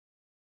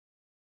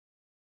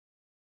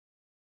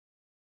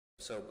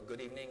So good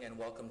evening and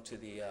welcome to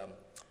the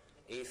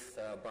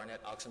 8th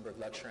Barnett-Oksenberg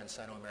Lecture on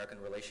Sino-American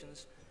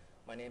Relations.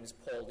 My name is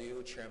Paul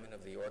Liu, Chairman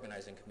of the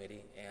Organizing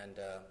Committee, and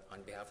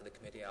on behalf of the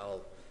committee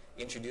I'll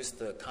introduce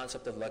the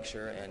concept of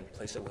lecture and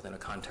place it within a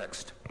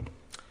context.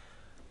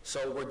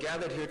 So we're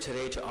gathered here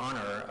today to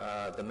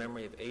honor the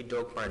memory of A.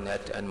 Doak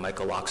Barnett and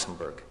Michel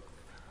Oksenberg,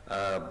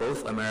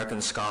 both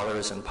American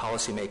scholars and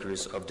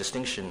policymakers of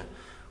distinction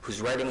whose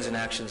writings and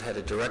actions had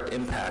a direct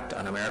impact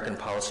on American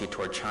policy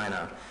toward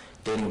China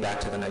dating back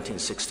to the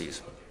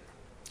 1960s.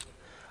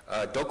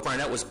 Doak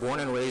Barnett was born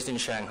and raised in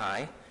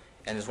Shanghai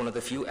and is one of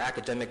the few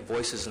academic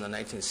voices in the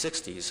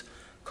 1960s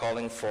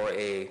calling for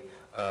a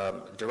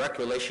direct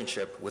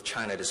relationship with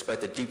China despite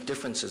the deep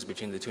differences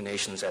between the two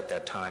nations at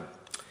that time.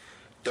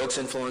 Doak's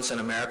influence in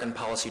American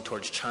policy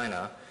towards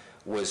China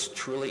was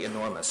truly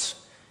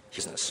enormous.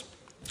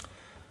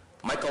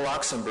 Michel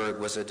Oksenberg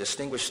was a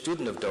distinguished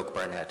student of Doak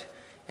Barnett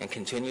and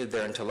continued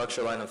their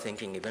intellectual line of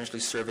thinking, eventually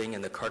serving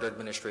in the Carter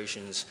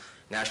administration's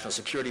National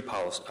Security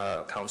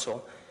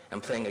Council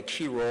and playing a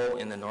key role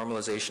in the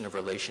normalization of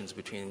relations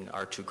between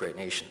our two great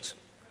nations.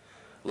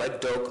 Like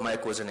Doak,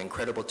 Mike was an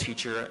incredible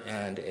teacher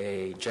and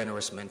a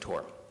generous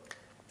mentor.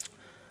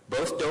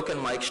 Both Doak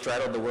and Mike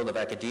straddled the world of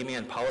academia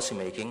and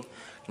policymaking,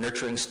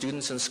 nurturing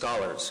students and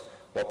scholars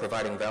while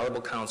providing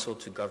valuable counsel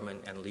to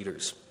government and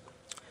leaders.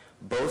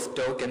 Both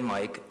Doak and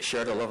Mike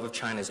shared a love of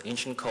China's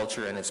ancient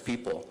culture and its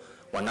people,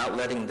 while not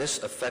letting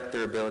this affect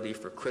their ability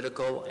for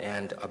critical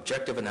and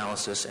objective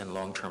analysis and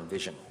long-term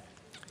vision.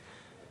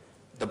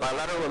 The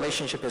bilateral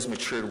relationship has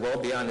matured well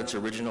beyond its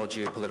original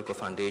geopolitical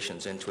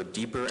foundations into a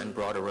deeper and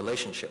broader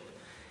relationship.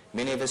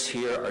 Many of us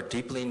here are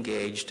deeply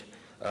engaged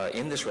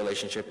in this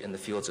relationship in the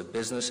fields of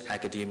business,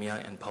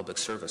 academia, and public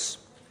service.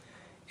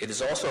 It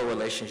is also a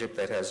relationship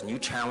that has new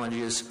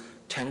challenges,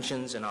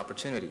 tensions, and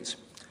opportunities.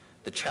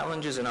 The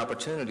challenges and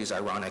opportunities,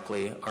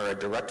 ironically, are a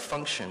direct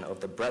function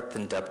of the breadth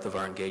and depth of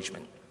our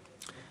engagement.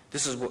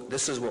 This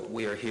is what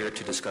we are here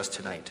to discuss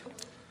tonight.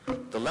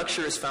 The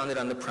lecture is founded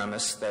on the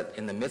premise that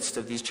in the midst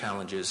of these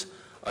challenges,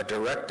 a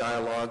direct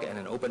dialogue and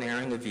an open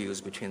airing of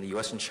views between the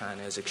U.S. and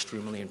China is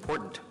extremely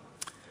important.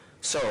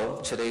 So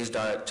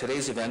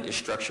today's event is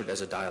structured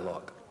as a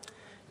dialogue.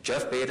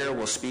 Jeff Bader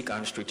will speak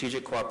on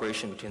strategic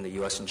cooperation between the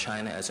U.S. and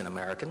China as an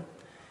American,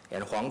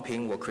 and Huang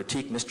Ping will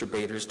critique Mr.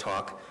 Bader's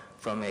talk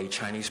from a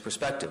Chinese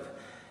perspective.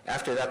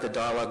 After that, the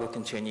dialogue will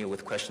continue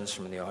with questions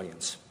from the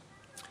audience.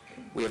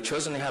 We have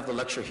chosen to have the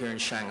lecture here in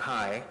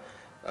Shanghai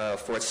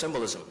for its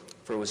symbolism,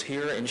 for it was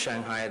here in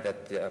Shanghai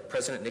that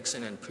President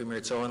Nixon and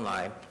Premier Zhou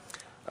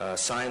Enlai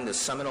signed the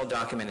seminal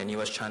document in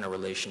U.S. China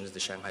relations, the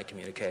Shanghai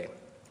Communique.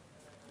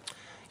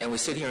 And we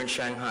sit here in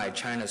Shanghai,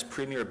 China's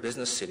premier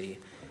business city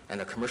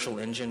and a commercial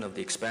engine of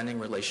the expanding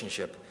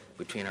relationship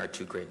between our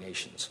two great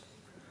nations.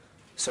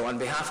 So on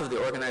behalf of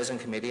the organizing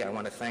committee, I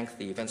want to thank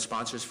the event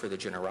sponsors for their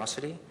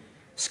generosity,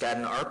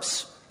 Skadden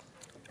Arps,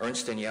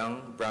 Ernst &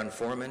 Young, Brown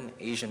Forman,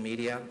 Asia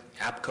Media,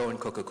 APCO, and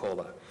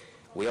Coca-Cola.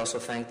 We also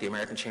thank the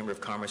American Chamber of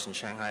Commerce in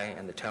Shanghai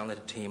and the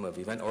talented team of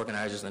event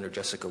organizers under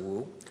Jessica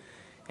Wu.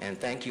 And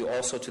thank you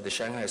also to the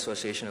Shanghai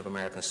Association of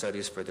American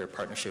Studies for their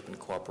partnership and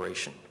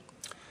cooperation.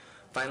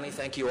 Finally,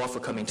 thank you all for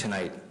coming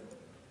tonight.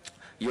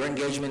 Your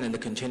engagement in the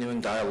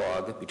continuing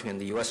dialogue between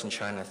the U.S. and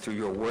China through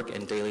your work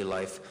and daily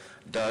life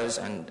does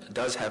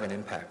have an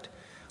impact.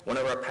 One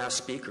of our past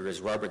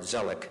speakers, Robert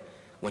Zoellick,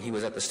 when he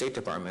was at the State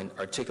Department,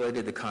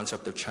 articulated the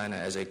concept of China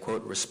as a,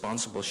 quote,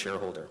 responsible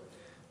stakeholder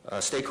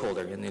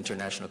in the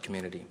international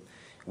community.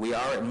 We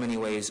are, in many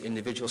ways,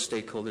 individual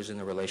stakeholders in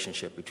the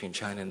relationship between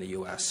China and the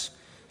U.S.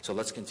 So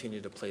let's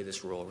continue to play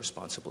this role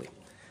responsibly.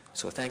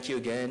 So thank you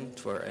again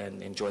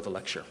and enjoy the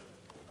lecture.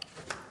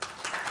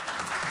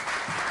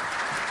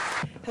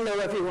 Hello,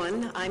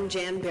 everyone. I'm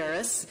Jan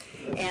Barris,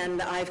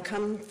 and I've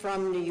come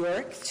from New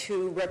York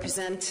to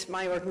represent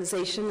my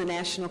organization, the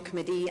National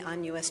Committee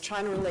on U.S.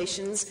 China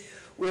Relations.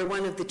 We're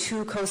one of the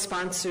two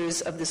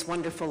co-sponsors of this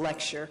wonderful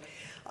lecture.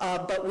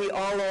 But we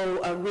all owe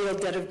a real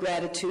debt of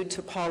gratitude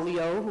to Paul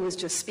Liu, who was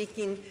just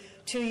speaking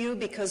to you,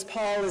 because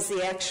Paul is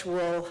the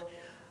actual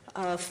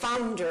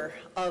founder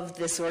of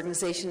this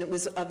organization. It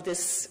was of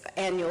this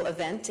annual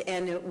event,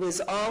 and it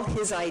was all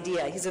his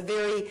idea. He's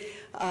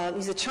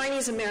a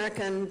Chinese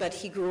American, but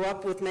he grew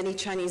up with many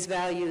Chinese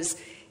values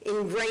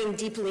ingrained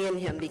deeply in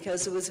him,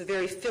 because it was a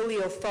very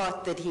filial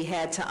thought that he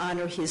had to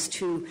honor his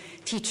two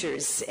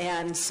teachers.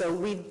 And so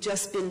we've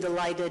just been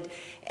delighted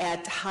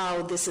at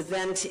how this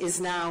event is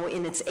now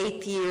in its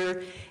 8th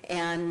year,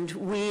 and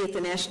we at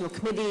the National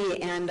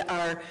Committee and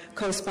our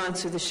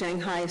co-sponsor, the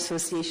Shanghai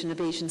Association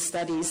of Asian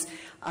Studies,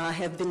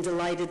 have been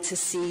delighted to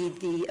see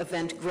the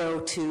event grow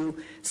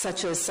to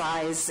such a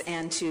size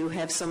and to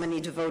have so many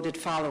devoted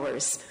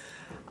followers.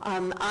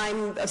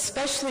 I'm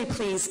especially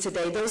pleased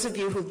today, those of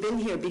you who've been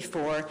here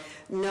before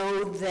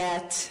know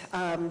that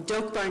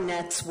Doak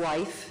Barnett's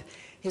wife,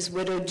 his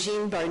widow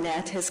Jean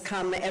Barnett, has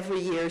come every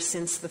year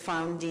since the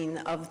founding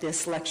of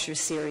this lecture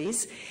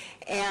series.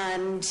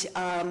 And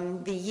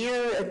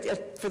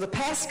for the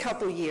past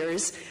couple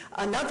years,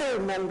 another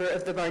member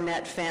of the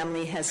Barnett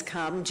family has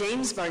come,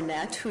 James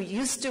Barnett, who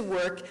used to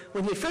work,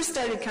 when he first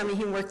started coming,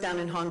 he worked down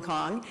in Hong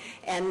Kong,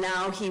 and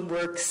now he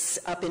works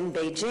up in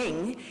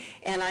Beijing.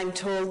 And I'm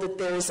told that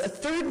there's a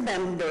third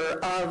member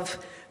of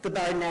the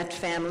Barnett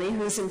family,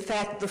 who's in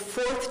fact the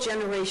fourth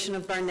generation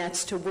of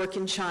Barnetts to work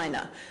in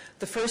China.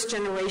 The first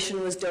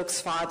generation was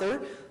Doak's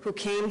father, who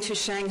came to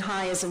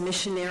Shanghai as a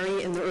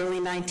missionary in the early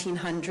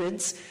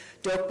 1900s.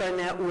 Doak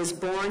Barnett was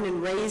born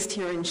and raised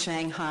here in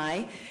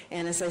Shanghai,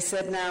 and as I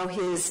said now,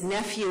 his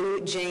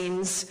nephew,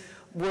 James,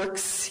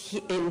 works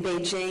in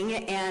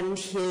Beijing, and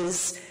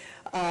his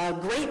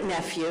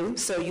great-nephew,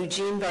 so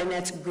Eugene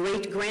Barnett's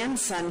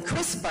great-grandson,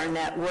 Chris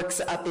Barnett, works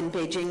up in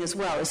Beijing as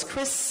well. Is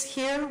Chris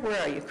here?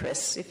 Where are you,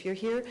 Chris? If you're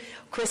here,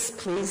 Chris,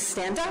 please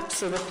stand up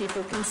so that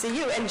people can see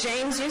you. And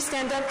James, you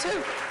stand up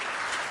too.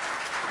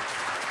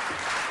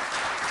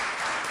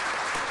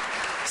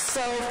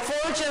 So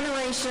 4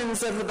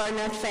 generations of the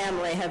Barnett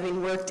family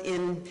having worked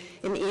in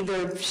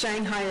either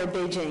Shanghai or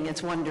Beijing.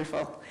 It's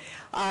wonderful.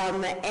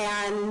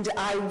 And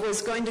I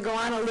was going to go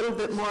on a little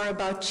bit more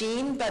about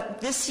Jean,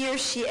 but this year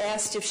she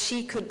asked if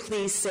she could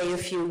please say a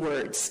few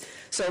words.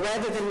 So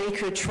rather than make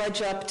her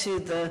trudge up to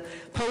the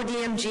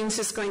podium, Jean's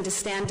just going to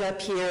stand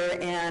up here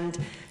and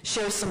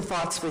share some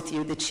thoughts with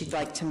you that she'd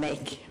like to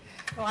make.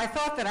 Well, I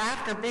thought that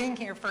after being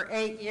here for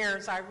 8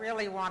 years, I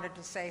really wanted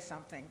to say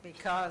something,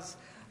 because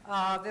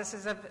this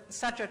is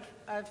such a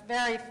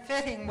very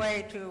fitting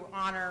way to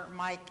honor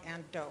Mike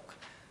and Doak.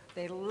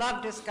 They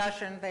loved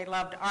discussion, they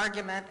loved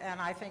argument, and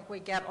I think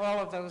we get all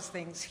of those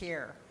things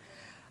here.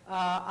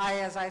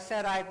 As I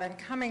said, I've been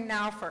coming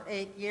now for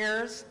 8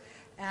 years,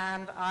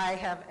 and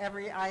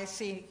I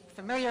see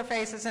familiar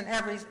faces, and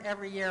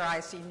every year I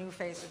see new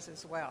faces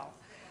as well.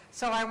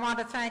 So I want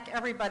to thank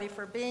everybody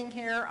for being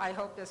here. I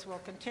hope this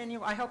will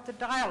continue. I hope the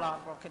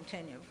dialogue will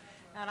continue.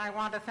 And I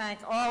want to thank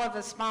all of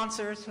the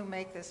sponsors who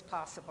make this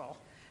possible.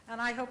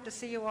 And I hope to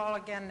see you all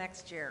again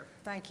next year.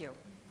 Thank you.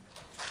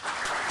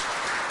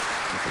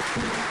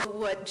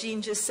 What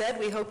Jean just said,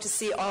 we hope to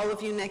see all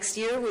of you next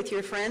year with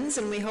your friends,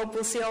 and we hope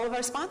we'll see all of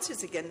our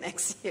sponsors again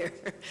next year.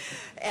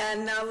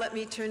 And now let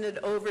me turn it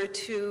over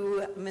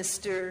to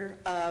Mr.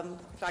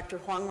 Dr.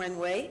 Huang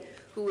Renwei,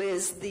 who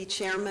is the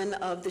chairman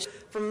of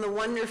from the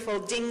wonderful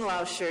Ding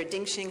Laoshi,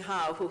 Ding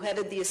Xinghao, who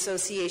headed the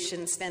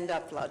association Stand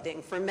Up Lao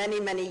Ding for many,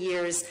 many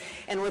years,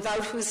 and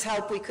without whose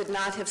help we could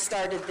not have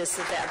started this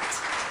event.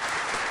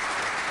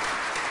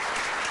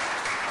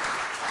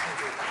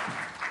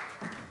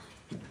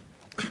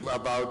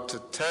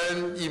 About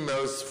 10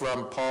 emails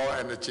from Paul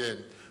and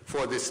Jane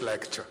for this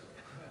lecture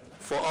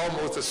for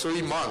almost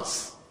 3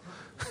 months.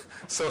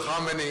 So how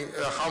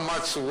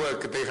much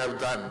work they have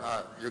done,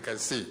 you can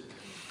see.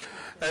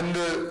 And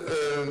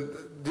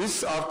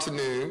this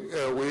afternoon,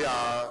 we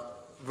are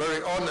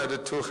very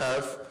honored to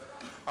have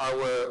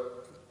our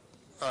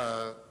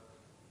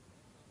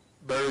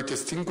very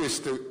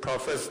distinguished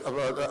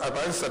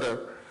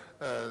Ambassador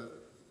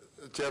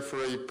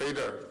Jeffrey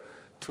Bader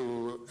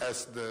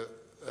as the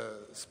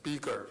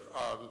speaker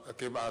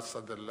give us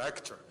the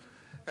lecture.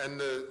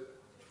 And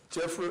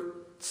Jeffrey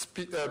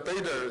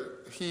Bader,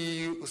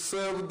 he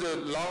served a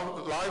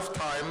long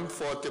lifetime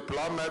for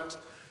diplomat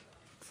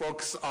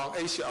focus on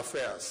Asia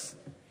affairs.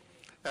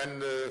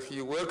 And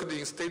he worked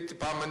in State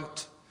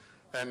Department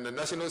and the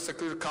National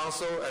Security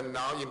Council and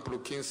now in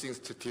Brookings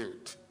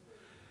Institute.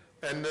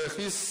 And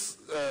his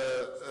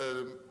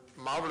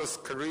marvelous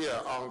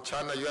career on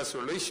China-U.S.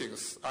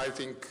 relations, I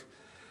think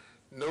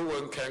no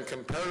one can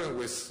compare him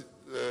with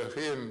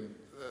him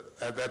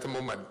at that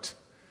moment.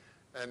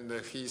 And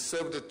he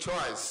served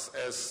twice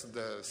as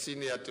the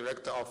Senior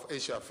Director of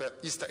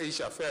East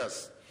Asia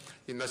Affairs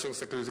in National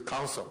Security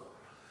Council.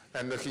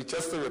 And he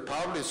just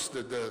republished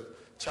the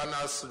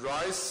China's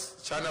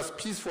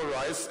Peaceful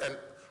Rise, and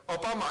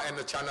Obama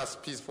and China's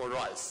Peaceful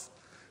Rise.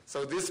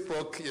 So this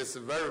book is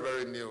very,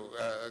 very new,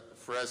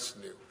 fresh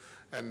new.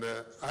 And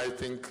I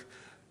think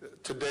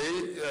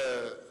today,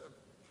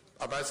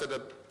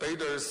 Ambassador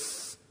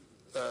Bader's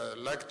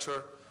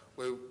lecture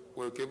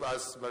will give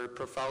us very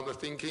profound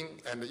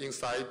thinking and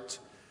insight.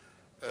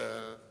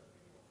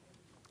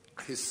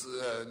 His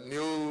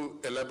new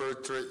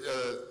elaboratory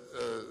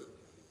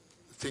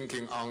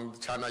thinking on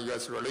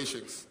China-U.S.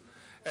 relations.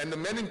 And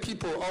many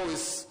people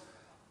always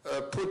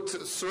put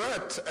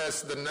threat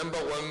as the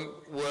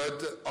 #1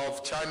 word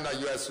of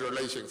China-U.S.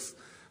 relations.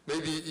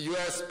 Maybe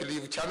U.S.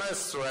 believe China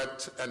is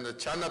threat and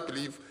China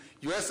believe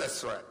U.S.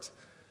 as threat.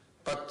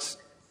 But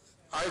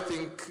I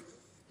think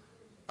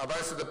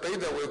Ambassador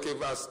Bader will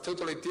give us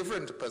totally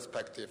different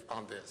perspective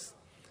on this.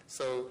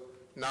 So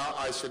now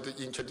I should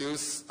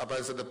introduce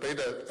Ambassador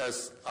Bader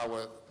as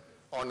our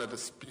honored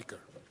speaker.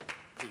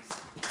 Please.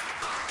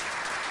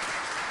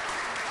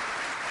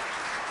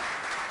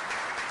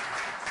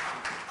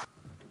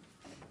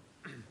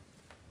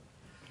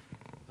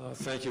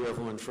 Thank you,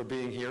 everyone, for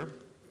being here.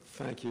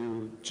 Thank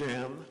you,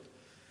 Jan,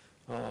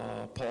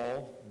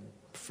 Paul,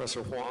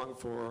 Professor Huang,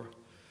 for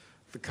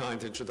the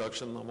kind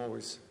introduction. I'm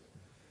always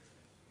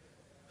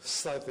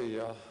slightly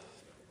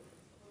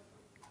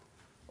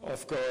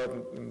off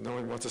guard,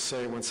 knowing what to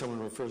say when someone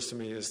refers to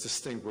me as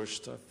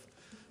distinguished. I've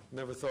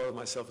never thought of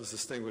myself as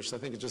distinguished. I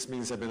think it just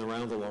means I've been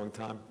around a long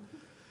time.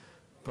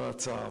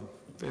 But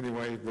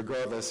anyway,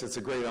 regardless, it's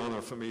a great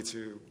honor for me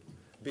to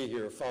be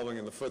here following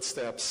in the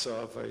footsteps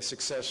of a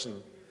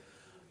succession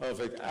of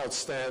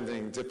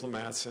outstanding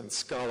diplomats and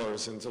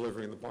scholars in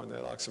delivering the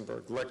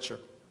Barnett-Oksenberg Lecture.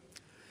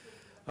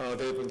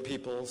 They've been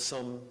people,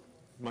 some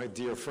my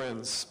dear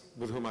friends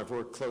with whom I've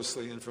worked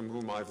closely and from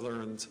whom I've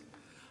learned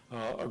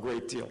a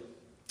great deal.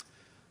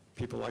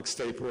 People like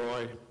State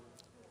Roy,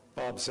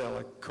 Bob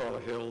Zellick, Carla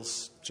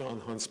Hills, John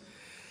Hunts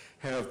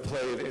have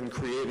played in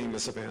creating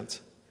this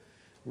event,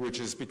 which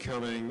is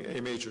becoming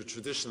a major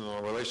tradition in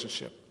our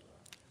relationship.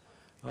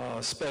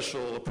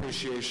 Special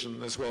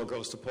appreciation as well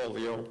goes to Paul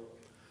Leo,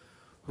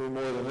 who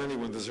more than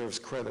anyone deserves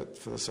credit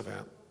for this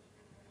event.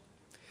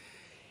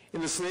 In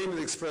this name, it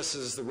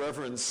expresses the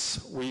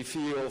reverence we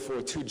feel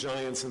for two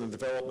giants in the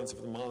development of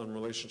the modern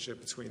relationship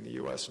between the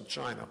U.S. and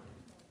China.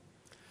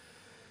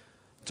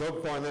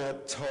 Doak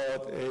Barnett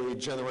taught a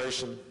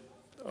generation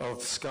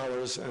of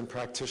scholars and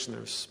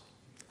practitioners,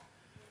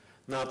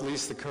 not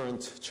least the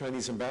current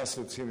Chinese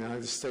ambassador to the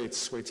United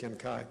States, Wei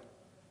Tiankai.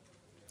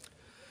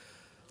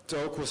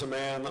 Doak was a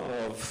man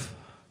of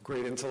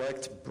great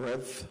intellect,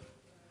 breadth,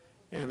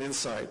 and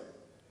insight,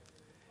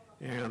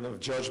 and of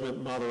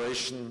judgment,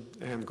 moderation,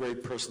 and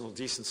great personal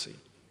decency.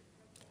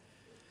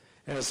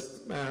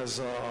 As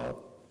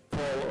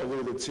Paul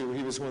alluded to,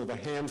 he was one of a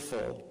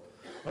handful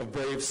of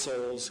brave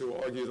souls who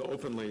argued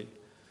openly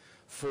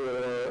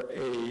for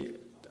a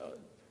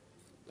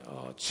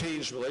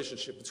changed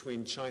relationship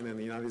between China and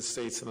the United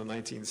States in the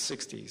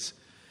 1960s.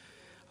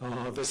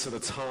 This at a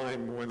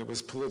time when it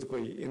was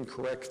politically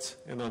incorrect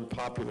and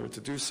unpopular to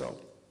do so.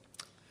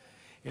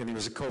 And he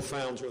was a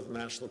co-founder of the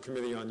National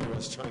Committee on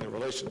U.S. China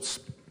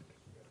Relations.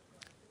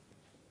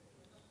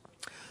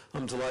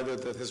 I'm delighted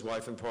that his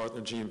wife and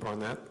partner, Jean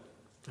Barnett,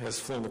 has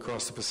flown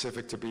across the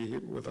Pacific to be here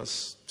with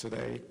us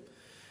today.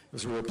 It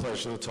was a real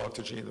pleasure to talk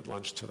to Jean at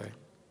lunch today.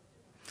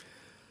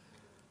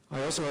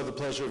 I also had the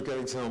pleasure of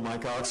getting to know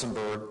Mike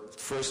Oksenberg,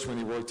 first when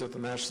he worked at the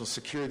National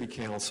Security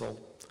Council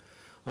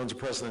under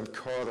President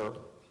Carter,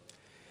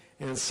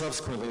 and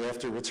subsequently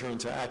after he returned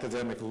to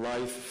academic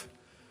life,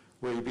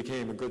 where he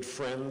became a good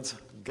friend,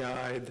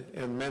 guide,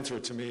 and mentor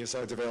to me as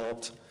I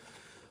developed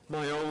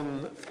my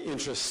own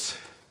interests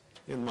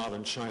in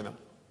modern China.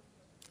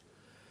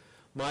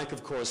 Mike,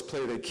 of course,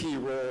 played a key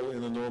role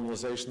in the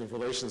normalization of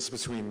relations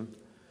between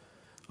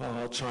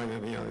China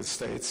and the United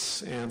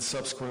States, and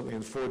subsequently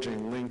in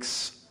forging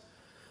links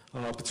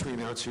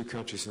between our two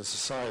countries and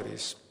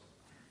societies.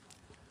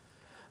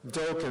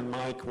 Doak and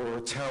Mike were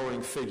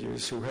towering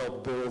figures who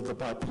helped build the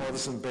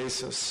bipartisan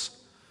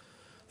basis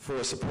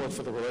for support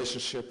for the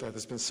relationship that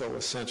has been so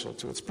essential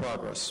to its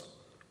progress.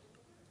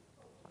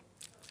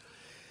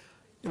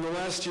 In the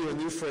last year, a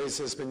new phrase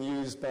has been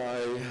used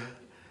by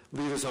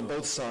leaders on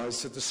both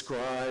sides to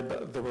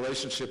describe the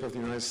relationship of the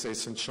United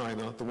States and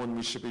China, the one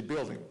we should be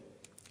building.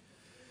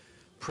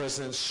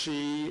 President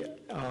Xi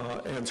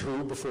and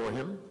who before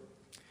him,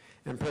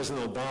 and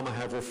President Obama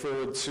have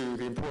referred to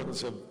the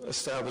importance of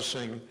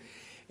establishing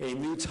a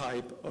new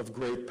type of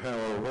great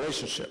power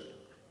relationship.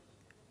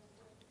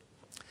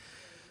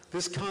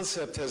 This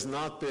concept has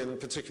not been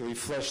particularly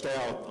fleshed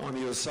out on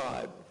either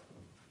side.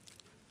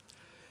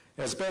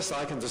 As best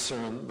I can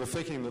discern, the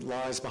thinking that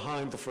lies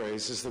behind the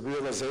phrase is the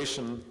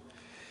realization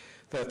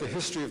that the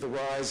history of the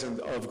rise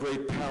of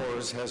great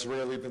powers has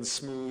rarely been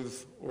smooth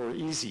or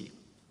easy.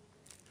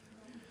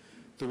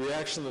 The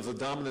reaction of the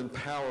dominant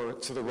power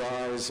to the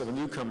rise of a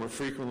newcomer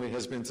frequently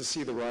has been to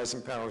see the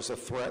rising power as a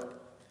threat,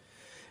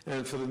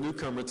 and for the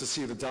newcomer to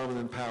see the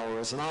dominant power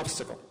as an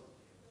obstacle.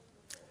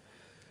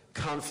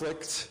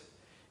 Conflict,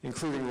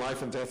 including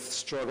life and death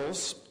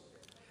struggles,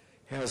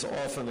 has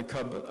often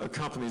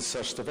accompanied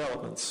such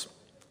developments.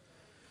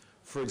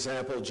 For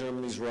example,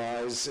 Germany's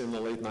rise in the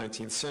late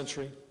 19th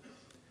century,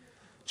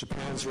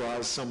 Japan's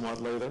rise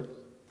somewhat later,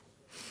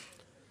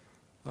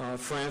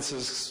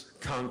 France's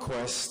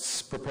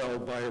conquests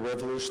propelled by a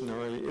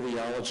revolutionary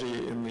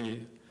ideology in the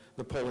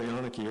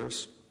Napoleonic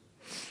years,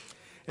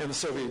 and the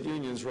Soviet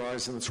Union's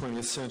rise in the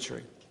 20th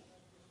century.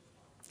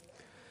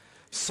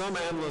 Some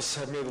analysts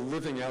have made a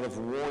living out of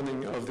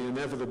warning of the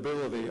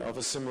inevitability of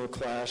a similar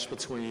clash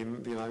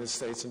between the United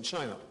States and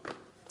China.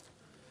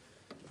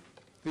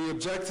 The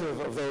objective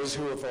of those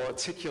who have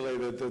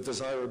articulated the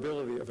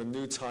desirability of a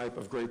new type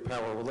of great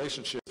power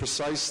relationship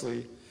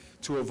precisely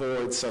to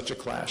avoid such a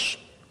clash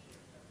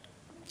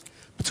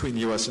between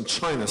the U.S. and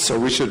China, so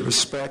we should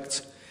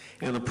respect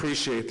and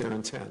appreciate their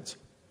intent.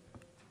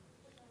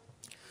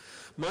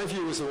 My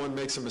view is that one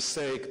makes a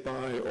mistake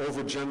by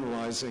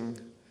overgeneralizing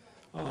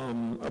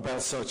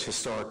about such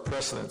historic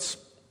precedents.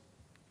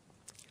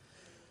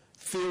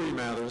 Theory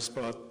matters,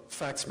 but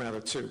facts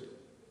matter too.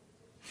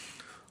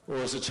 Or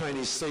as a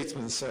Chinese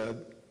statesman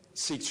said,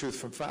 seek truth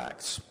from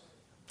facts.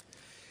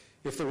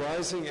 If the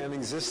rising and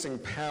existing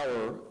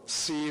power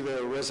see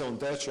their raison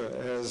d'etre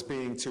as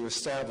being to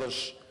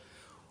establish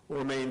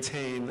or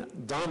maintain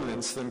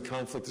dominance, then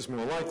conflict is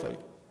more likely.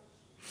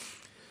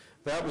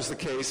 That was the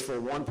case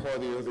for one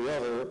party or the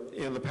other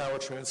in the power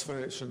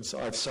transformations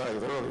I've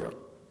cited earlier.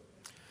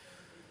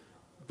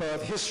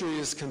 But history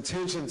is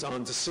contingent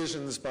on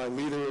decisions by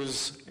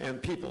leaders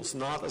and peoples,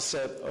 not a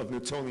set of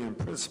Newtonian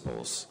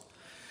principles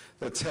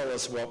that tell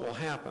us what will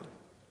happen.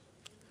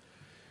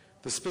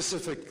 The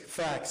specific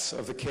facts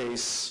of the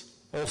case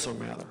also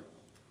matter.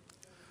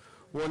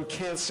 One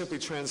can't simply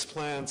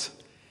transplant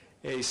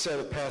a set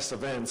of past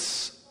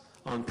events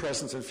on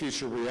present and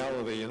future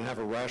reality and have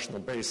a rational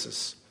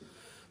basis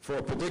for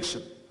a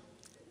prediction.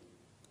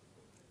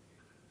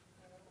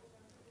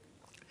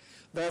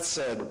 That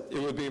said,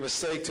 it would be a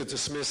mistake to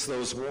dismiss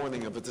those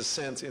warning of a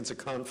descent into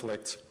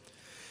conflict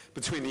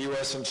between the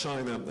U.S. and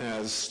China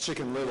as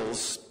chicken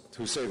littles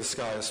who say the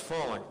sky is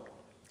falling.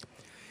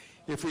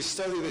 If we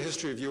study the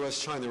history of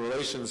U.S.-China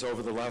relations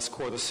over the last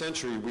quarter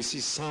century, we see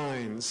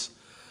signs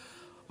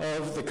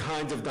of the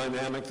kind of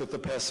dynamic that the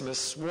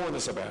pessimists warn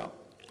us about.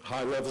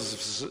 High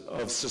levels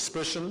of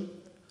suspicion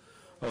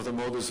of the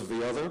motives of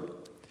the other,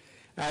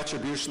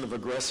 attribution of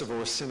aggressive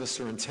or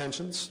sinister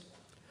intentions,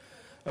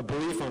 a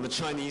belief on the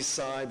Chinese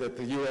side that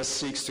the U.S.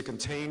 seeks to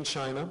contain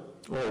China,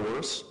 or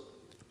worse,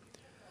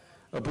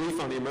 a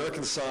belief on the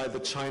American side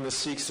that China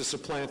seeks to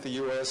supplant the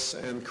U.S.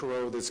 and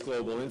corrode its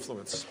global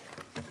influence.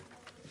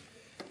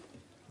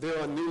 There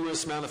are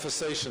numerous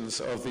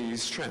manifestations of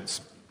these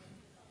trends.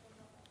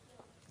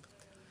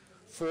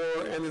 For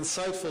an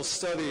insightful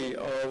study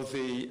of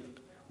the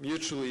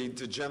mutually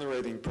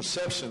degenerating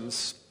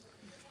perceptions,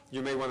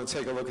 you may want to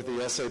take a look at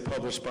the essay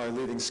published by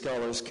leading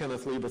scholars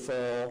Kenneth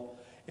Lieberthal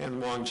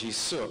and Wang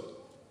Ji-su,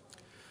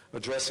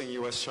 Addressing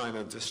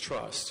U.S.-China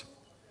Distrust,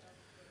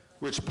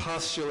 which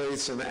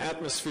postulates an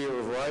atmosphere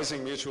of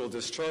rising mutual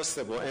distrust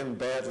that will end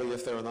badly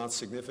if there are not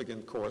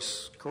significant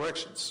course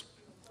corrections.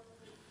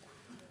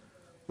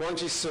 Wang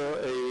Ji-su,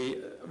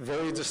 a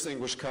very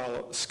distinguished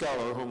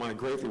scholar whom I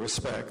greatly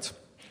respect,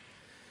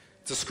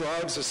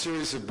 describes a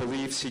series of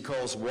beliefs he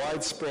calls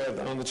widespread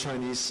on the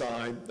Chinese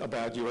side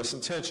about U.S.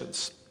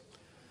 intentions.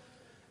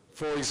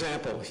 For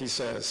example, he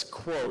says,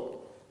 quote,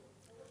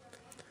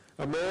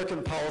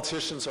 American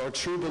politicians are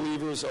true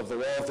believers of the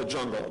law of the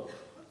jungle,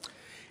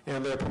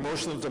 and their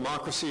promotion of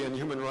democracy and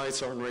human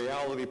rights are in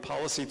reality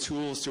policy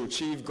tools to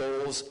achieve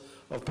goals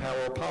of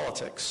power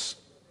politics.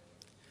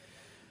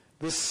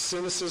 This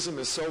cynicism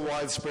is so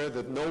widespread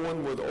that no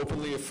one would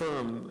openly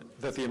affirm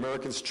that the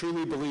Americans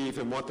truly believe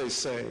in what they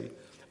say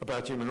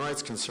about human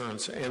rights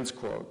concerns, end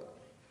quote.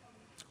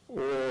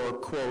 Or,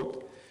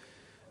 quote,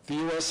 the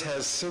U.S.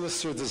 has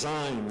sinister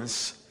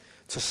designs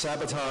to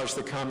sabotage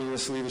the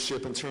communist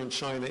leadership and turn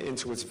China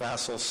into its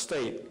vassal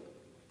state.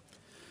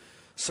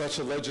 Such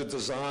alleged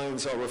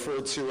designs are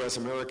referred to as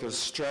America's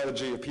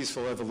strategy of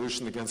peaceful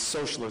evolution against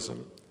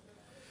socialism.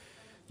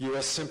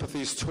 U.S.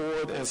 sympathies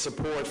toward and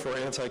support for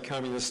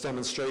anti-communist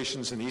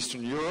demonstrations in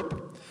Eastern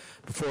Europe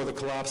before the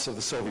collapse of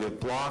the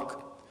Soviet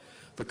bloc,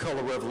 the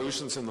color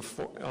revolutions in the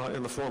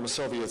former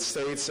Soviet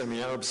states, and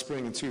the Arab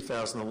Spring in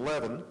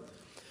 2011,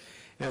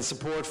 and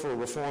support for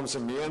reforms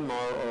in Myanmar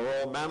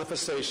are all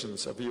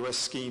manifestations of U.S.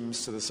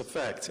 schemes to this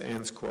effect,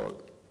 end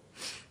quote.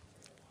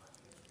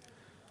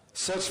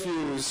 Such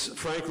views,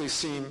 frankly,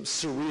 seem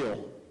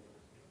surreal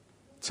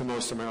to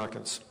most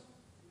Americans.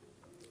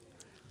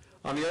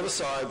 On the other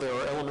side, there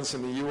are elements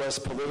in the U.S.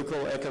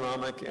 political,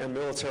 economic, and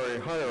military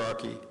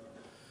hierarchy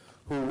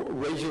who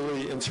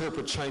regularly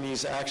interpret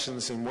Chinese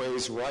actions in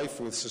ways rife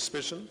with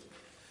suspicion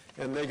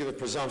and negative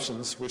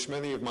presumptions, which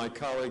many of my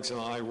colleagues and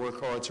I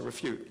work hard to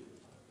refute.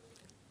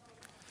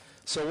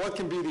 So what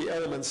can be the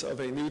elements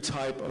of a new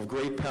type of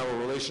great power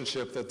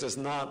relationship that does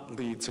not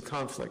lead to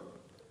conflict?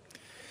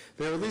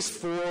 There are at least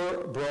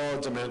four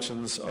broad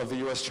dimensions of the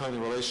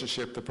U.S.-China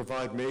relationship that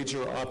provide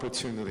major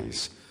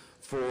opportunities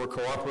for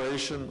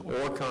cooperation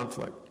or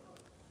conflict.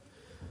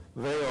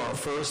 They are,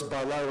 first,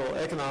 bilateral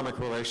economic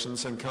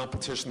relations and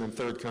competition in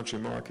third country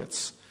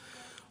markets.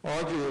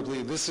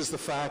 Arguably, this is the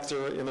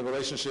factor in the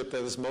relationship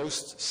that is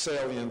most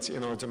salient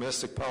in our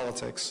domestic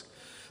politics,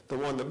 the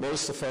one that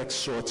most affects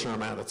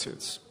short-term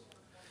attitudes.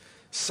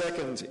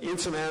 Second,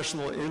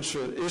 international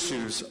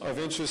issues of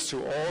interest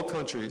to all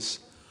countries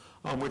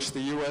on which the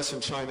U.S.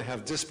 and China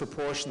have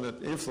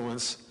disproportionate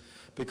influence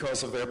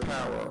because of their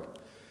power,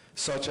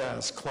 such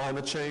as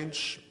climate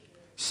change,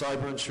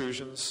 cyber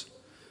intrusions,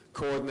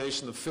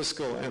 coordination of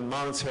fiscal and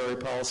monetary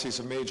policies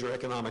of major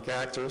economic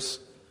actors,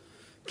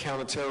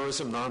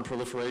 counterterrorism,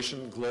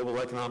 non-proliferation, global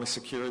economic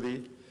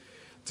security,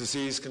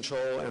 disease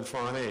control, and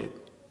foreign aid.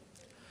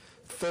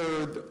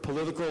 Third,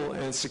 political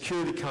and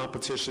security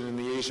competition in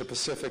the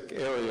Asia-Pacific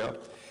area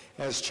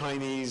as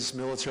Chinese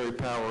military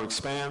power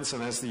expands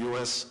and as the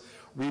U.S.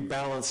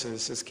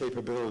 rebalances its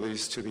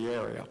capabilities to the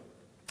area.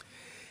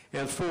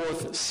 And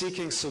fourth,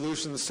 seeking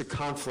solutions to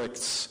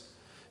conflicts,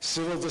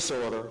 civil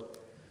disorder,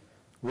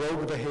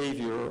 rogue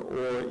behavior,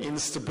 or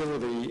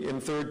instability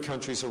in third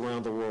countries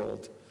around the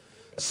world,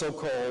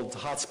 so-called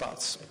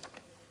hotspots.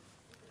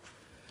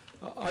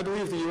 I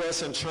believe the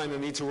U.S. and China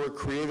need to work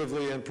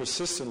creatively and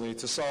persistently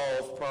to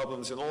solve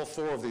problems in all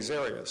four of these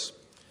areas.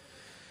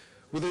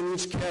 Within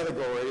each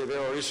category, there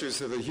are issues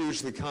that are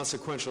hugely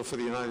consequential for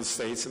the United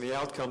States, and the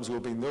outcomes will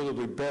be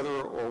notably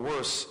better or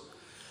worse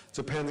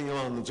depending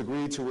on the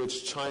degree to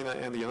which China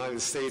and the United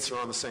States are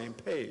on the same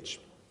page.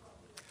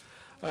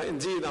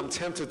 Indeed, I'm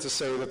tempted to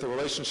say that the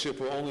relationship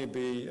will only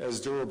be as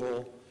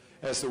durable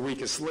as the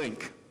weakest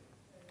link.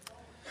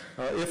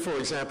 If, for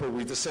example,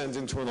 we descend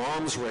into an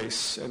arms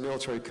race and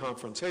military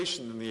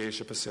confrontation in the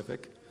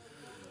Asia-Pacific,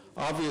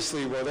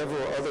 obviously whatever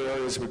other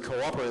areas we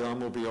cooperate on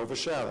will be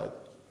overshadowed.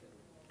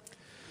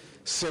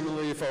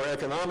 Similarly, if our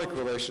economic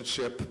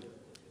relationship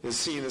is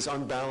seen as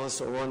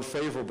unbalanced or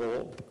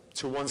unfavorable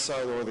to one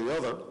side or the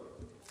other,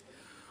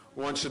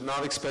 one should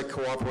not expect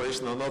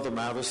cooperation on other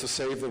matters to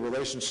save the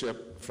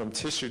relationship from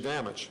tissue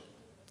damage.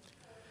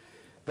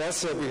 That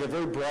said, we have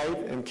very bright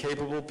and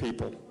capable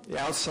people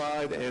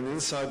outside and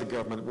inside the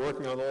government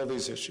working on all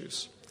these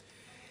issues.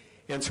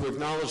 And to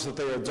acknowledge that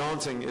they are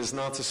daunting is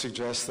not to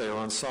suggest they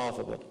are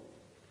unsolvable.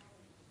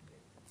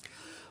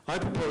 I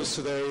propose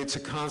today to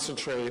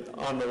concentrate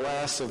on the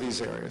last of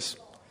these areas,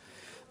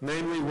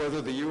 namely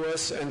whether the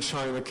U.S. and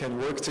China can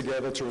work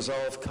together to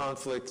resolve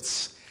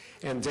conflicts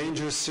and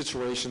dangerous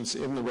situations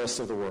in the rest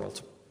of the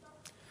world.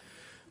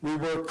 We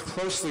work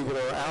closely with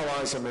our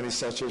allies on many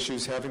such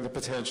issues having the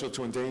potential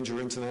to endanger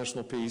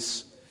international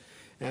peace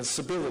and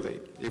stability.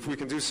 If we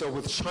can do so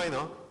with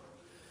China,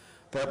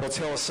 that will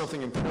tell us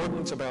something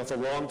important about the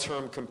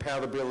long-term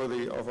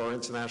compatibility of our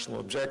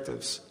international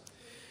objectives.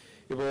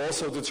 It will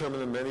also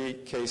determine in many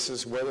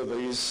cases whether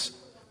these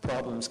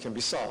problems can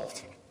be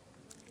solved.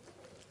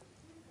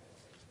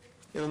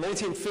 In the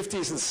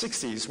 1950s and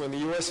 60s, when the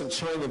U.S. and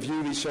China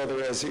viewed each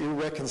other as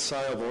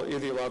irreconcilable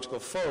ideological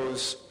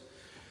foes,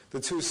 the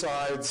two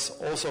sides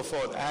also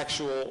fought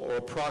actual or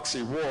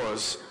proxy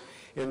wars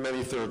in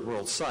many third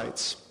world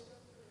sites.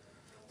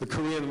 The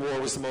Korean War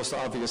was the most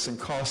obvious and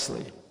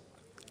costly.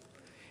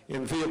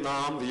 In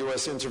Vietnam, the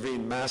U.S.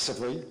 intervened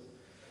massively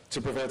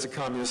to prevent a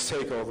communist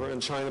takeover,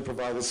 and China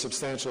provided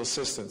substantial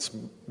assistance,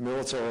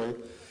 military,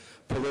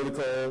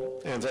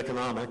 political, and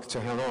economic, to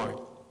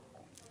Hanoi.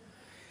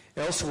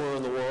 Elsewhere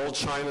in the world,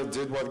 China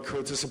did what it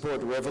could to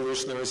support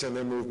revolutionaries and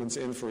their movements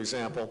in, for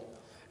example,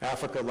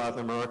 Africa, Latin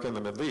America, and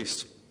the Middle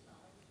East.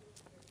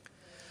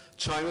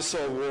 China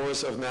saw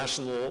wars of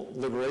national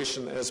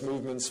liberation as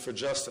movements for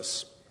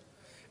justice,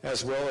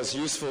 as well as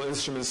useful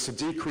instruments to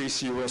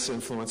decrease U.S.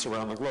 influence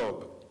around the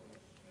globe.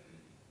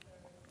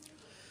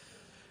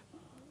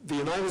 The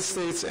United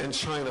States and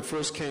China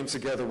first came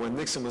together when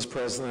Nixon was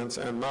president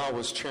and Mao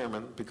was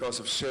chairman because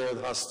of shared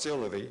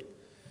hostility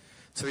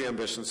to the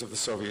ambitions of the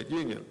Soviet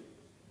Union.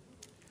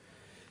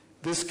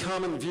 This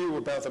common view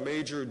about the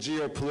major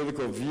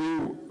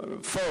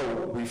geopolitical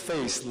foe we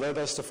faced led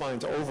us to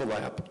find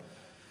overlap,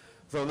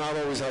 though not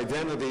always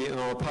identity, in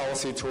our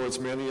policy towards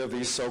many of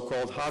these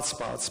so-called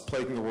hotspots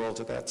plaguing the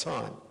world at that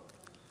time.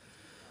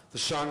 The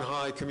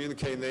Shanghai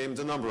communique named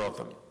a number of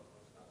them: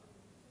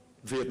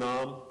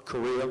 Vietnam,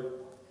 Korea,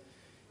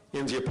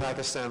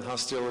 India-Pakistan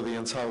hostility,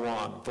 and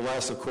Taiwan, the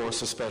last, of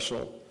course, a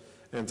special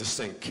and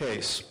distinct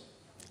case.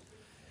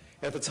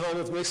 At the time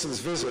of Nixon's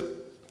visit,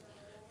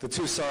 the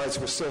two sides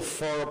were still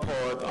far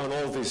apart on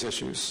all these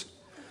issues,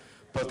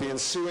 but the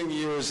ensuing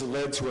years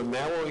led to a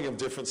narrowing of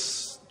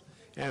difference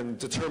and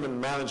determined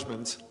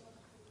management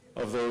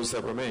of those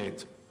that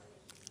remained.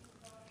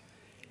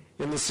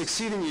 In the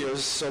succeeding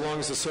years, so long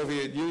as the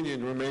Soviet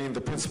Union remained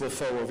the principal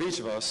foe of each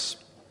of us,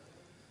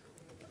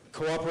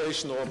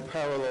 cooperation or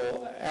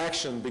parallel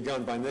action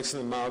begun by Nixon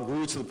and Mao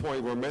grew to the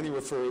point where many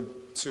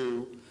referred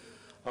to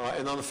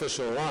an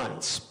unofficial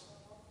alliance.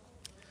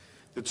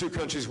 The two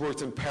countries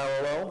worked in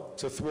parallel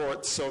to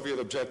thwart Soviet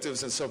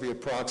objectives and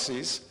Soviet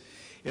proxies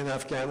in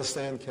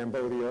Afghanistan,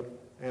 Cambodia,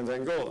 and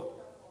Angola.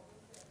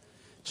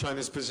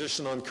 China's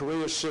position on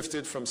Korea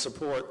shifted from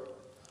support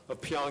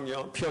of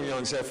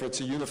Pyongyang's effort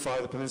to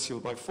unify the peninsula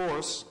by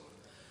force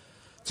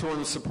to one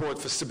of support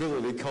for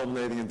stability,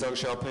 culminating in Deng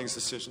Xiaoping's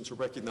decision to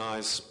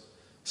recognize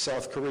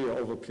South Korea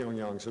over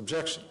Pyongyang's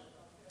objection.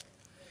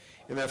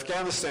 In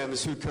Afghanistan, the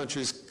two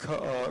countries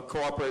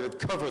cooperated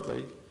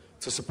covertly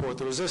to support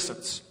the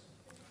resistance.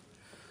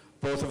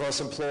 Both of us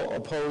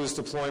opposed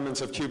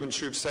deployment of Cuban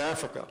troops to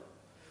Africa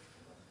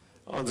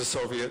under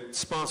Soviet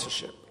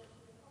sponsorship.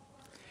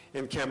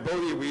 In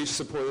Cambodia, we each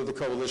supported the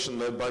coalition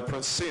led by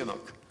Prince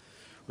Sihanouk,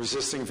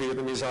 resisting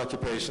Vietnamese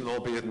occupation,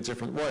 albeit in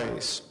different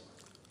ways.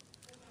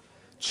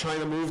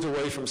 China moved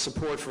away from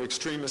support for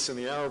extremists in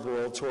the Arab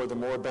world toward a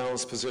more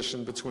balanced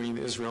position between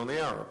Israel and the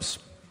Arabs.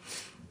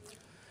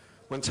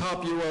 When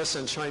top U.S.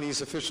 and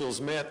Chinese officials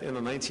met in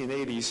the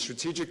 1980s,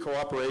 strategic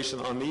cooperation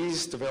on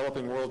these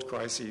developing world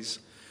crises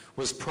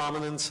was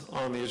prominent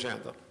on the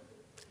agenda.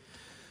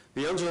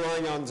 The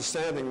underlying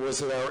understanding was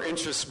that our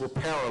interests were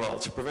parallel: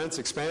 to prevent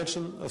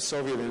expansion of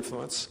Soviet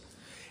influence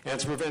and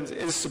to prevent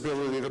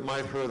instability that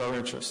might hurt our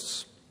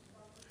interests.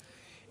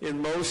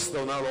 In most,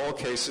 though not all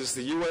cases,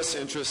 the U.S.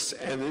 interests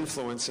and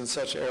influence in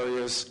such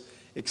areas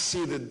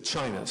exceeded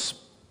China's.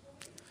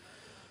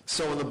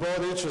 So in the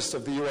broad interest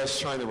of the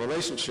U.S.-China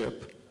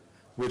relationship,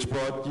 which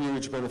brought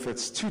huge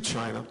benefits to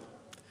China,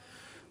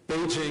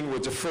 Beijing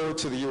would defer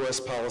to the U.S.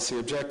 policy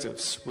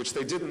objectives, which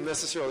they didn't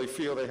necessarily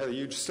feel they had a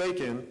huge stake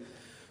in,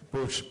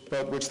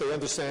 but which they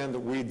understand that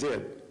we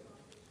did.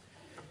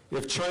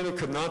 If China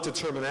could not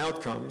determine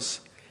outcomes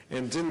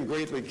and didn't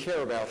greatly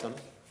care about them,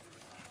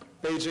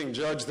 Beijing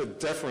judged that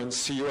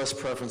deference to U.S.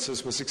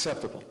 preferences was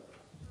acceptable.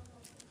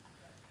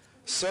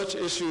 Such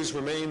issues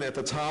remain at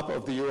the top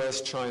of the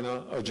U.S.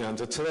 China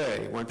agenda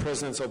today. When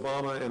Presidents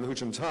Obama and Hu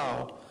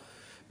Jintao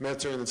met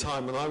during the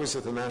time when I was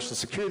at the National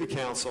Security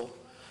Council,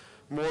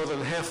 more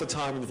than half the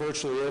time in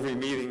virtually every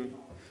meeting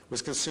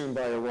was consumed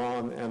by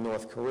Iran and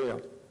North Korea.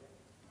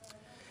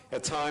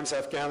 At times,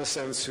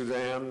 Afghanistan and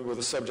Sudan were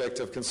the subject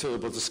of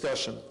considerable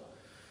discussion.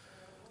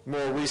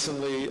 More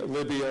recently,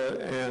 Libya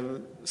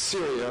and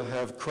Syria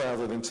have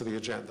crowded into the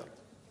agenda.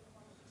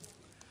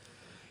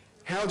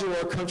 How do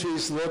our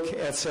countries look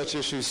at such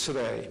issues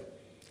today?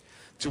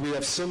 Do we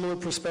have similar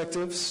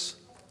perspectives,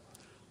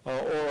 or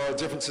are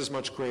differences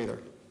much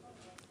greater?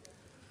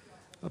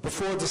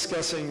 Before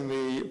discussing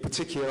the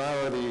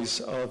particularities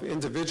of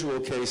individual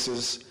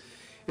cases,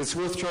 it's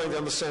worth trying to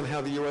understand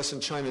how the U.S.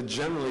 and China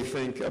generally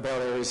think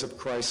about areas of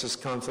crisis,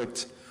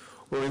 conflict,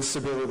 or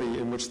instability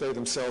in which they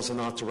themselves are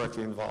not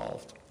directly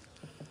involved.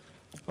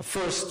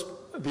 First,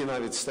 the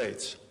United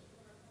States.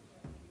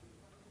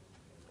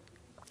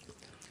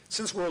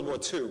 Since World War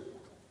II,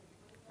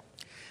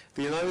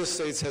 the United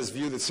States has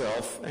viewed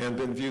itself, and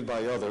been viewed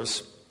by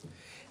others,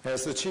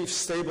 as the chief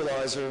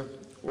stabilizer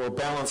or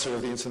balancer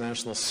of the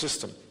international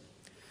system,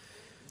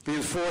 the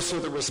enforcer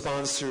that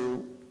responds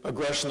to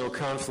aggression or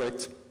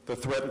conflict that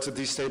threaten to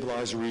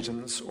destabilize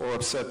regions or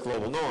upset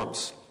global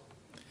norms.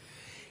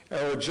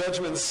 Our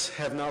judgments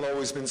have not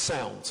always been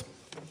sound,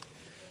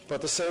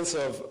 but the sense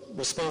of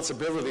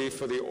responsibility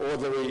for the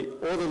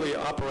orderly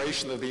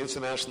operation of the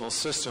international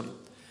system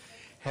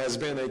has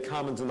been a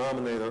common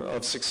denominator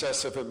of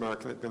successive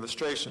American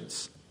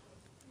administrations.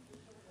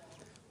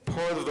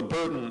 Part of the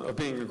burden of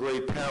being a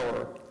great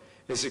power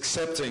is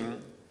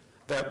accepting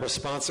that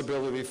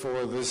responsibility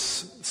for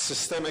this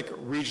systemic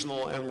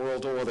regional and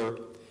world order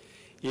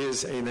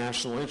is a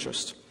national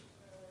interest.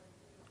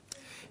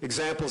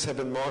 Examples have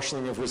been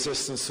marshalling of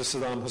resistance to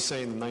Saddam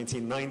Hussein in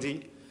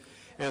 1990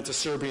 and to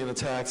Serbian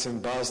attacks in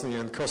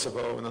Bosnia and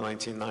Kosovo in the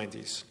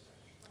 1990s.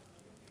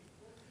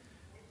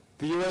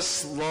 The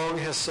U.S. long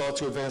has sought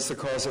to advance the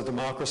cause of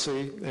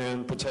democracy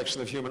and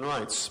protection of human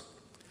rights,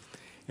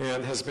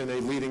 and has been a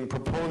leading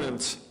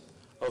proponent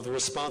of the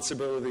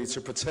responsibility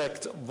to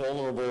protect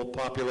vulnerable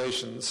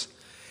populations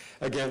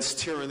against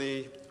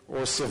tyranny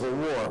or civil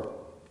war.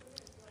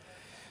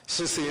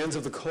 Since the end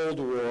of the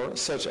Cold War,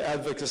 such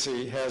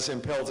advocacy has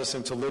impelled us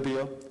into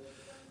Libya,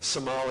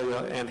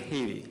 Somalia, and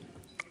Haiti.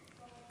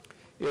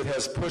 It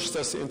has pushed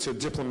us into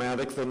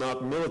diplomatic, though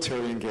not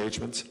military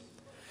engagement,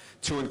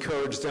 to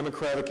encourage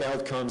democratic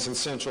outcomes in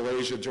Central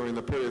Asia during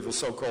the period of the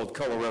so-called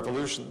color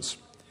revolutions,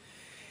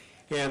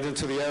 and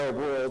into the Arab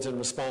world in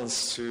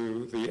response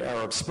to the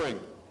Arab Spring,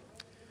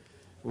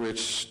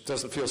 which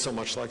doesn't feel so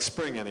much like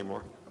spring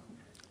anymore.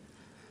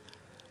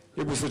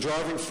 It was the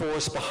driving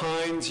force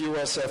behind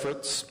U.S.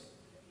 efforts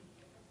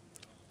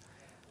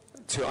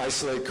to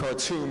isolate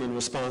Khartoum in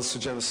response to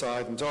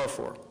genocide in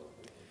Darfur.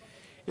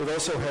 It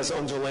also has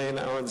underlain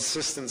our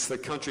insistence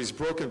that countries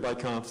broken by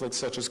conflict,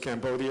 such as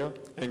Cambodia,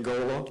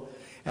 Angola,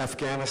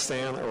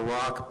 Afghanistan,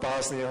 Iraq,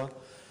 Bosnia,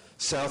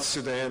 South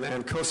Sudan,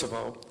 and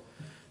Kosovo,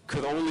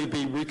 could only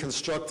be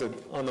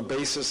reconstructed on the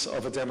basis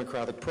of a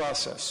democratic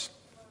process.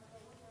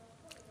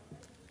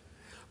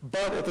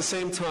 But at the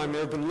same time,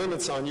 there have been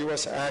limits on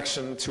U.S.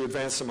 action to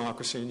advance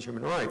democracy and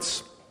human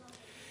rights.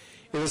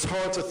 It is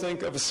hard to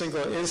think of a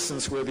single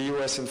instance where the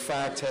U.S. in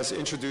fact has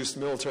introduced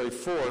military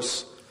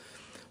force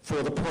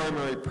for the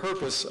primary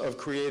purpose of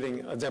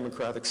creating a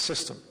democratic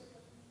system.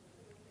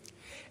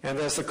 And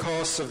as the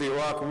costs of the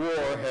Iraq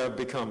War have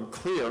become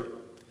clear,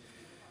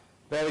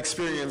 that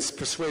experience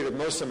persuaded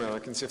most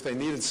Americans, if they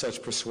needed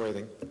such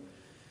persuading,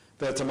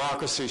 that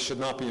democracy should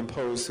not be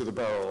imposed through the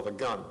barrel of a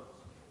gun.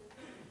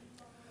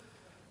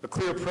 A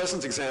clear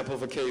present example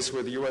of a case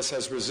where the U.S.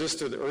 has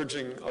resisted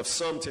urging of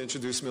some to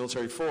introduce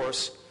military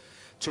force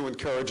to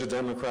encourage a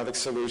democratic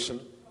solution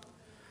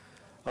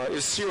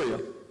is Syria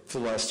for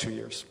the last 2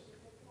 years.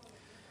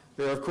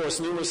 There are, of course,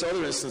 numerous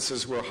other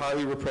instances where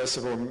highly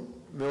repressive or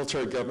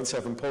military governments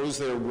have imposed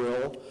their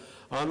will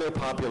on their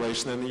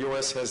population and the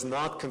U.S. has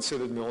not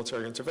considered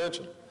military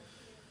intervention,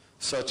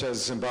 such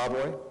as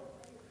Zimbabwe,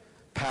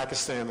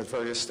 Pakistan at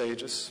various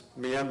stages,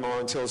 Myanmar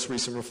until its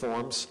recent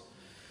reforms,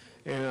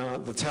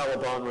 and the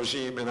Taliban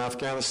regime in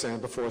Afghanistan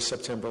before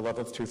September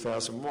 11th,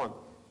 2001.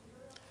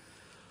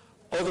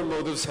 Other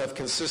motives have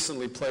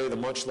consistently played a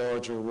much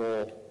larger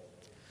role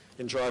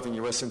in driving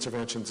U.S.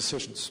 intervention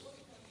decisions.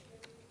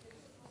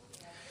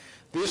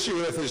 The issue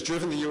that has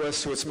driven the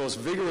U.S. to its most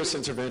vigorous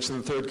intervention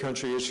in third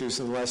country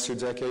issues in the last 2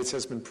 decades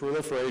has been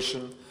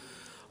proliferation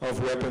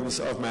of weapons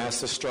of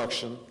mass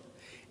destruction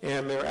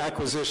and their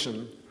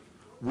acquisition,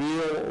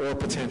 real or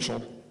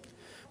potential,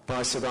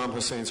 by Saddam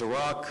Hussein's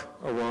Iraq,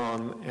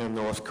 Iran, and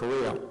North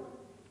Korea.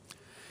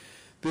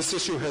 This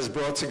issue has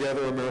brought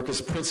together America's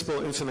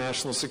principal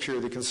international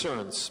security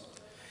concerns: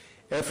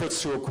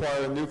 efforts to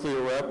acquire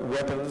nuclear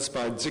weapons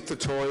by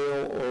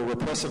dictatorial or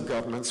repressive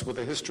governments with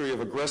a history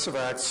of aggressive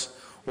acts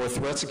or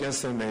threats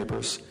against their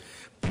neighbors,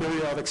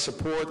 periodic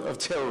support of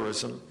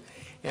terrorism,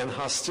 and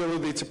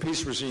hostility to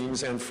peace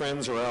regimes and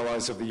friends or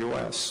allies of the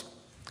U.S.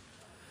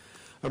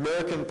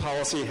 American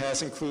policy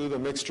has included a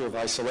mixture of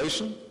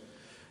isolation,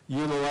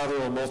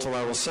 unilateral and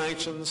multilateral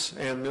sanctions,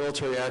 and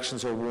military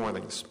actions or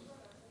warnings.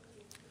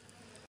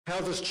 How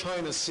does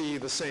China see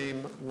the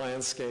same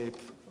landscape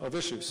of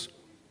issues?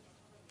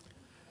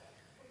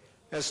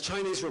 As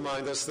Chinese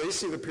remind us, they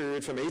see the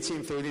period from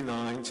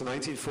 1839 to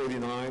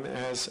 1949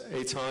 as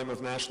a time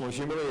of national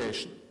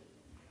humiliation,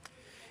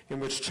 in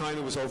which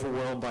China was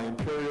overwhelmed by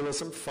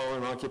imperialism,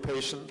 foreign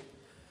occupation,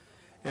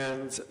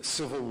 and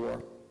civil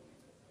war.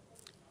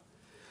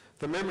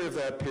 The memory of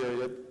that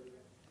period,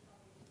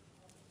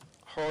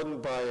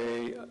 hardened by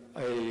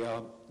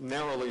a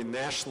narrowly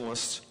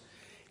nationalist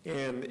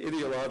and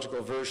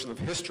ideological version of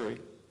history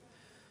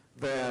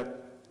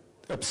that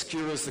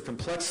obscures the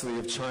complexity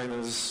of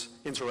China's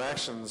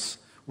interactions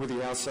with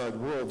the outside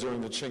world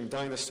during the Qing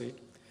dynasty,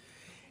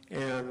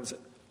 and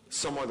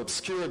somewhat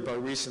obscured by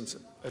recent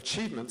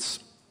achievements,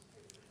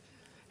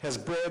 has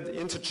bred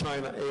into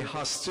China a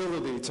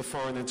hostility to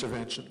foreign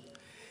intervention,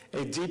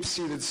 a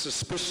deep-seated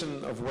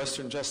suspicion of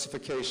Western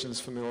justifications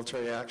for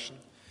military action,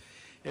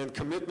 and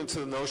commitment to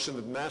the notion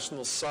that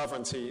national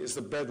sovereignty is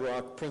the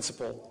bedrock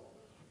principle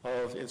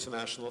of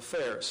international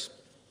affairs.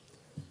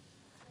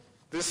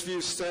 This view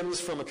stems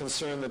from a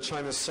concern that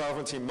China's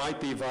sovereignty might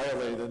be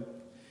violated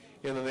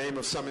in the name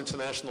of some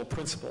international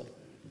principle.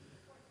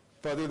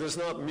 But it is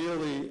not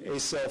merely a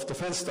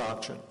self-defense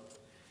doctrine.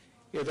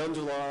 It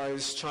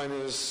underlies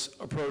China's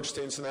approach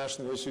to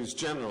international issues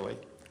generally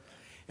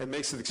and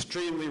makes it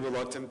extremely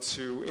reluctant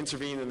to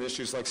intervene in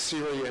issues like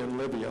Syria and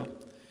Libya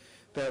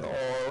that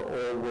are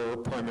or were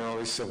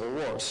primarily civil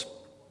wars.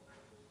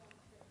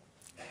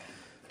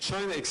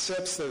 China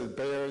accepts that it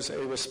bears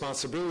a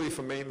responsibility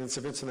for maintenance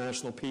of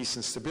international peace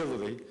and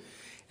stability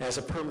as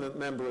a permanent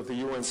member of the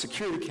UN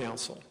Security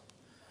Council.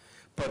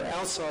 But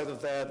outside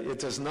of that, it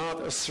does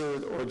not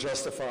assert or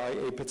justify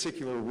a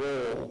particular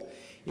role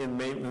in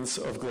maintenance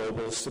of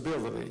global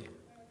stability.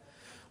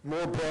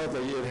 More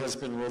broadly, it has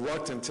been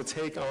reluctant to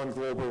take on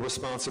global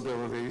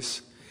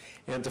responsibilities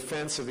and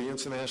defense of the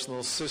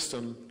international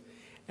system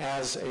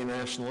as a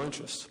national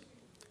interest.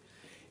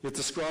 It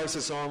describes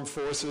its armed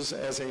forces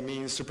as a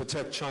means to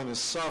protect China's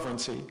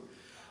sovereignty,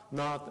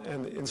 not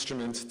an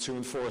instrument to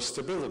enforce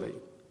stability.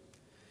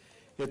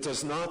 It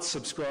does not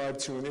subscribe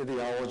to an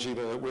ideology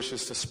that it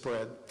wishes to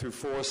spread through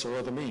force or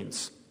other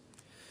means.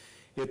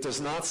 It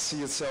does not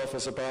see itself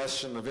as a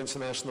bastion of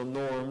international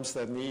norms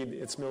that need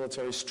its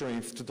military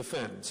strength to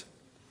defend.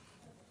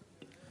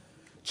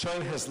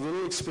 China has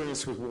little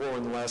experience with war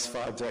in the last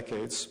 5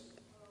 decades.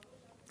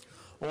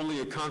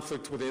 Only a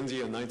conflict with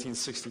India in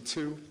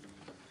 1962,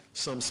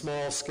 some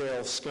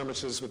small-scale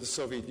skirmishes with the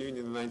Soviet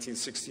Union in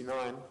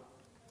 1969,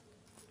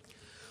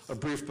 a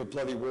brief but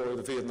bloody war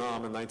with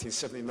Vietnam in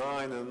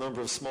 1979, and a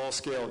number of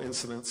small-scale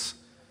incidents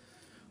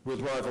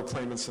with rival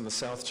claimants in the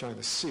South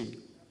China Sea.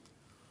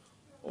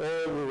 All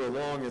were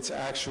along its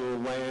actual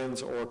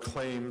land or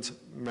claimed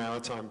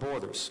maritime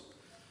borders.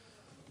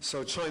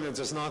 So China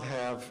does not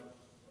have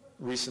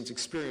recent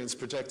experience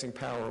projecting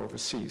power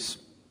overseas.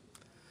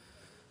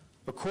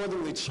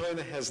 Accordingly,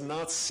 China has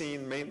not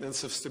seen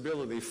maintenance of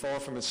stability far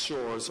from its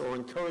shores or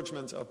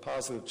encouragement of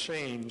positive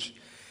change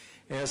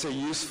as a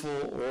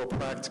useful or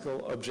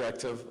practical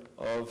objective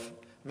of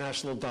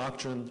national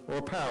doctrine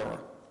or power.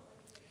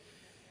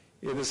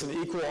 It is an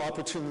equal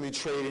opportunity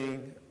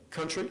trading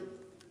country,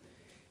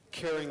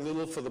 caring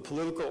little for the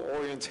political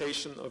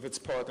orientation of its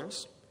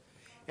partners,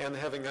 and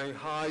having a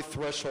high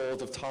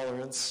threshold of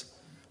tolerance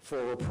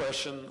for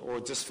repression or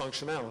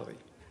dysfunctionality.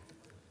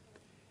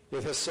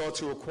 It has sought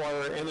to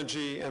acquire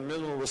energy and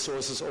mineral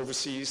resources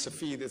overseas to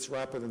feed its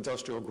rapid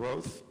industrial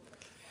growth.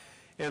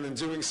 And in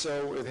doing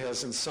so, it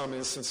has in some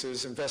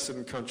instances invested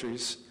in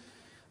countries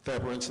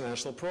that were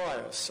international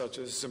pariahs, such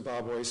as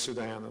Zimbabwe,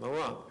 Sudan, and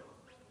Iran.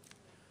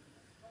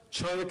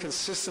 China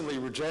consistently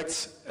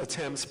rejects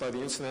attempts by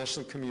the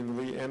international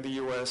community and the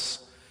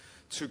U.S.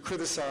 to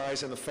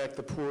criticize and affect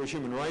the poor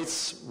human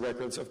rights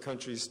records of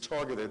countries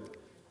targeted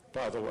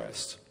by the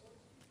West.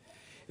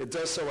 It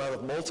does so out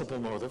of multiple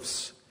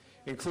motives,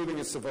 including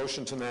its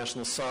devotion to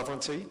national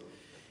sovereignty,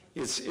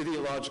 its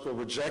ideological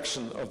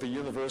rejection of the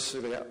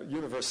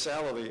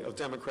universality of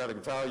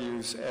democratic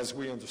values as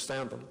we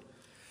understand them,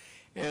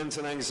 and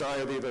an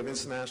anxiety that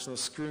international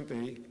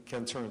scrutiny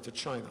can turn to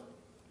China.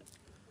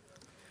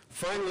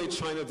 Finally,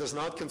 China does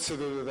not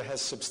consider that it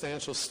has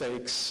substantial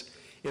stakes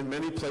in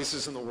many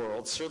places in the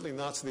world, certainly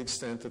not to the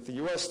extent that the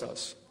U.S.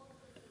 does.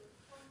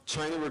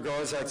 China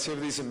regards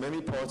activities in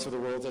many parts of the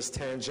world as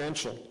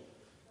tangential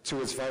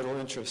to its vital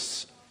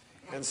interests,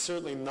 and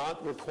certainly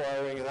not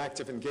requiring an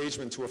active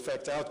engagement to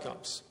affect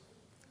outcomes.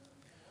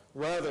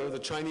 Rather, the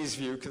Chinese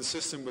view,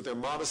 consistent with their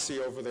modesty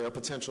over their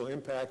potential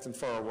impact in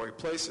faraway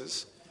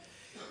places,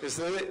 is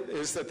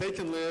that they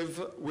can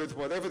live with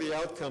whatever the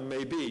outcome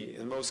may be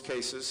in most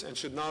cases and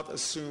should not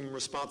assume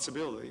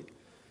responsibility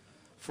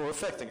for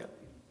affecting it.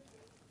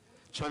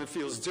 China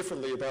feels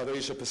differently about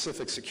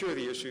Asia-Pacific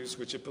security issues,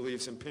 which it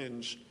believes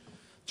impinge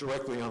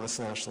directly on its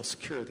national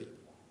security.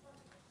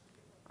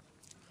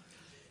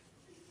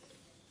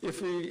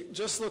 If we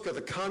just look at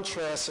the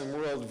contrasts in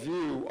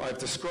worldview I've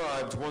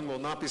described, one will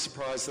not be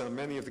surprised that on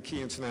many of the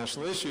key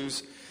international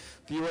issues,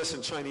 the U.S.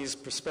 and Chinese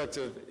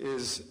perspective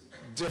is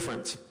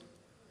different,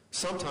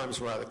 sometimes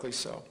radically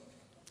so.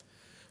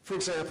 For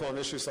example, on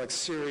issues like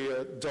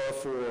Syria,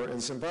 Darfur, and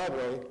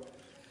Zimbabwe,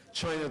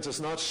 China does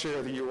not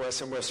share the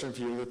U.S. and Western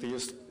view that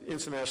the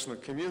international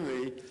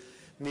community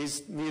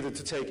needed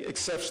to take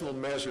exceptional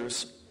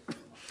measures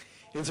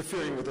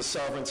interfering with the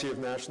sovereignty of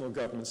national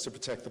governments to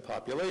protect the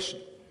population.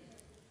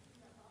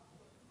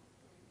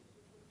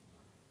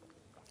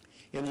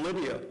 In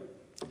Libya,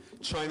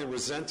 China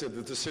resented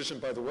the decision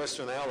by the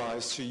Western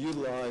allies to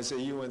utilize a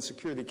UN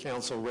Security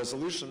Council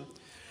resolution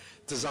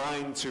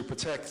designed to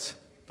protect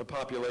the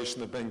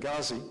population of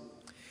Benghazi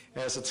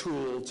as a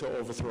tool to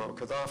overthrow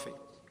Gaddafi.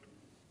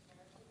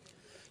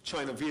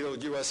 China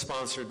vetoed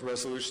U.S.-sponsored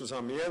resolutions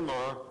on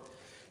Myanmar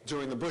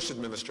during the Bush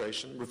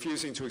administration,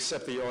 refusing to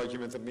accept the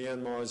argument that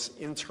Myanmar's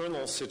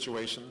internal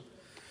situation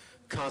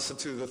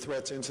constituted a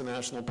threat to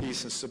international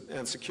peace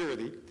and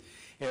security,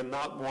 and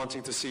not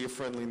wanting to see a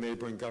friendly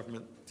neighboring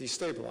government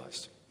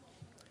destabilized.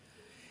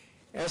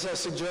 As I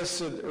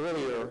suggested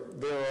earlier,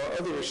 there are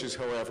other issues,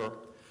 however,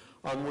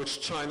 on which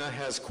China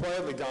has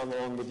quietly gone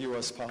along with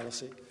U.S.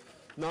 policy,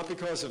 not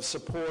because of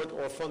support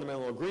or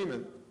fundamental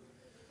agreement,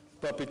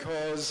 but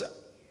because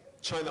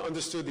China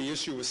understood the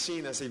issue was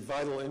seen as a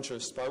vital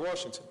interest by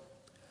Washington.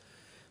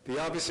 The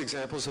obvious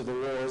examples are the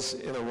wars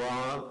in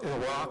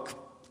Iraq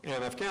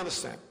and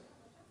Afghanistan,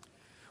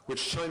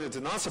 which China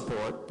did not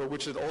support, but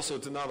which it also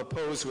did not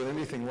oppose with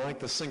anything like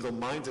the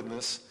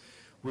single-mindedness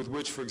with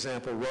which, for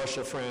example,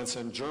 Russia, France,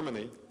 and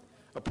Germany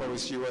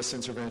opposed U.S.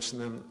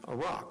 intervention in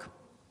Iraq.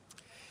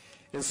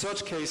 In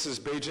such cases,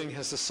 Beijing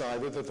has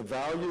decided that the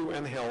value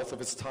and health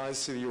of its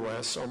ties to the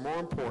U.S. are more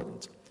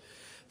important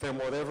than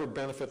whatever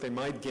benefit they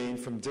might gain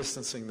from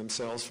distancing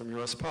themselves from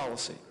U.S.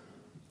 policy.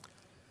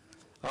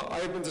 I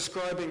have been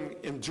describing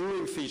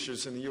enduring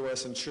features in the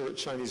U.S. and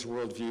Chinese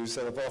worldviews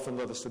that have often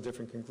led us to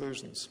different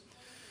conclusions.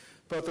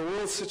 But the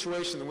world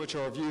situation in which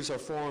our views are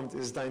formed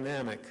is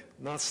dynamic,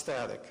 not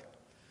static.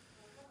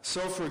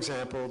 So, for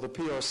example, the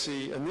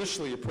PRC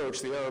initially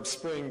approached the Arab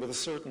Spring with a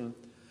certain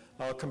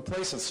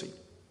complacency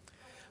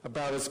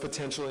about its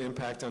potential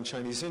impact on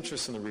Chinese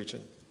interests in the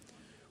region,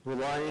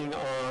 relying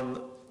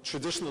on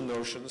traditional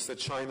notions that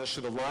China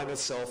should align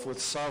itself with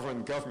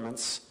sovereign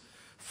governments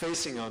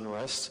facing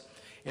unrest,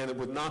 and it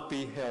would not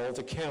be held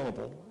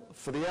accountable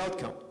for the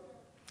outcome.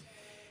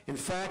 In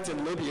fact,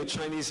 in Libya,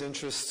 Chinese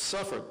interests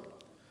suffered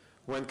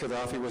when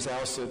Gaddafi was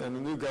ousted and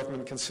the new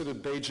government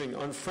considered Beijing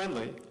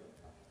unfriendly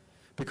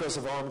because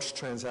of arms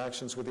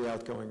transactions with the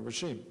outgoing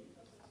regime.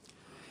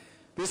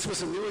 This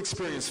was a new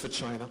experience for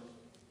China,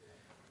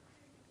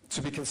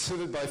 to be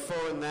considered by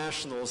foreign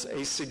nationals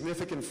a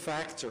significant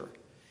factor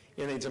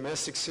in a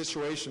domestic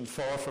situation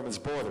far from its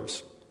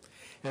borders,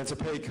 and to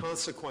pay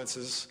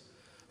consequences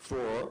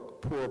for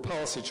poor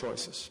policy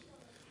choices.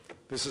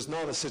 This is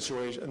not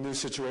a new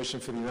situation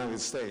for the United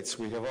States.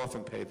 We have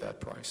often paid that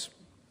price.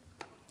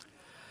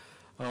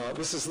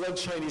 This has led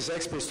Chinese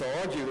experts to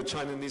argue that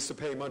China needs to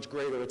pay much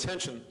greater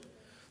attention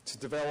to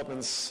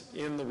developments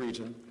in the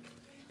region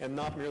and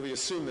not merely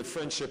assume that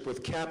friendship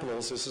with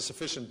capitals is a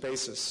sufficient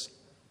basis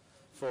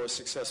for a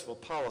successful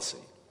policy.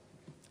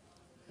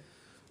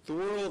 The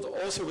world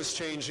also is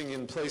changing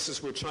in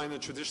places where China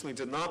traditionally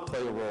did not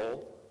play a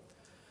role,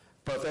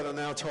 but that are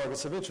now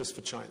targets of interest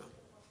for China.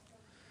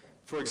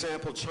 For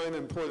example, China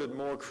imported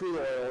more crude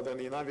oil than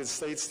the United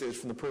States did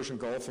from the Persian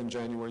Gulf in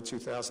January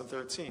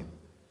 2013.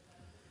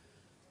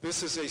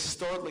 This is a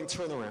startling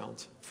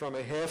turnaround from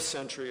a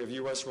half-century of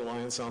U.S.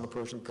 reliance on the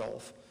Persian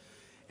Gulf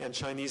and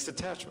Chinese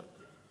detachment.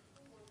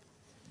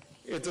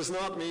 It does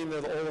not mean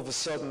that all of a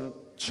sudden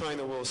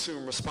China will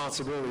assume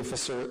responsibility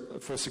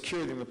for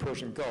security in the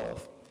Persian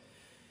Gulf.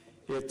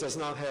 It does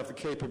not have the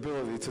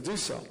capability to do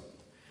so.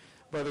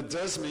 But it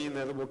does mean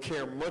that it will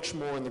care much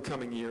more in the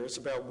coming years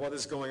about what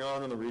is going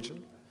on in the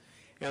region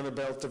and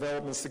about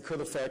developments that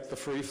could affect the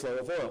free flow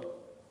of oil.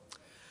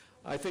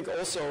 I think it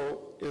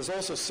is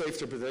also safe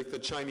to predict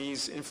that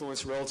Chinese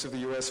influence relative to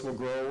the U.S. will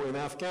grow in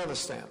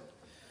Afghanistan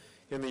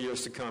in the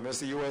years to come,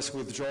 as the U.S.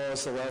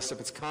 withdraws the last of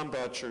its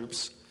combat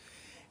troops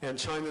and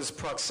China's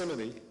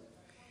proximity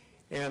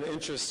and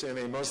interest in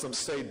a Muslim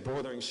state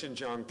bordering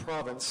Xinjiang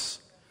province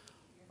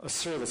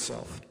assert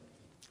itself.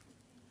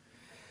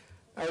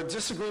 Our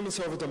disagreements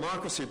over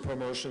democracy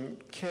promotion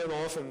can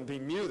often be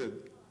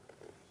muted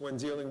when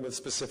dealing with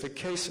specific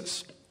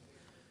cases.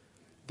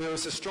 There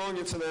is a strong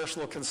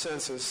international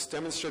consensus,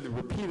 demonstrated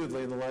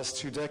repeatedly in the last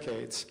 2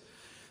 decades,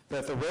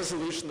 that the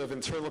resolution of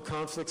internal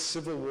conflicts,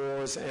 civil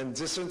wars, and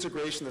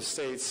disintegration of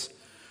states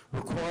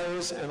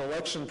requires an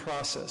election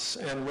process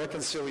and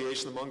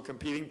reconciliation among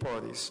competing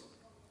parties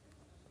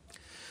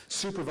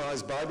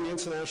supervised by the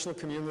international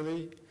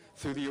community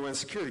through the UN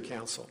Security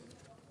Council.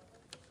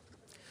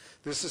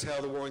 This is how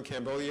the war in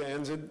Cambodia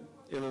ended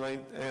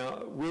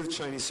with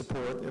Chinese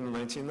support in the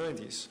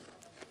 1990s.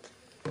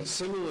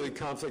 Similarly,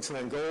 conflicts in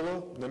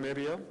Angola,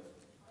 Namibia,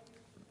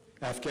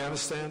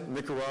 Afghanistan,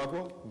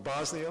 Nicaragua,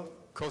 Bosnia,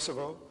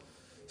 Kosovo,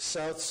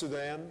 South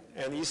Sudan,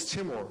 and East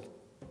Timor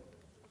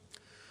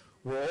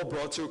were all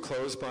brought to a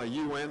close by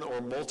UN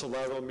or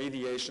multilateral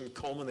mediation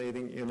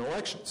culminating in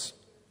elections.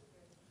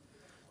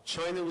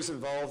 China was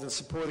involved in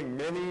supporting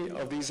many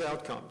of these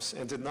outcomes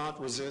and did not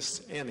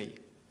resist any.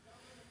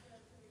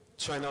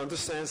 China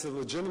understands that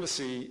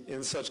legitimacy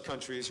in such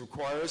countries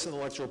requires an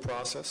electoral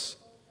process,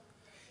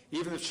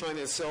 even if China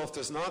itself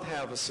does not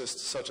have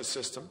such a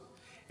system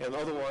and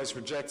otherwise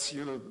rejects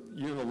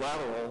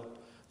unilateral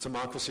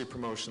democracy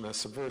promotion as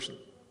subversion.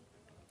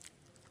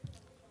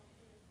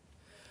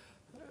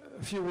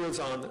 A few words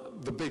on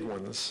the big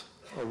ones,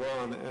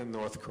 Iran and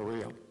North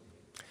Korea.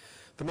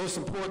 The most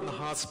important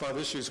hotspot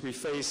issues we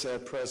face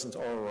at present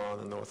are Iran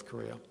and North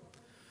Korea.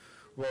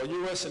 While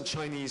U.S. and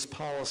Chinese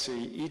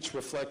policy each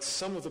reflects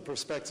some of the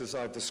perspectives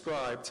I've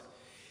described,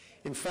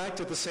 in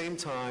fact, at the same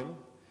time,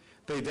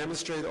 they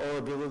demonstrate our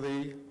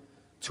ability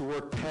to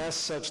work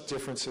past such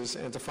differences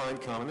and to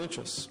find common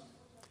interests.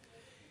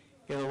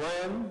 In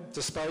Iran,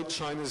 despite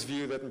China's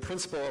view that in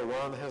principle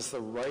Iran has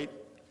the right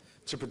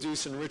to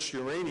produce enriched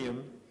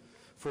uranium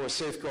for a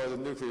safeguarded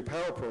nuclear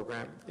power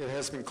program, it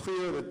has been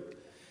clear that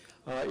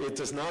it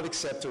does not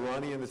accept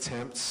Iranian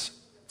attempts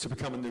to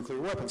become a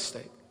nuclear weapons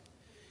state.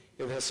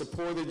 It has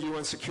supported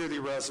UN Security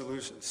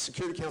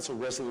Council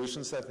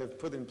resolutions that have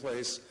put in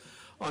place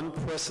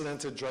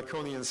unprecedented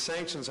draconian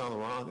sanctions on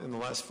Iran in the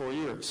last 4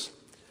 years.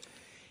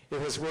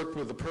 It has worked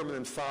with the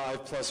permanent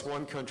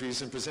 5+1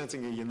 countries in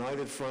presenting a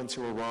united front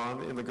to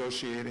Iran in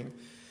negotiating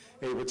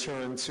a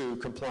return to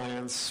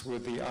compliance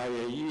with the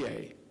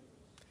IAEA.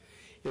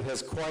 It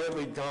has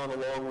quietly gone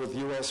along with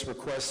U.S.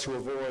 requests to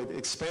avoid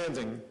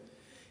expanding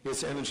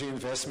its energy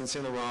investments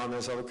in Iran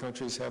as other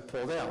countries have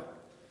pulled out.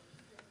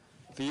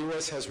 The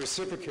U.S. has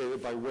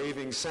reciprocated by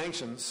waiving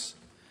sanctions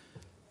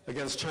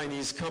against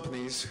Chinese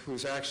companies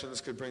whose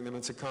actions could bring them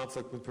into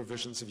conflict with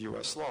provisions of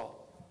U.S. law.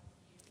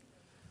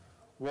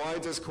 Why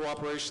does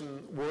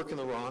cooperation work in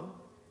Iran,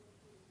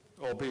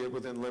 albeit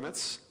within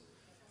limits?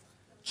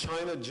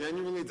 China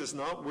genuinely does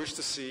not wish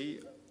to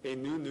see a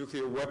new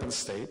nuclear weapons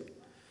state,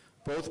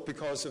 both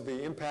because of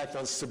the impact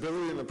on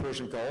stability in the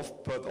Persian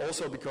Gulf, but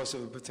also because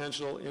of the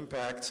potential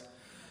impact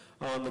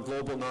on the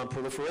global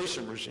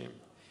non-proliferation regime,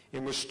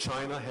 in which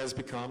China has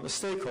become a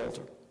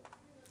stakeholder.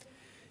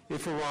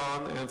 If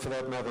Iran, and for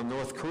that matter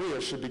North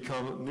Korea, should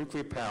become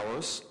nuclear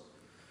powers,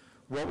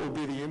 what will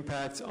be the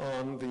impact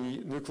on the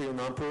Nuclear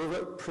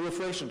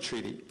Non-Proliferation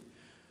Treaty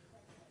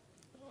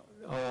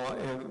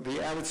and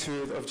the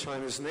attitude of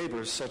China's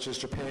neighbors, such as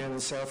Japan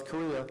and South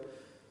Korea,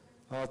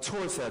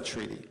 towards that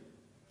treaty?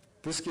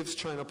 This gives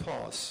China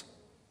pause.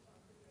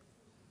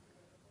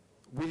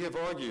 We have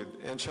argued,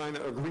 and China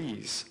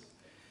agrees,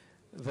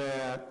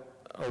 that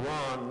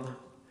Iran,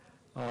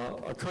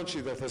 a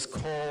country that has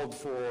called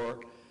for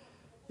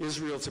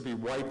Israel to be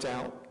wiped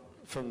out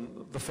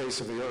from the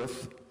face of the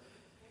earth,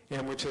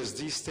 and which has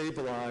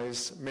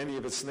destabilized many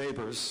of its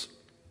neighbors,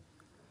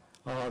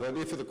 that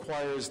if it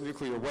acquires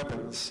nuclear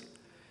weapons,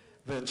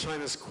 then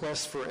China's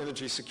quest for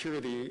energy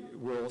security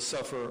will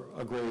suffer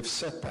a grave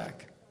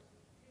setback.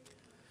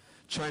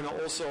 China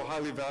also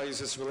highly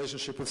values its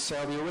relationship with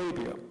Saudi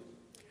Arabia,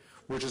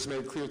 which has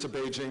made clear to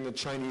Beijing that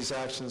Chinese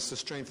actions to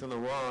strengthen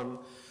Iran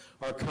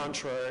are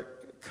contrary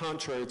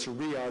to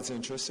Riyadh's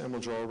interests and will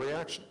draw a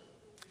reaction.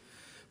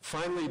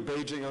 Finally,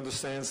 Beijing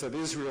understands that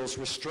Israel's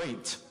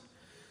restraint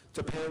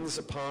depends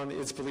upon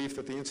its belief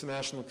that the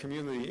international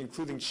community,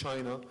 including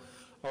China,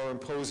 are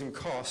imposing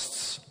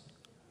costs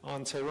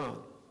on Tehran.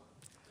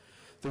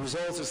 The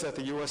result is that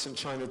the U.S. and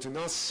China do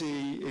not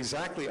see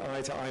exactly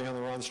eye to eye on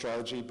Iran's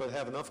strategy, but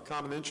have enough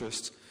common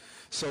interests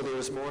so there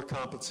is more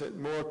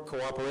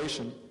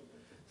cooperation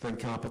than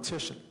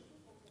competition.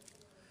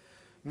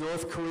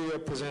 North Korea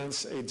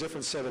presents a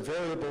different set of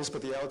variables,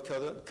 but the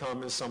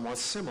outcome is somewhat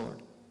similar.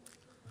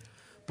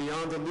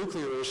 Beyond the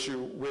nuclear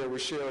issue, where we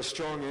share a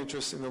strong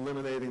interest in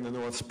eliminating the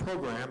North's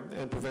program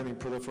and preventing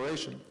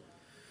proliferation,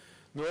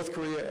 North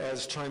Korea,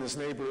 as China's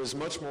neighbor, is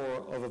much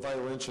more of a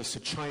vital interest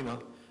to China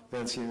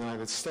than to the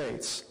United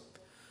States.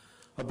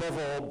 Above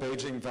all,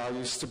 Beijing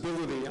values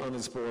stability on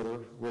its border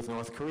with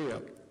North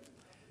Korea.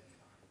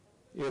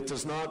 It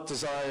does not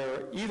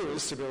desire either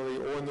instability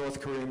or North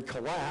Korean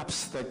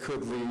collapse that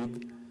could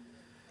lead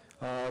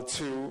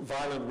to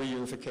violent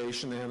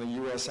reunification and a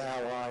U.S.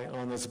 ally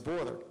on its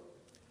border.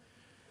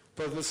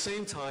 But at the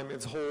same time,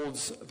 it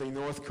holds the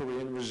North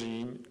Korean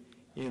regime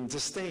in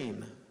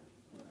disdain.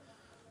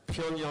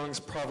 Pyongyang's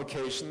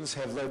provocations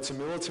have led to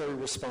military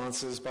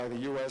responses by the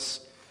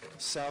U.S.,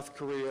 South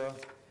Korea,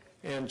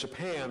 and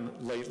Japan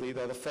lately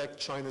that affect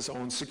China's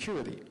own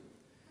security.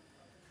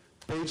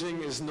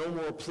 Beijing is no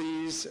more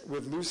pleased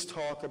with loose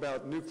talk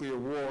about nuclear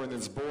war in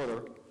its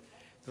border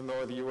than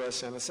are the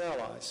U.S. and its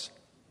allies.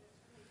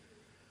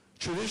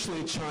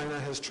 Traditionally, China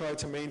has tried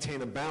to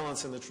maintain a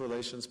balance in its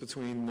relations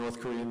between North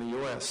Korea and the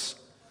U.S.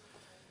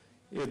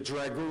 It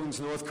dragoons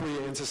North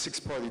Korea into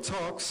six-party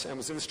talks and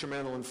was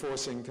instrumental in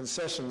forcing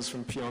concessions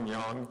from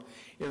Pyongyang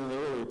in an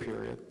earlier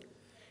period.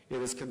 It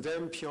has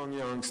condemned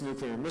Pyongyang's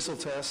nuclear missile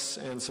tests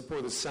and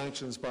supported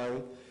sanctions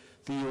by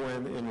the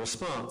UN in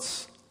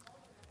response.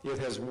 It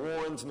has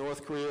warned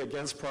North Korea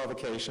against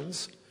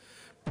provocations,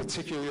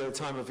 particularly at a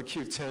time of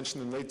acute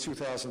tension in late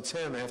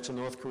 2010 after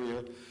North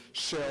Korea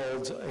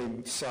shelled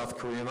a South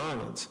Korean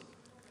island.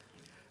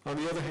 On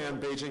the other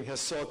hand, Beijing has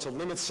sought to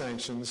limit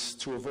sanctions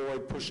to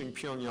avoid pushing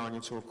Pyongyang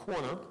into a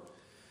corner,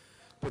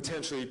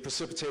 potentially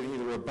precipitating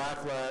either a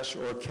backlash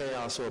or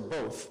chaos or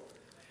both,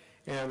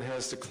 and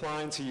has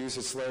declined to use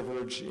its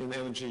leverage in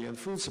energy and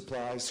food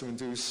supplies to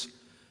induce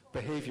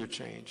behavior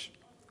change.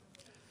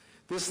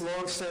 This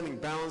long-standing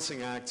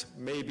balancing act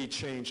may be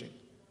changing.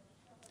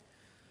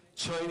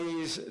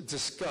 Chinese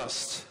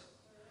disgust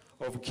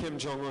over Kim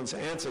Jong-un's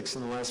antics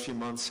in the last few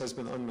months has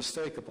been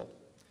unmistakable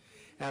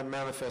and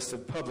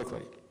manifested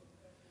publicly.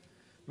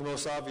 The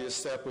most obvious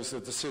step was the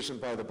decision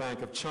by the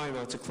Bank of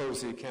China to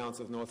close the account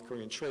of North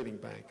Korean Trading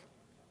Bank.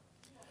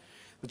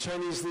 The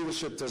Chinese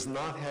leadership does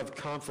not have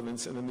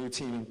confidence in the new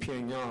team in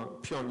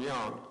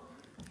Pyongyang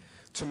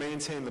to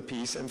maintain the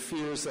peace and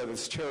fears that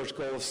its cherished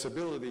goal of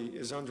stability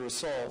is under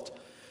assault,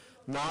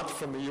 not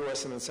from the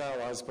U.S. and its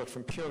allies, but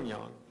from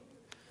Pyongyang.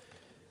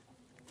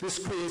 This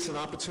creates an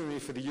opportunity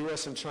for the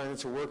U.S. and China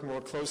to work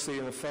more closely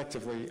and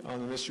effectively on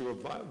an issue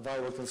of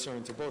vital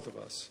concern to both of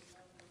us.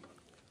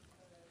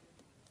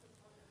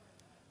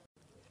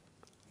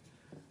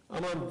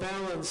 I'm on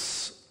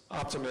balance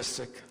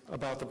optimistic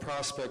about the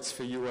prospects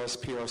for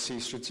U.S.-PRC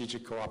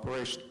strategic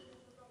cooperation.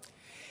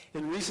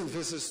 In recent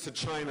visits to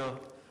China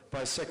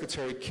by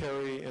Secretary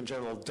Kerry and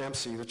General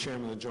Dempsey, the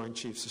Chairman of the Joint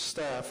Chiefs of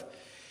Staff,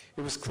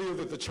 it was clear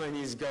that the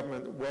Chinese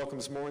government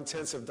welcomes more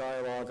intensive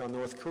dialogue on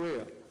North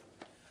Korea.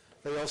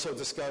 They also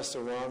discussed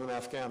Iran and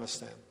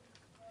Afghanistan.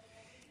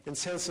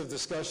 Intensive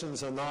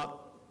discussions are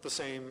not the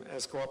same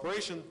as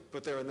cooperation,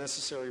 but they're a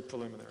necessary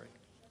preliminary.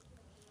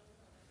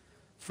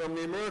 From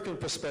the American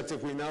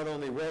perspective, we not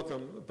only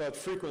welcome, but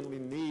frequently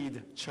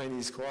need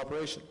Chinese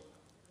cooperation.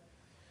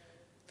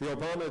 The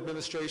Obama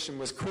administration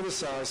was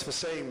criticized for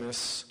saying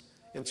this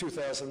in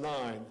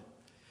 2009,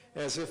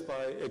 as if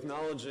by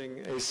acknowledging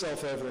a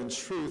self-evident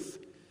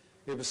truth,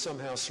 it was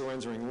somehow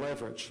surrendering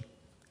leverage.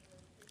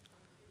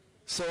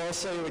 So I'll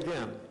say it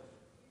again.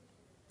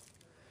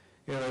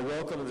 And I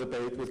welcome a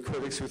debate with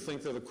critics who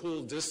think that a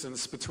cool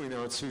distance between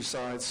our two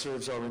sides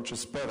serves our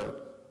interests better.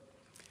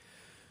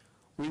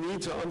 We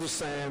need to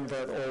understand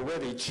that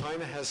already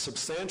China has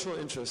substantial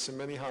interests in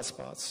many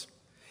hotspots,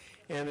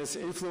 and its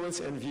influence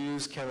and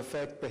views can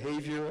affect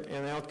behavior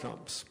and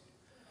outcomes.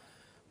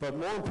 But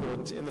more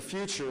important, in the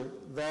future,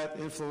 that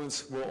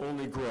influence will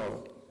only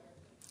grow.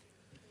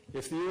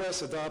 If the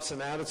U.S. adopts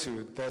an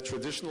attitude that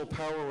traditional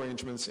power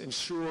arrangements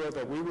ensure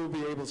that we will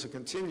be able to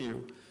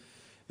continue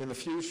in the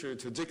future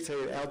to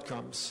dictate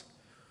outcomes,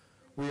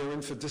 we are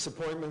in for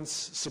disappointments,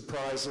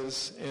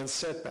 surprises, and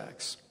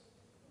setbacks.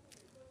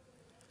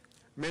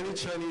 Many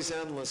Chinese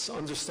analysts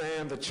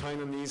understand that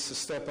China needs to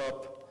step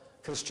up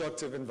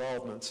constructive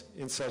involvement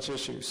in such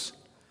issues.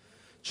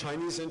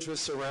 Chinese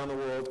interests around the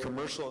world,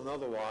 commercial and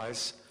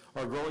otherwise,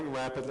 are growing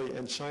rapidly,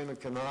 and China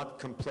cannot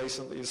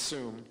complacently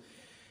assume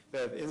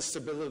that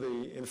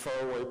instability in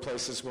faraway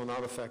places will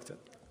not affect it.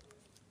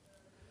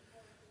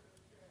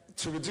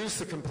 To reduce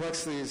the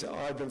complexities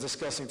I've been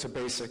discussing to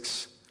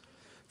basics,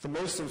 the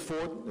most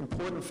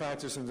important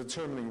factors in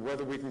determining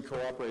whether we can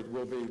cooperate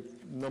will be,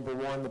 number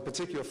one, the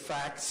particular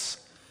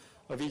facts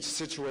of each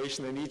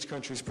situation and each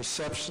country's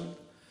perception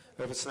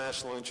of its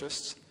national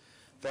interests.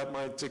 That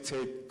might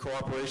dictate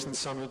cooperation in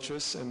some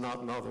interests and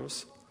not in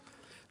others.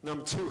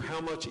 Number two,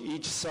 how much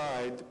each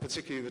side,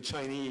 particularly the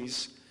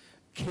Chinese,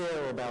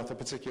 care about the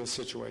particular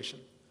situation.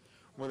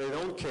 When they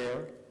don't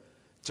care,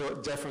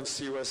 deference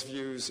to U.S.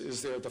 views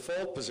is their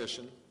default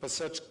position, but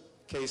such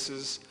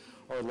cases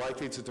are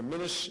likely to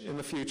diminish in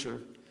the future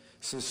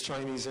since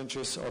Chinese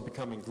interests are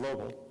becoming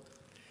global.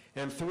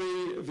 And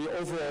three, the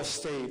overall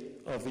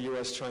state of the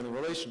U.S.-China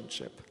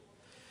relationship.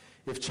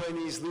 If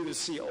Chinese leaders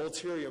see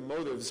ulterior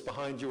motives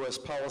behind U.S.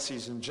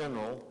 policies in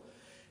general,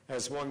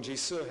 as Wang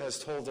Jise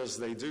has told us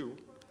they do,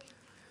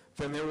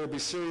 then there will be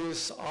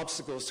serious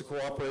obstacles to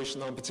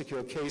cooperation on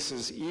particular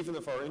cases, even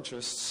if our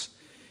interests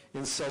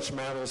in such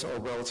matters are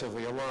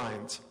relatively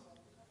aligned.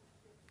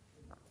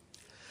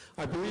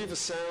 I believe a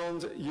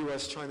sound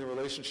U.S.-China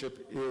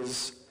relationship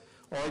is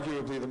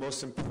arguably the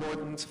most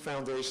important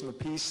foundation of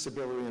peace,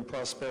 stability, and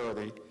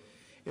prosperity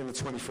in the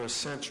 21st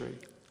century.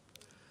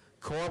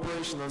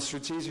 Cooperation on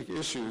strategic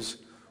issues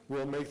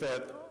will make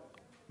that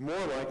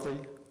more likely,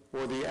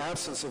 or the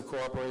absence of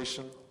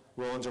cooperation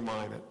will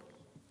undermine it.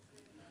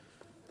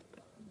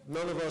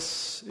 None of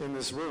us in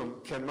this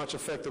room can much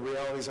affect the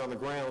realities on the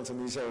ground in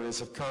these areas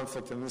of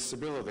conflict and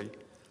instability,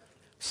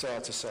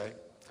 sad to say.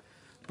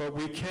 But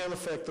we can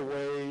affect the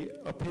way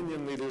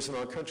opinion leaders in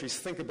our countries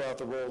think about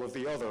the role of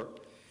the other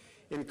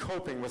in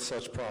coping with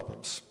such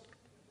problems.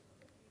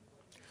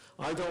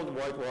 I don't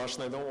whitewash,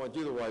 and I don't want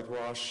you to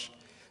whitewash,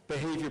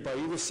 behavior by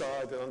either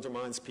side that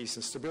undermines peace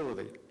and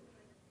stability.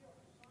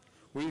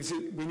 We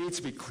need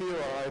to be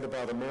clear-eyed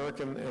about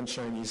American and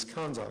Chinese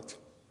conduct.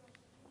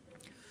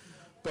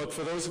 But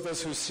for those of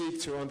us who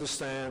seek to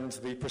understand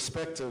the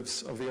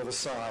perspectives of the other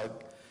side,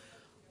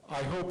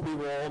 I hope we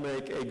will all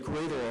make a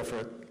greater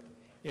effort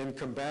in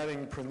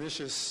combating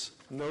pernicious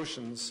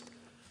notions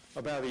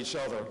about each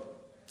other,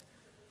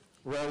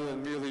 rather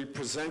than merely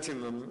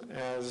presenting them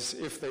as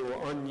if they were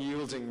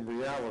unyielding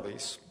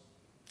realities,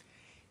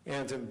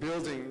 and in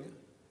building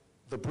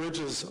the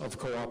bridges of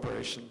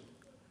cooperation,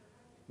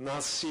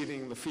 not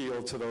ceding the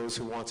field to those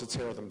who want to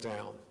tear them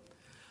down.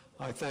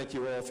 I thank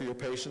you all for your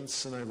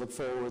patience, and I look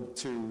forward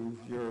to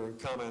your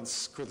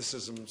comments,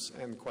 criticisms,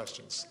 and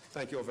questions.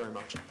 Thank you all very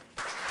much.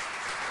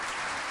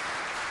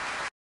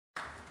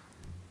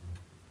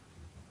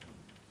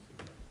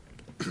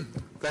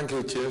 Thank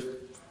you, Chief.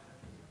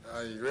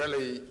 I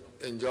really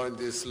enjoyed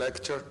this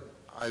lecture.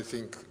 I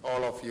think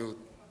all of you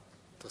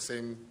the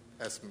same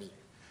as me.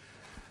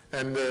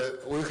 And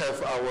we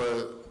have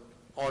our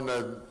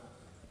honored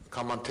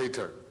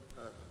commentator,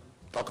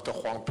 Dr.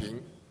 Huang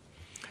Ping.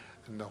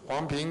 And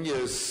Huang Ping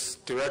is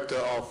director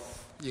of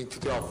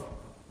Institute of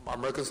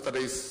American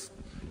Studies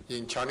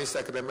in Chinese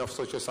Academy of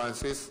Social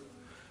Sciences.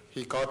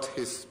 He got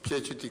his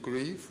PhD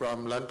degree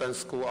from London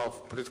School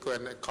of Political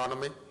and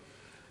Economy.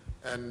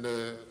 And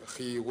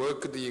he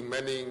worked in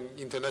many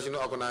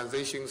international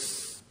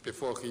organizations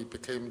before he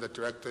became the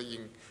director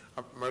in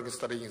American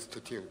Studies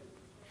Institute.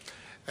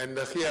 And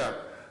here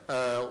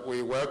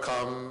we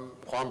welcome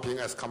Huang Ping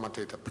as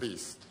commentator,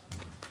 please.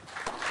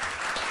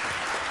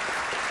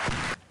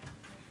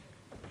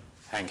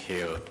 Thank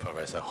you,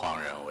 Professor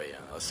Huang Renwei,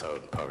 and also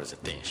Professor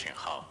Ding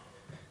Xinhao.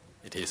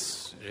 It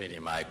is really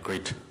my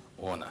great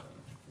honor,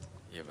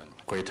 even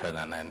greater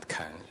than I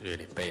can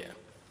really bear,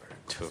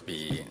 to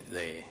be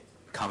the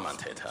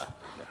commentator,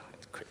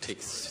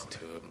 critiques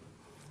to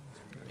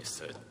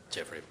Mr.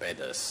 Jeffrey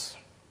Bader's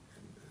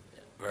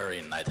very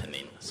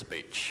enlightening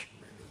speech.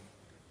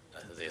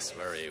 This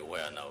very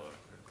well-known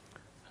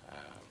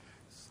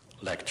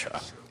lecture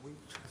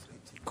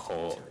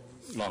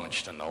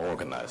launched and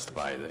organized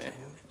by the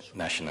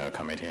National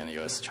Committee on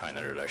U.S.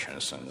 China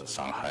Relations and the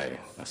Shanghai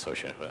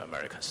Association for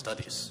American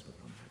Studies.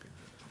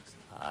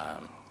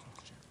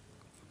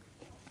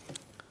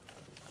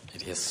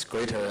 It is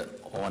greater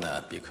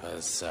honor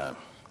because, as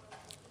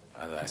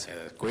I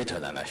said, greater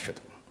than I should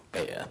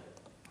bear,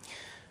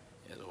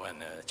 is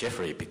when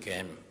Jeffrey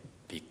began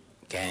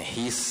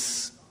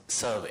his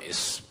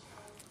service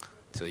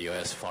to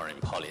U.S. foreign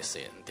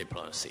policy and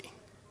diplomacy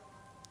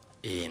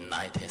in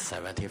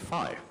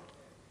 1975,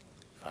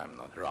 if I'm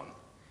not wrong.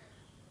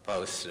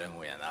 Both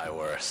Renwei and I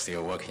were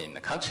still working in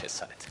the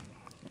countryside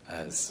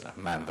as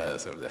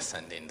members of the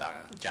sending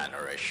down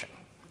generation.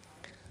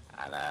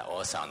 And I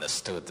also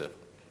understood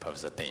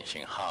Professor Ding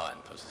Xinhao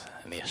and Professor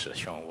Li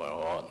Shixiong were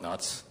all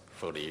not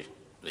fully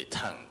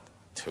returned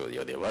to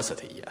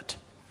university yet.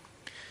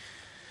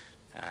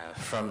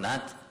 From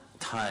that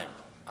time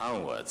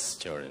onwards,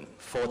 during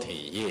 40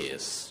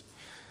 years,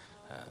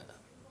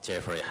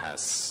 Jeffrey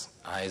has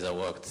either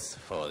worked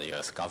for the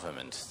U.S.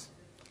 government,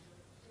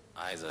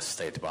 either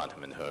State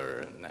Department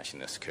or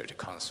National Security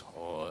Council,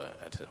 or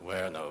at the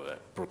well-known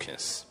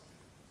Brookings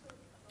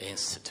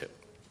Institute.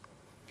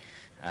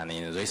 And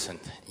in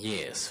recent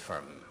years,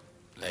 from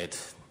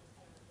late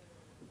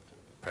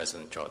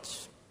President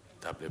George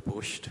W.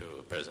 Bush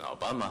to President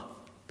Obama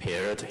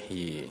period,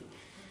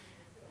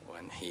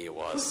 when he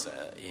was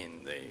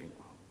in the,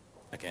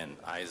 again,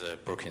 either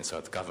Brookings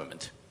or the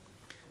government,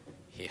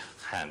 he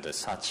had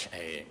such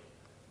a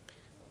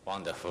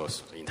wonderful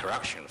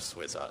interactions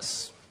with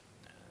us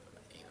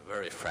in a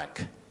very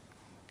frank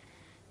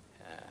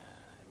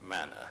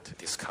manner to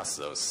discuss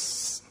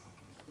those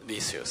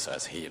issues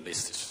as he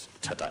listed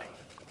today.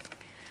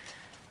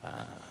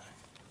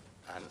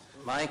 And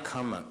my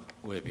comment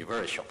will be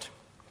very short.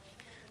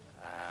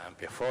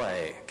 Before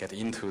I get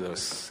into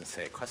those,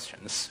 say,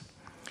 questions,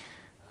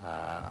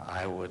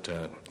 I would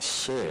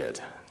share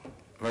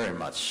very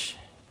much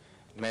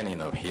many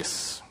of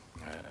his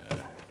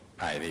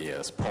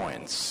ideas,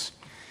 points,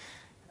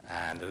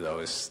 and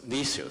those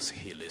issues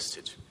he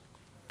listed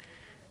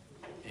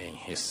in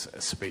his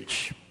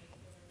speech.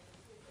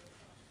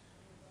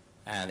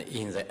 And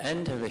in the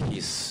end of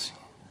his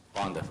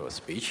wonderful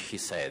speech, he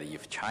said,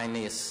 if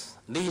Chinese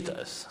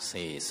leaders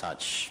see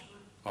such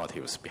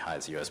motives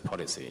behind U.S.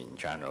 policy in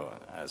general,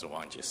 as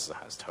Wang Jis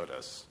has told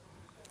us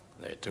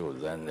they do,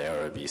 then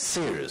there will be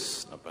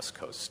serious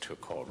obstacles to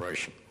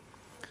cooperation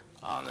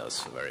on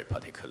those very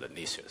particular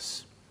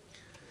issues.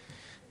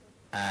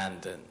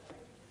 And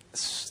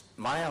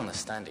my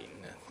understanding,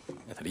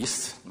 at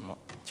least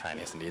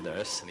Chinese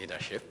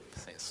leadership,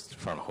 since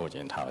from Hu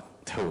Jintao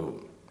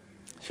to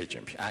Xi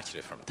Jinping,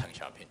 actually from Deng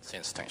Xiaoping,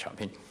 since Deng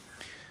Xiaoping,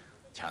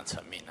 Jiang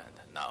Zemin,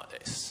 and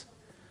nowadays,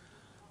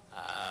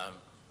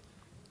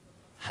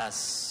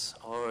 has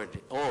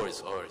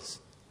always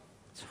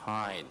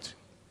tried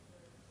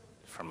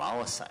from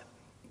our side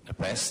the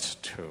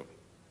best to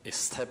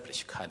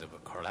establish kind of a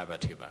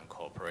collaborative and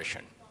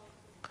cooperation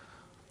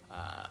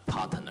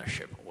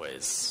partnership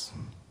with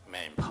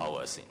main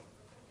powers in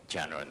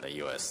general and the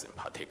U.S. in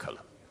particular.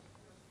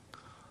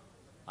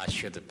 I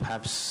should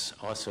perhaps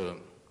also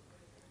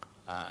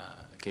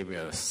give you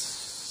a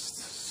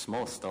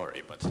small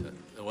story, but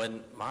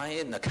when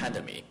Mainland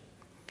Academy,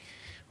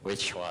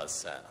 which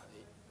was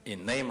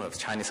in name of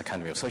Chinese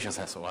Academy of Social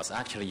Sciences, was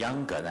actually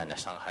younger than the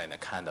Shanghai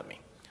Academy.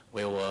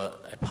 We were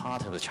a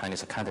part of the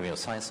Chinese Academy of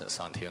Sciences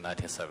until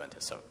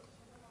 1977.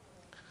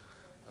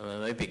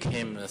 We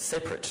became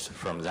separate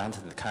from that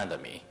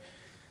academy.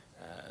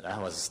 That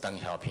was Deng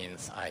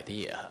Xiaoping's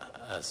idea,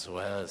 as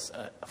well as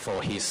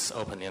for his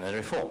opening and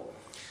reform.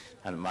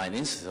 And my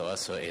institute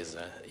also is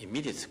an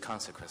immediate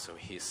consequence of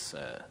his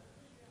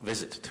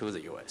visit to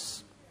the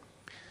U.S.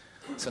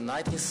 So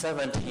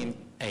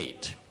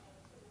 1978,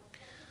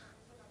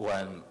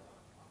 when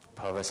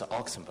Professor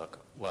Oksenberg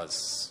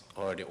was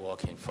already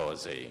working for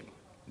the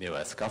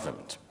U.S.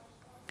 government,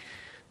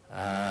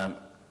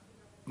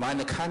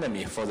 Mainland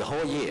Academy for the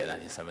whole year,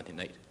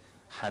 1978,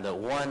 had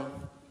one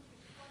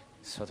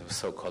sort of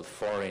so-called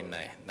foreign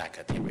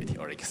activity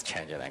or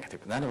exchange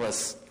activity. That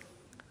was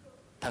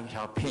Deng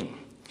Xiaoping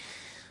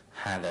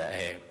had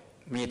a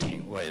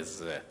meeting with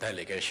the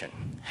delegation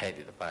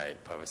headed by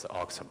Professor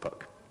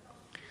Oksenberg.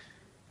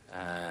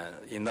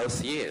 In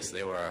those years,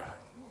 there were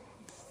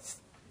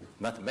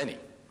not many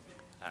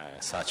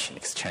such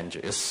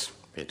exchanges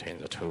between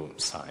the two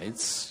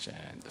sides,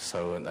 and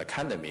so the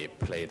academy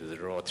played the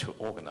role to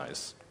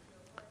organize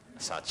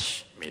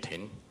such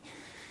meeting.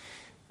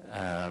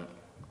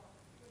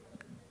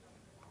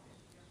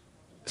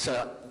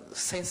 So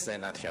since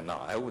then until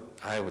now,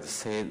 I would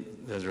say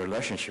the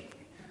relationship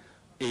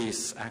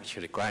is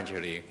actually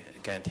gradually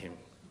getting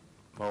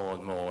more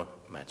and more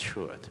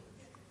matured.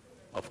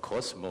 Of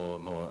course,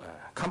 more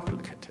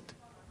complicated.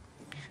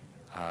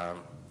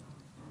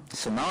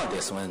 So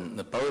nowadays, when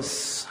the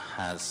both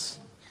has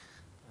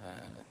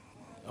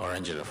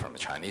originated from the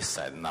Chinese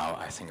side, now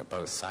I think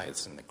both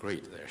sides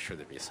agreed there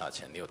should be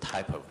such a new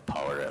type of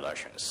power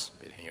relations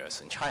between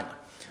U.S. and China.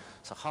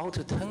 So how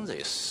to turn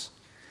this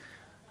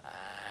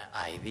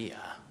idea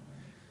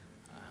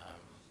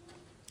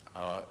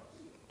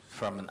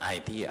from an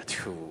idea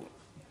to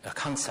a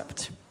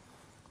concept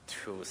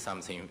to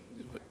something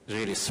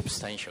really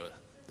substantial,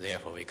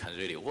 therefore we can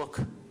really work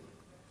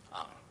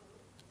on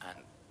and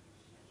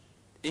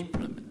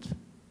implement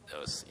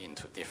those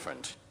into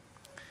different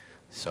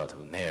sort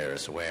of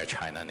areas where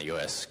China and the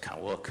U.S. can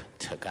work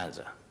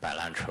together,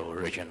 bilateral,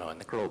 regional,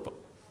 and global.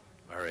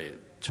 Very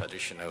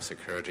traditional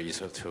security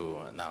issues to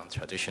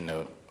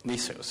non-traditional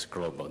issues,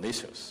 global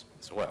issues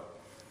as well.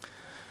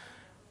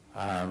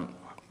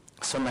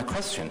 So my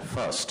question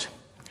first,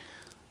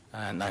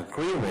 and I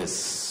agree with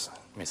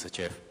Mr.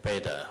 Jeff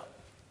Bader,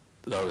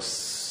 those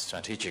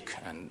strategic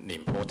and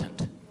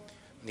important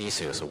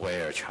issues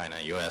where China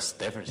and U.S.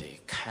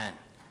 definitely can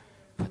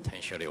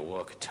potentially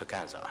work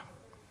together,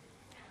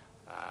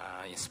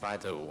 in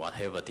spite of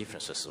whatever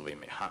differences we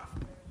may have.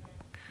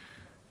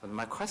 But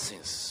my question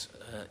is,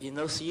 in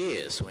those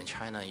years when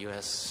China and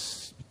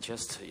U.S.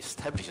 just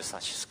established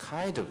such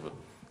kind of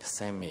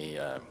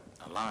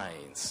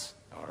semi-alliance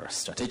or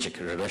strategic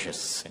relations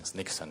since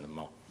Nixon and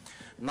more,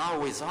 now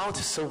without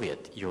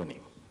Soviet Union,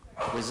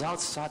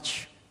 without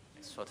such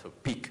sort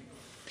of big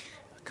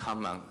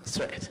common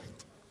threat,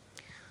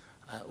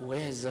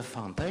 where is the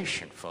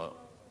foundation for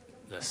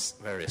this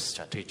very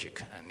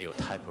strategic and new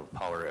type of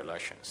power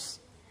relations?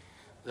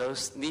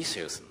 Those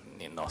issues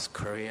in North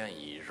Korea,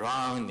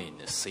 Iran,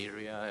 in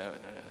Syria,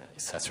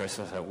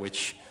 etc.,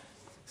 which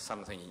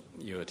something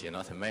you did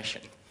not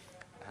mention,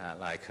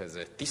 like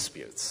the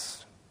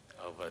disputes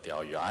over the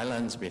Diaoyu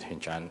Islands between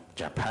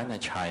Japan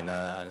and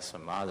China, and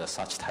some other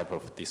such type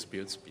of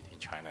disputes between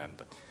China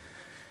and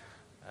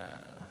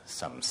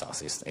some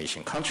Southeast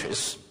Asian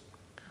countries.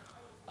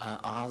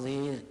 Are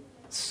they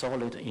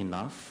solid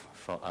enough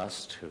for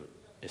us to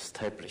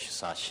establish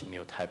such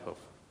new type of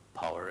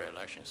power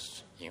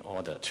relations in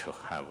order to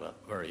have a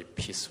very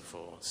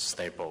peaceful,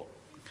 stable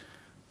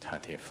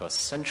 21st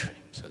century?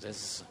 So this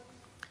is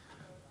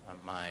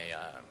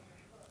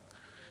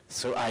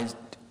so I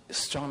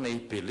strongly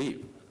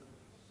believe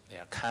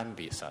there can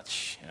be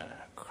such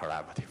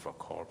collaborative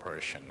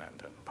cooperation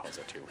and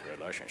positive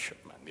relationship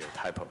and new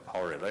type of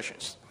power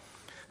relations.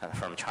 And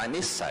from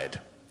Chinese side,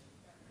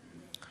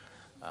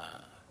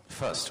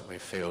 first, we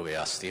feel we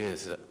are still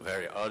at a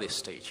very early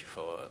stage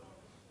for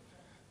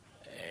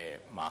a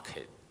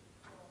market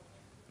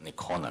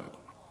economy.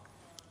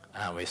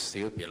 And we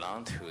still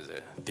belong to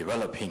the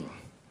developing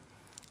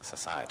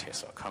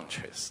societies or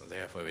countries.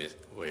 Therefore, we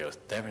will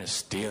definitely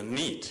still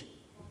need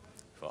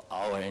for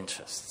our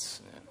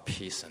interests,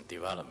 peace and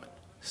development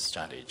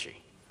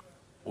strategy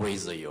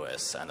with the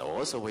U.S. and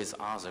also with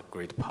other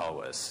great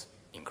powers,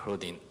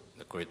 including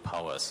the great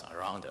powers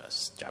around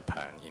us,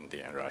 Japan,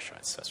 India, and Russia,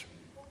 etc.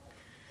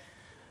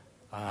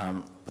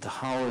 But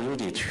how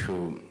really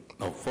to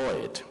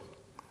avoid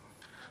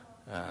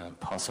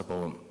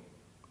possible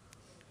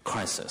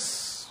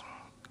crisis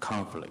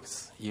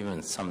conflicts,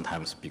 even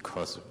sometimes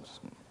because of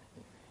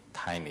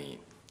tiny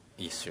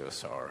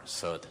issues or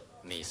third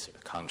niche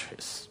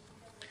countries.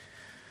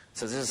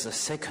 So this is the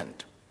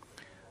second.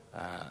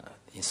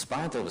 In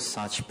spite of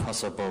such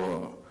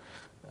possible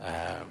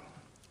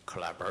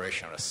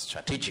collaboration or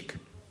strategic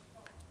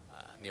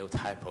new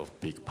type of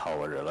big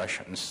power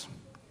relations,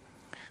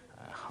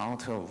 how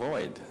to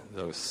avoid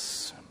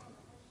those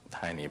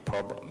tiny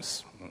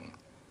problems.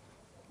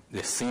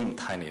 They seem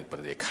tiny,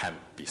 but they can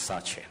be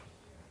such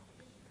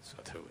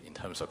in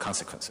terms of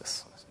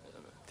consequences,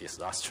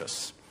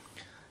 disastrous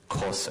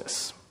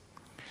causes.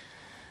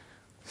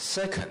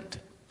 Second,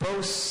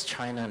 both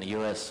China and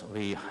U.S.,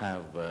 we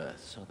have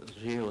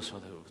real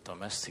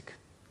domestic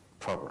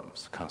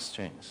problems,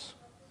 constraints.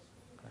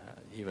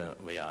 Even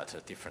we are at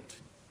a different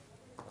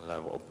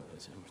level.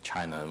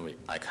 China,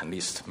 I can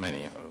list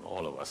many,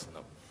 all of us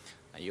know.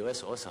 And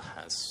U.S. also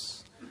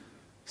has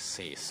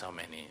so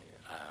many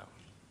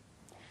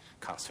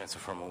constraints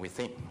from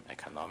within,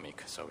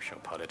 economic, social,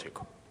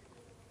 political.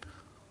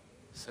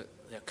 So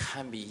there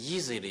can be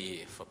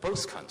easily, for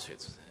both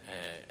countries,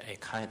 a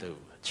kind of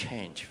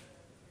change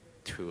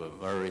to a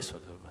very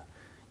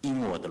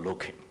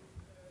inward-looking.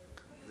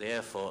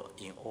 Therefore,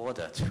 in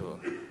order to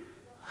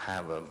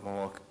have a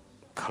more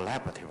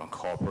collaborative and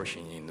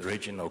cooperation in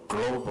regional,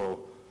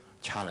 global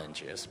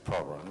challenges,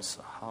 problems,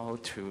 how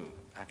to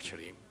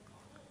actually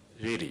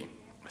really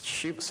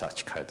achieve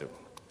such kind of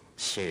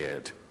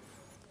shared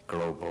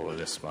global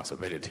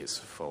responsibilities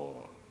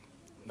for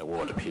the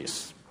world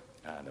peace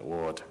and the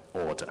world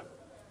order.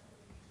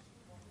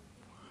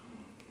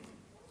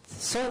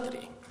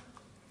 Thirdly,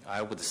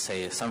 I would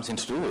say something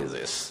to do with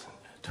this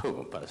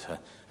too,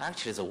 but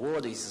actually the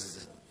world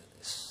is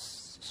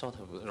sort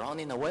of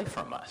running away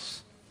from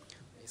us.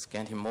 It's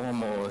getting more and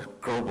more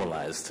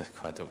globalized,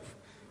 kind of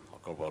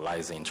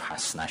globalizing,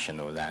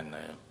 transnational than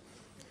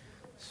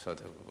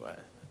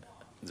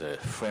the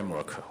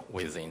framework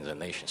within the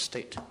nation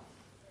state.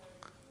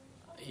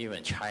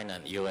 Even China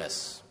and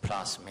US,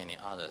 plus many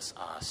others,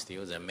 are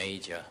still the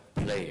major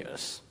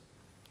players.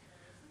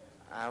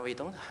 We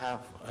don't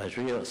have a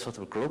real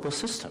global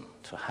system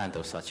to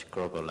handle such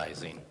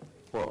globalizing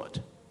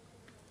world.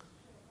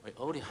 We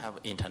only have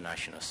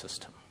international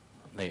system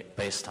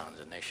based on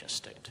the nation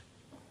state.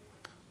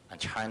 And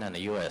China and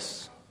the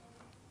US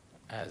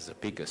as the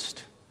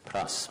biggest,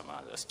 plus some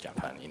others,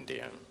 Japan,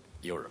 India,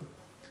 Europe,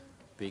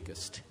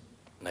 biggest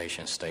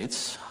nation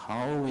states,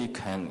 how we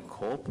can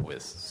cope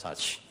with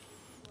such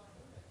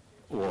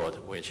world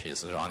which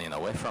is running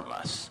away from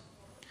us.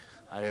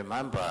 I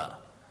remember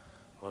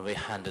when we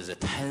had the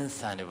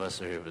 10th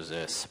anniversary of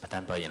the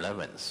September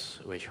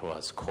 11th, which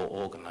was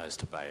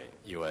co-organized by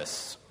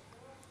U.S.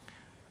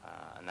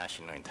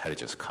 National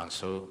Intelligence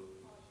Council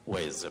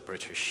with the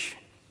British.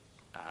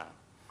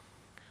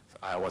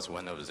 I was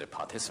one of the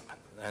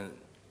participants. And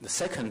the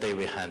second day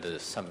we had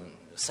some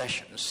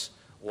sessions.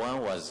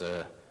 One was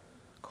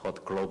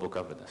called Global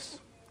Governance.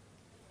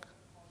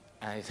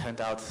 And it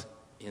turned out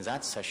in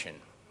that session,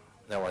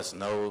 there was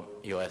no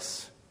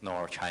US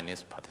nor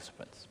Chinese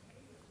participants.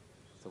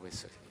 So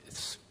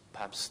it's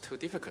perhaps too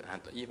difficult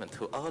and even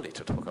too early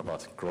to talk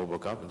about global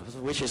governance,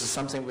 which is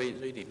something we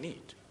really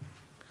need.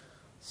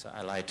 So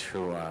I like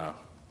to,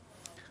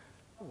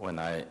 when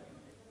I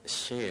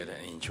shared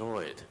and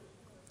enjoyed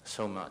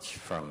so much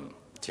from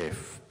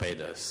Jeff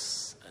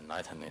Bader's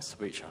enlightening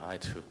speech, I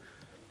like to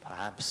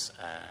perhaps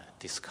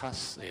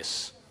discuss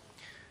this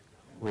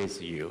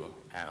with you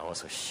and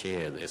also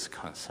share these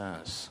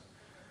concerns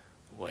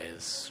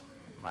with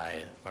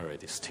my very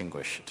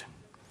distinguished,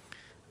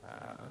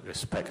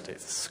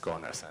 respected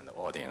scholars and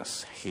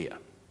audience here.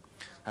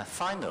 And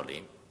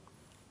finally,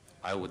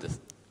 I would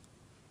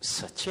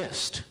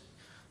suggest,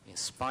 in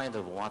spite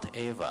of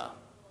whatever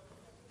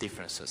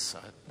differences,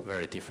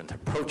 very different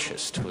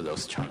approaches to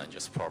those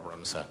challenges,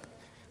 problems, and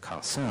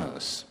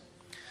concerns,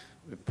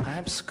 we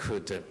perhaps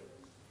could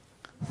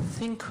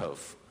think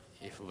of,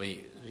 if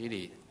we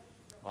really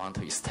want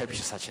to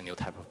establish such a new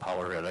type of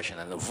power relation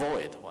and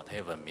avoid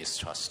whatever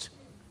mistrust.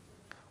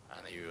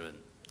 And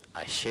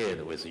I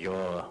shared with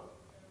your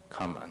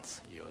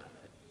comments, you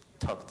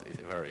talked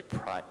very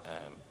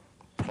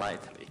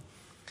politely,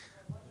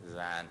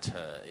 that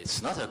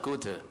it's not a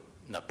good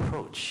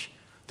approach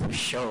to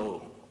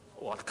show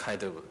what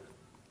kind of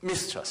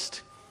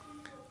mistrust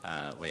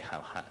we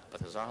have had,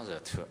 but rather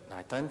to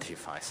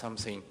identify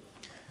something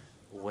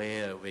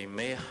where we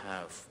may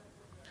have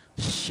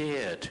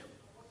shared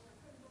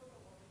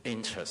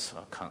interests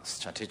or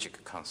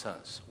strategic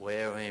concerns,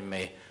 where we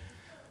may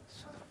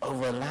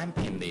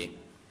overlappingly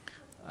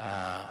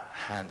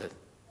had,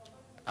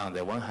 on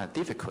the one hand,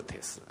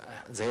 difficulties.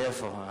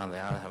 Therefore, on the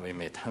other hand, we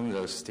may turn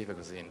those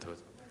difficulties into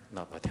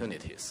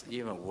opportunities,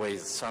 even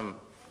with some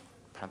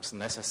perhaps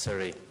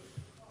necessary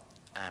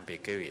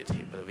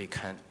ambiguity, but we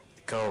can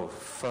go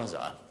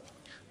further.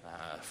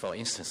 For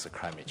instance,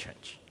 climate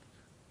change.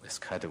 This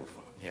kind of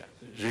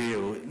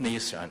real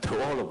needs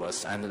to all of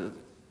us, and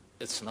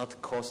it's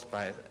not caused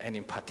by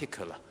any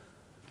particular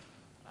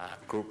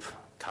group,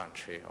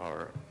 country,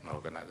 or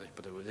organization,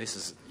 but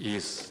this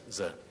is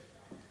the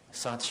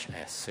such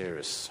a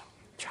serious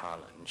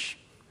challenge.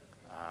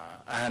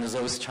 And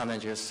those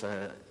challenges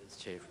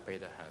Chief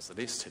Bader has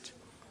listed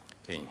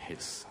in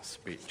his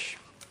speech.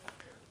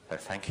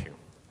 Thank you.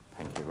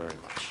 Thank you very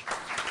much.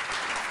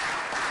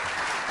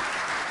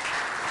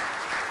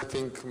 I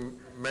think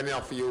many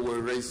of you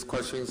will raise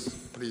questions.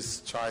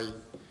 Please try.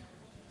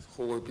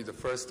 Who will be the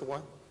first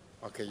one?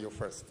 Okay, you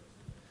first.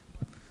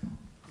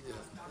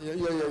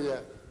 Yeah.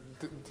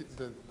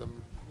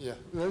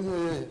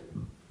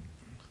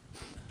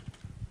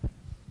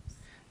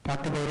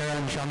 Dr. Bader,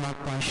 I'm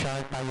Jean-Marc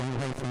Blanchard, Bai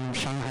Yonghui from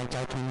Shanghai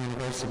Jiaotong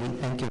University.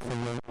 Thank you for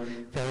your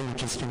very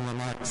interesting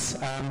remarks.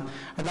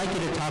 I'd like you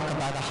to talk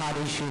about a hot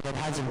issue that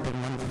hasn't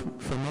been one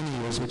for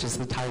many years, which is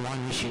the Taiwan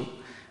issue.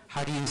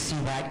 How do you see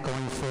that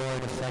going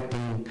forward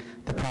affecting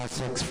the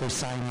prospects for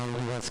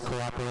Sino-U.S.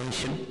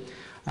 cooperation?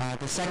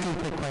 The second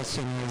quick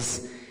question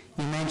is,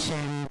 you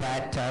mentioned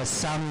that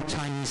some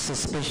Chinese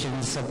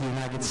suspicions of the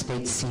United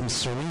States seem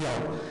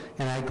surreal,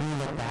 and I agree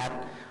with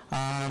that.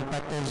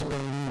 But there's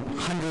been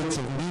hundreds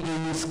of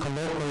meetings,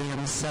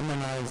 colloquiums,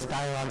 seminars,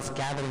 dialogues,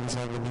 gatherings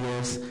over the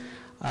years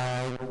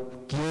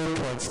geared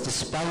towards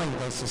dispelling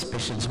those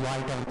suspicions.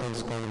 Why don't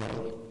those go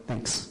away?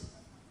 Thanks.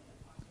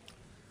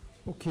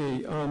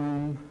 Okay,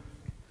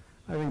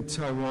 I think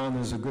Taiwan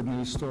is a good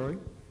news story.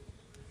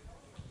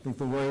 I think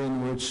the way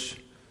in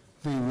which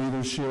the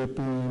leadership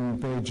in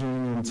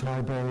Beijing and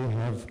Taipei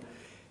have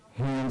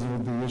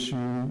handled the issue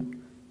in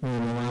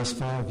the last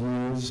 5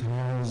 years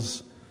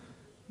has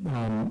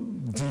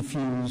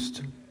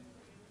diffused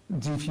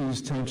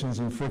tensions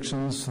and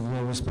frictions to the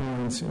lowest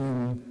points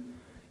in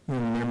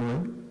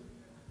memory.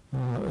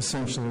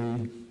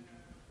 Essentially,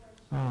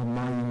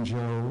 Ma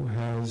Ying-jeou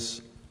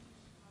has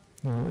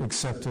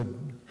accepted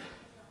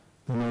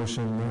the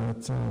notion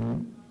that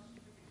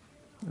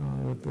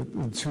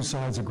the two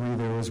sides agree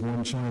there is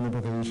one China,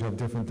 but they each have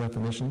different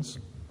definitions.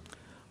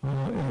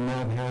 And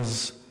that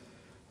has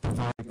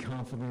provided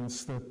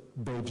confidence that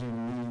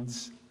Beijing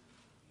needs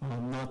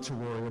not to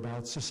worry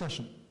about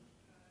secession.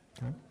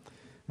 Okay?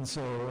 And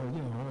so,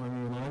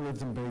 when I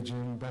lived in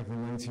Beijing back in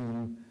the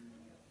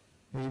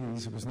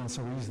 1980s, it was not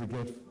so easy to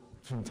get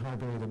from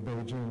Taipei to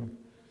Beijing.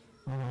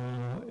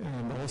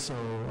 And also,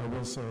 I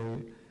will say,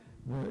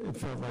 it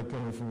felt like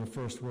going from a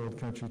first world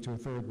country to a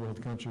third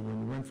world country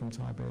when you went from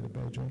Taipei to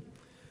Beijing.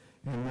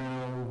 And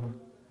now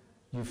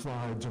you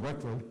fly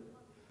directly,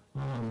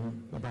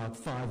 about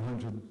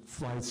 500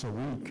 flights a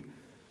week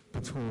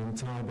between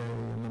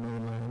Taipei and the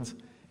mainland,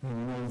 and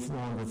you no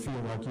longer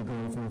feel like you're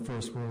going from a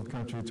first world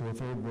country to a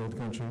third world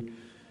country.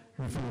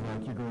 You feel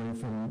like you're going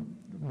from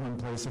one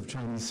place of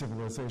Chinese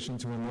civilization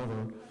to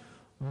another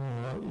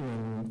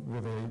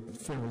with a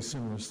fairly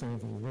similar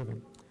standard of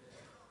living.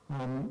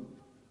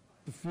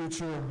 The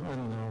future, I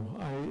don't know.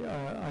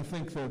 I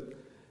think that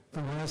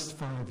the last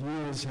 5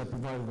 years have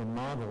provided a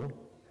model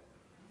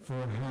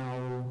for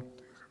how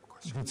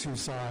the two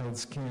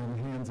sides can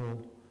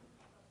handle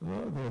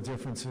their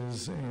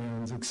differences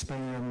and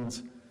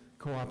expand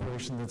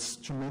cooperation that's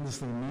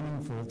tremendously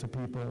meaningful to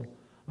people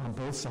on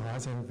both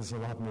sides. I think there's a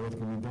lot more that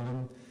can be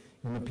done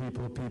in the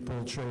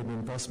people-to-people trade and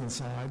investment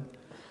side.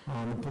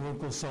 On the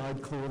political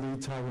side, clearly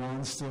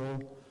Taiwan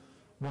still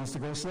wants to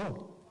go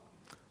slow.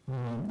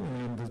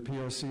 And the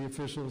PRC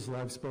officials that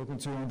I've spoken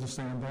to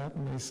understand that,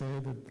 and they say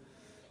that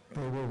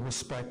they will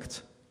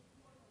respect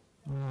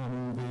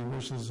the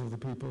wishes of the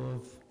people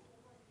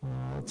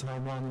of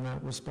Taiwan in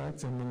that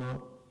respect and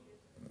will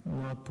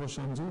not push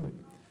unduly.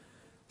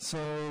 So,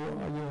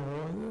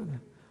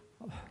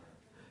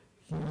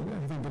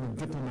 having been a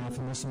diplomat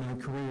for most of my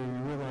career,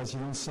 you realize you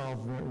don't solve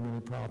very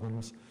many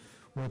problems.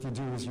 What you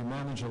do is you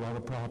manage a lot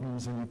of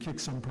problems and you kick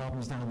some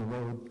problems down the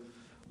road.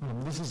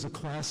 This is a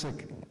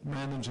classic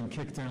manage and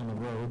kick down the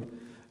road.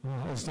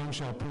 As Deng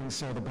Xiaoping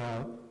said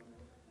about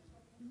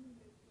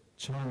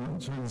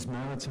China's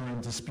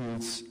maritime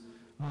disputes,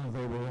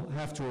 they will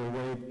have to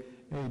await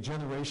a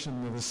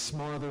generation that is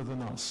smarter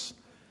than us.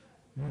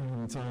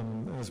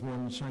 And as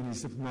one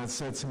Chinese diplomat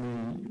said to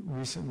me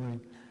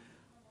recently,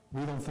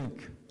 we don't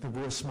think that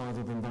we're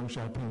smarter than Deng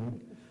Xiaoping,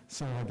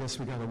 so I guess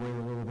we got to wait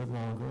a little bit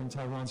longer. And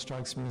Taiwan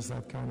strikes me as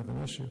that kind of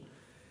an issue.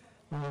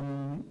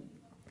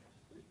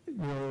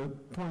 Your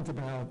point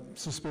about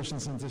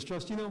suspicions and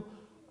distrust,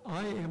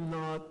 I am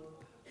not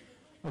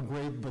a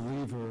great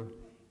believer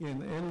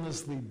in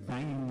endlessly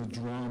banging the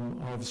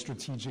drum of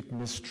strategic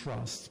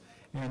mistrust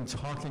and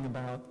talking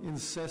about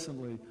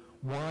incessantly,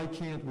 why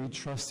can't we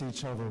trust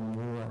each other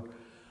more?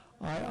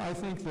 I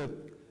think that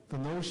the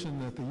notion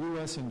that the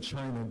U.S. and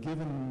China,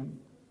 given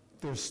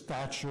their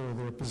stature,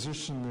 their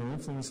position, their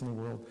influence in the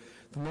world,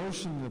 the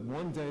notion that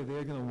one day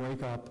they're going to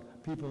wake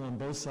up, people on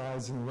both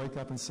sides, and wake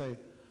up and say,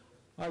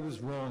 I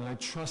was wrong, I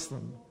trust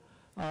them.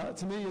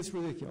 To me, it's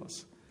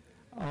ridiculous.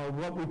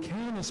 What we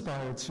can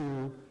aspire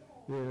to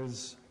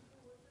is,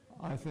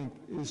 I think,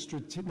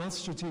 not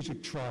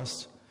strategic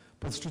trust,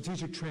 but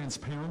strategic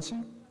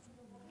transparency,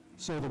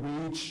 so that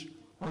we each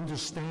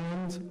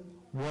understand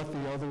what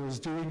the other is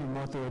doing and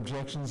what their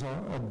objectives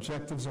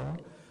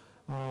are,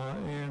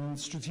 and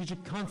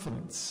strategic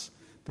confidence,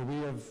 that we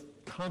have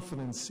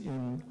confidence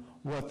in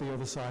what the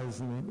other side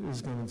is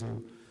going to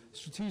do.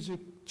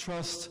 Strategic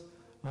trust,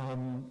 I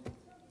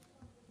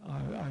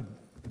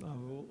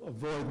will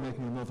avoid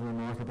making another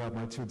remark about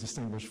my two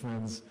distinguished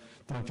friends,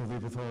 Dr.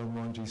 Lieberthal and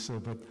Wang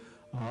Jisoo, but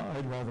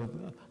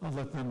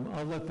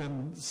I'll let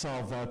them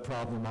solve that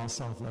problem. I'll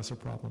solve lesser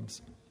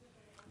problems.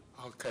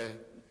 Okay.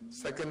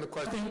 Second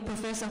question. I think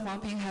Professor Huang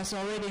Ping has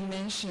already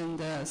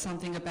mentioned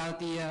something about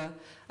the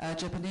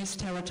Japanese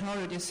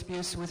territorial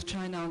disputes with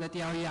China on the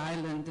Diaoyu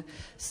Island.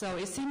 So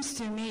it seems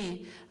to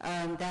me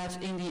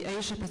that in the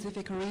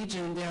Asia-Pacific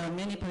region, there are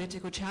many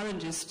political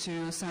challenges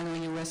to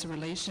Sino-U.S.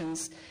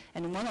 relations,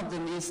 and one of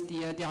them is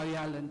the Diaoyu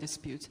Island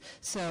dispute.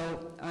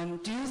 So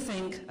do you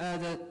think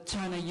the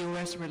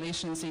China-U.S.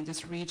 relations in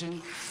this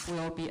region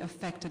will be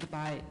affected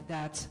by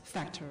that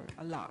factor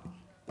a lot?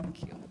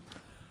 Thank you.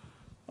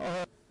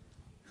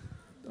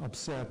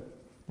 Upset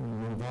when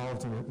we were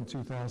involved in it in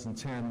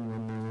 2010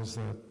 when there was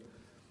that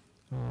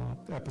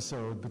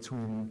episode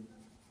between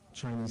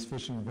Chinese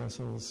fishing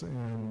vessels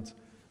and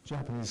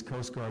Japanese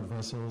Coast Guard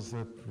vessels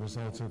that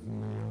resulted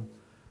in the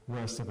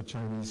arrest of a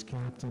Chinese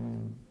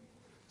captain.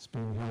 It's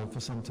being held for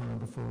some time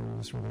before he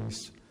was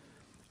released.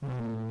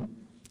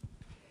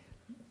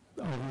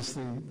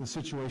 Obviously, the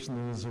situation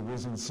that has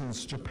arisen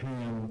since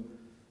Japan,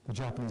 the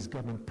Japanese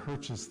government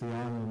purchased the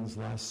islands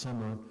last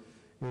summer,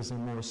 is a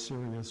more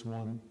serious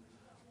one.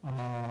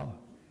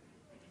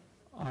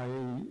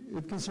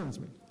 It concerns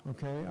me,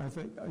 okay? I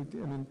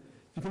mean,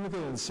 you can look at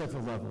it on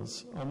several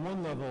levels. On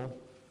one level,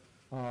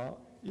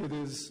 it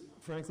is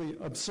frankly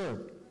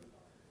absurd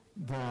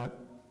that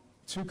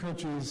two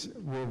countries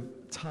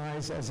with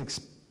ties as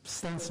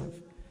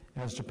extensive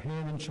as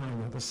Japan and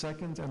China, the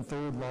second and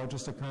third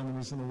largest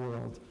economies in the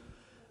world,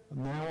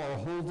 now are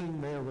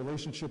holding their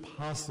relationship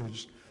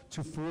hostage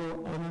to 4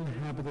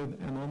 uninhabited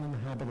and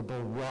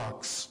uninhabitable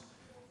rocks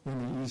in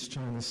the East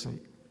China Sea.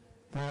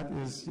 That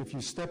is, if you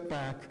step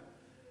back,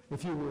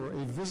 if you were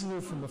a visitor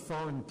from a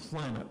foreign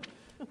planet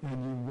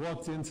and you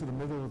walked into the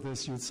middle of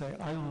this, you'd say,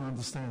 I don't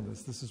understand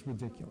this. This is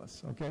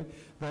ridiculous, okay?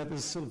 That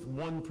is sort of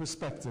one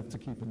perspective to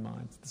keep in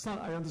mind. It's not,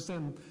 I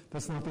understand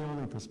that's not the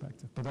only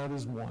perspective, but that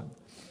is one.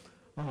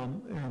 But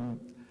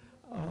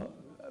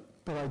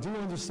I do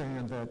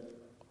understand that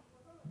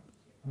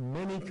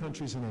many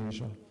countries in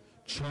Asia,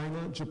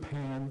 China,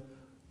 Japan,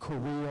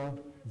 Korea,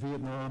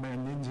 Vietnam,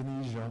 and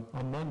Indonesia,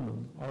 among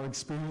them, are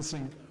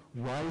experiencing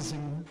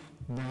rising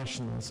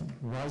nationalism,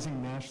 rising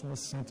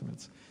nationalist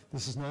sentiments.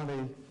 This is not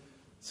a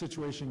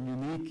situation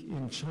unique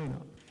in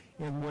China.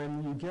 And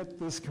when you get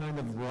this kind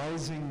of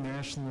rising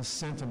nationalist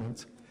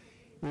sentiment,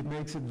 it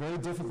makes it very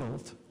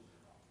difficult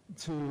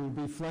to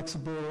be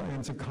flexible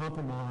and to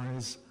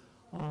compromise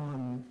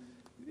on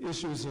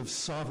issues of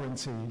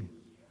sovereignty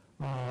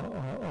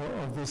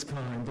of this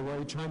kind, the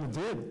way China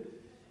did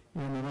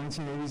in the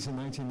 1980s and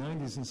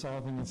 1990s in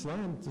solving its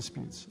land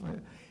disputes.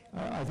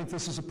 I think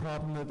this is a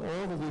problem that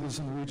all the leaders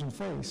in the region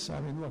face.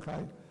 I mean, look,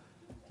 I'm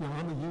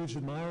a huge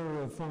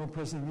admirer of former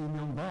President Lee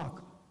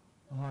Myung-bak.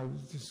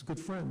 Just good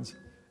friends.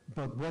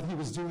 But what he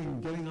was doing,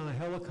 getting on a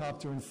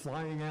helicopter and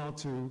flying out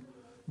to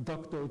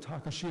Dokdo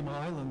Takashima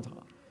Island,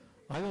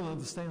 I don't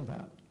understand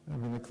that. I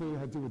mean, it clearly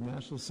had to do with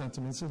national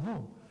sentiments at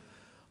home.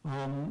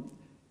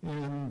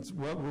 And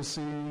what we're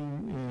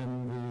seeing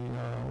in the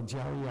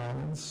Diaoyu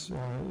Islands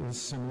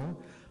is similar.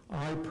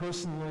 I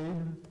personally,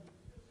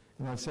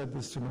 and I've said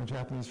this to my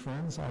Japanese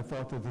friends, I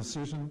thought the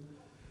decision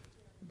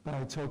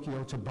by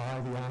Tokyo to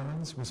buy the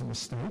islands was a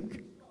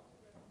mistake.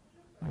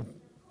 I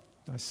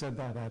said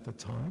that at the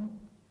time.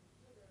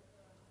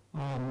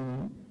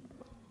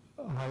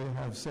 I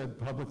have said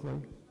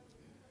publicly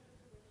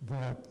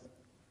that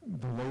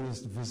the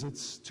latest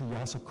visits to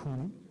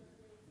Yasukuni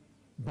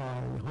by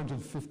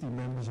 150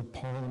 members of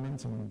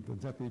parliament and the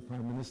deputy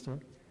prime minister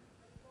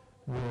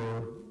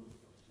were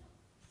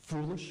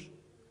foolish,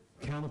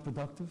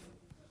 counterproductive,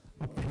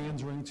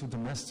 pandering to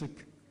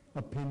domestic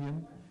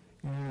opinion,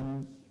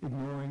 and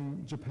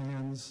ignoring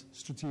Japan's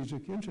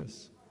strategic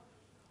interests.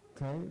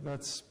 Okay,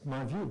 that's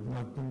my view, and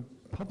I've been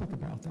public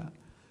about that.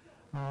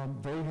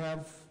 They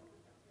have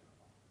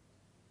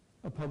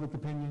a public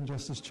opinion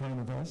just as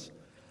China does,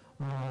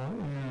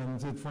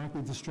 and it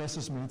frankly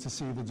distresses me to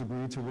see the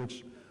degree to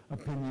which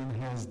opinion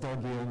has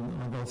dug in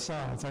on both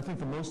sides. I think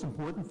the most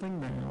important thing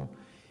now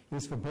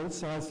is for both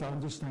sides to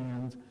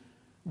understand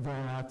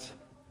that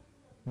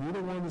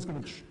neither one is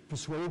going to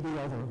persuade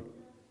the other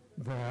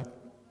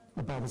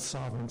about its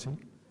sovereignty.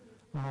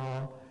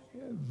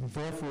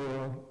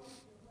 Therefore,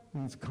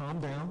 we need to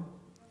calm down.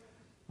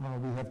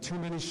 We have too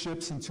many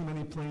ships and too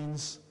many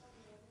planes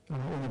in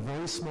a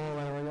very small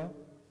area,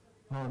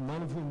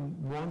 none of whom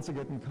want to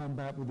get in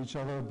combat with each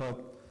other, but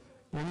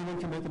anyone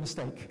can make a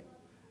mistake.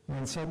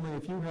 And suddenly,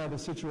 if you had a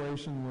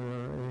situation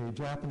where a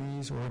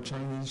Japanese or a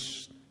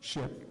Chinese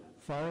ship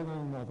fired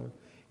on another,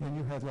 and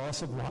you had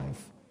loss of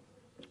life,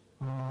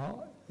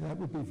 that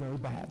would be very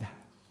bad.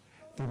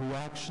 The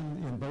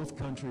reaction in both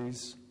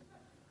countries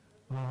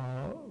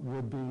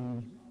would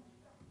be,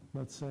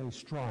 let's say,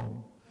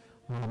 strong.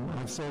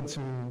 I've said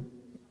to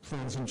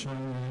friends in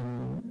China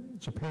and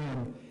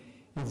Japan,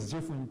 it's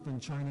different than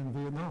China and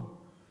Vietnam.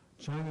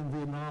 China and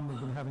Vietnam have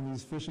been having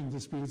these fishing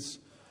disputes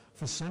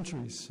for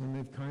centuries, and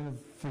they've kind of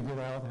figured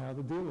out how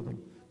to deal with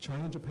them.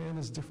 China and Japan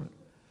is different.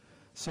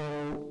 So,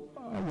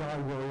 yeah,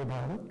 I worry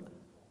about it.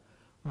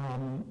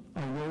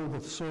 I know the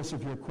source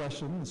of your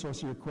question. The source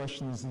of your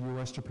question is the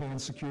U.S.-Japan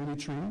Security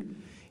Treaty,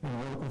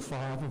 and Article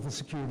 5 of the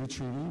Security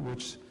Treaty,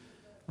 which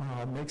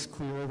makes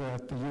clear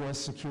that the U.S.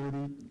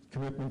 security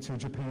commitment to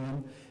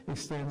Japan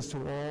extends to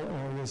all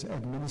areas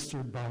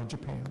administered by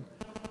Japan.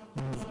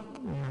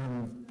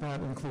 And that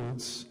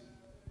includes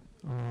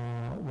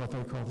what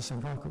they call the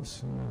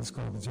Senkakus, and it's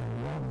called the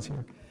Jeju Islands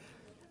here.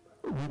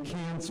 We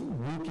can't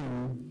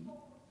weaken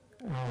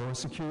our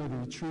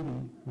security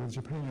treaty with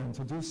Japan.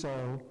 To do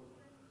so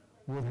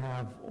would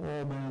have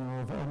all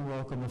manner of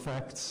unwelcome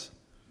effects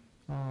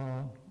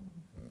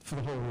for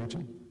the whole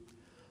region.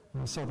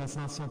 So that's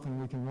not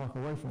something we can walk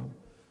away from.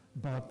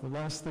 But the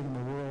last thing in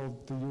the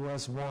world the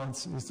U.S.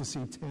 wants is to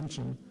see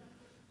tension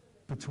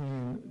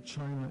between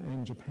China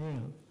and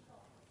Japan.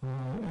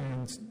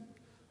 And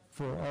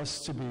for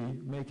us to be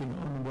making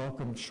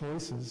unwelcome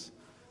choices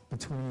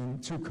between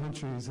two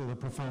countries that are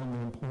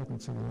profoundly important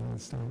to the United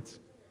States.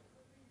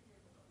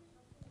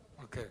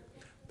 Okay.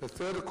 The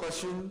third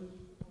question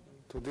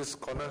to this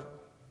corner,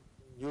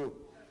 you.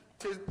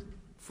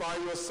 Identify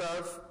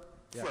yourself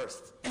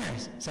first.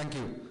 Thank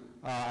you.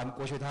 I'm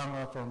Guo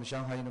Xuetang from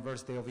Shanghai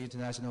University of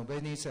International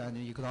Business and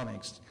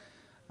Economics.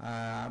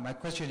 My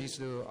question is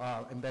to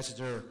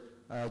Ambassador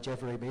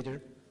Jeffrey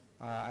Bader.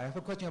 I have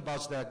a question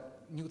about the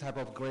new type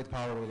of great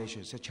power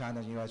relations,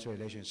 China and U.S.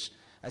 relations.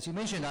 As you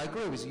mentioned, I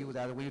agree with you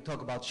that when you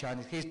talk about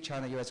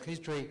China-U.S.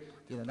 history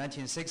in the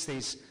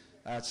 1960s,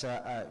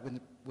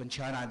 when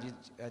China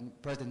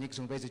and President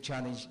Nixon visited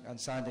China and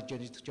signed the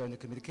joint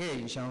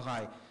communique in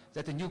Shanghai,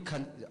 that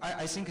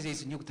I think it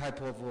is a new type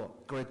of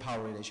great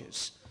power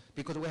relations,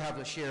 because we have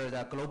to share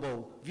the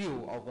global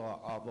view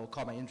of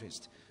common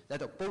interest,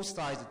 that both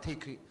sides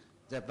take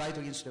the vital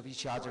interest of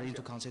each other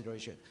into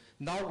consideration.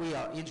 Now we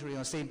are entering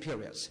the same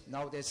periods,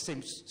 now the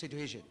same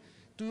situation.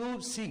 Do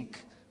you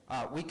think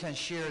we can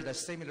share the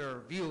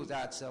similar view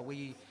that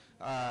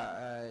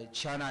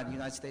China and the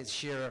United States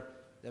share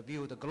the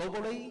view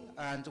globally,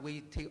 and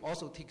we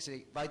also take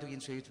the vital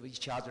interest of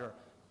each other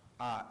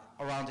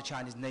around the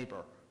Chinese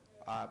neighbor?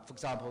 For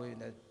example, in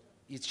the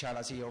East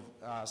China Sea or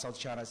South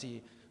China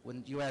Sea,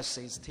 when U.S.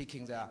 is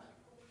taking the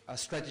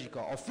strategic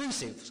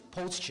offensive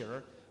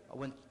posture,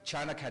 when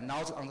China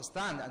cannot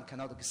understand and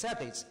cannot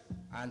accept it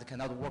and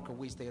cannot work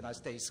with the United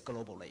States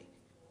globally.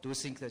 Do you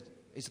think that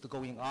it's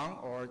going on,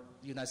 or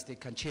the United States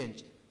can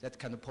change that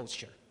kind of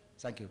posture?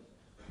 Thank you.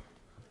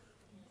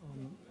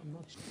 I'm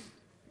not sure.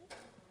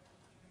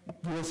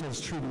 The U.S.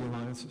 has treaty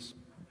alliances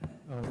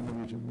in the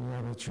region. We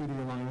have a treaty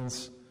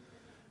alliance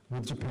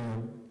with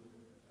Japan.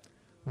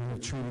 We have a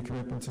treaty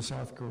commitment to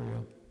South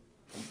Korea.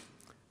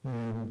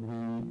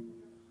 And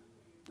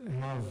we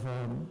have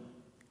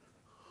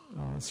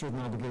certain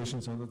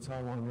obligations under the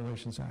Taiwan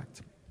Relations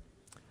Act.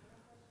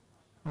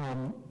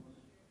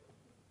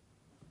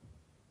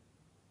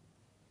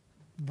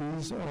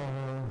 These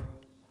are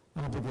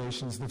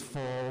obligations that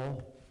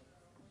fall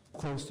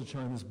close to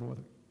China's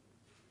border.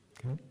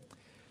 Okay?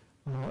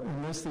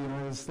 Unless the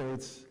United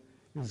States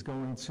is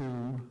going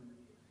to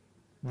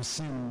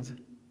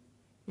rescind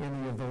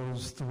any of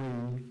those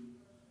three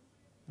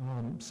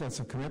sets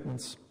of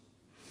commitments,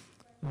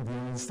 the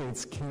United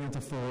States can't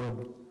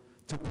afford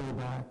to pull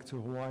back to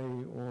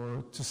Hawaii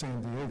or to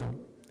San Diego.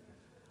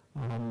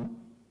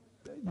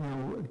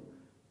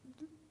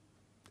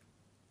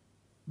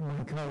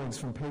 My colleagues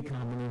from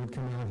PACOM, when they would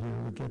come out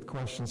here, would get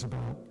questions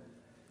about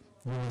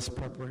U.S.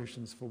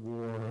 preparations for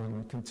war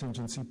and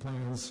contingency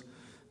plans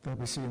that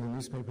we see in the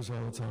newspapers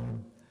all the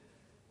time.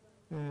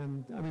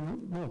 And I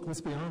mean, look,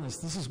 let's be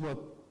honest. This is what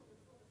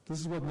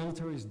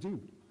militaries do.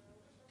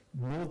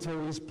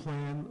 Militaries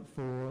plan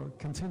for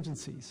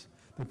contingencies.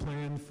 They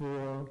plan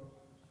for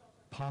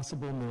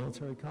possible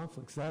military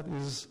conflicts. That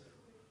is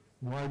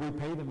why we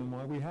pay them and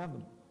why we have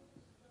them.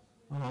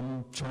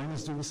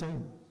 China's do the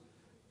same.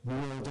 We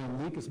don't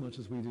leak as much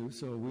as we do,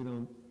 so we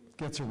don't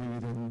get to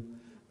read in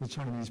the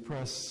Chinese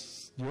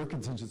press your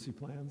contingency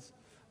plans,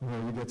 or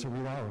you get to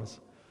read ours.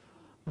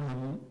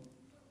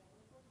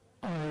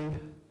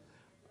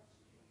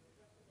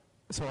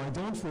 So I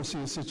don't foresee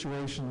a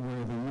situation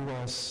where the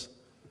U.S.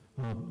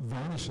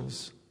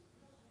 vanishes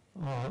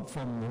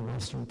from the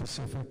Western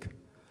Pacific.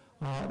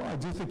 I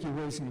do think you're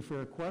raising a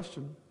fair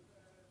question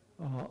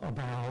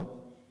about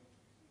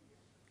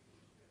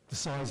the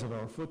size of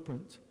our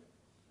footprint,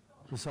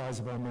 the size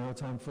of our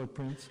maritime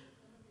footprint,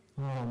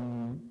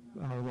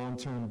 our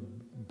long-term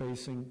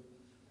basing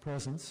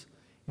presence.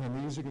 And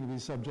these are going to be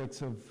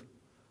subjects of,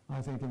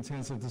 I think,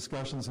 intensive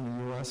discussions in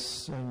the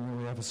U.S., and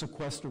we have a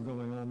sequester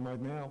going on right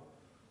now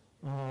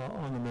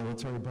on the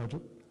military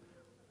budget.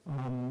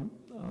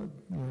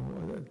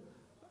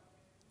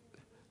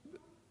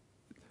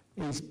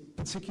 A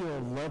particular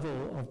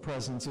level of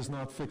presence is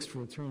not fixed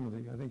for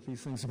eternity. I think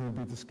these things are going to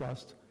be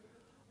discussed.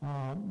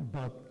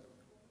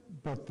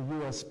 But the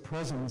U.S.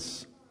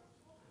 presence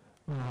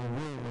will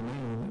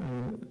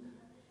remain.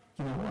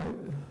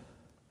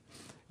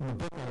 In the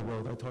book I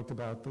wrote, I talked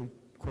about the,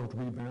 quote,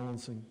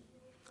 rebalancing.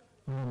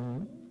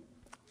 And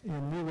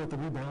really what the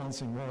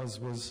rebalancing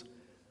was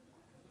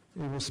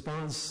a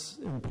response,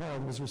 in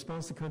part, was a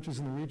response to countries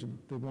in the region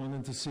that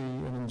wanted to see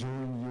an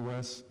enduring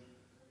U.S.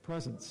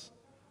 presence.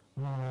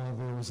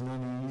 There was an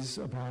unease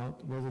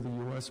about whether the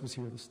U.S. was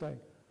here to stay.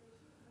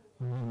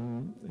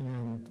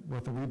 And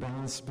what the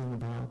rebalance has been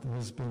about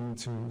has been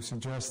to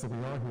suggest that we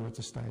are here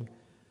to stay.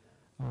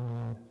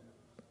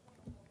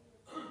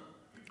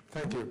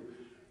 Thank you.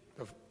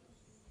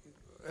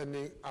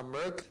 Any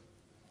American?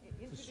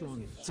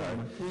 Sorry.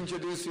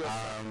 Introduce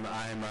yourself.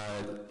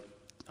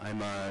 I'm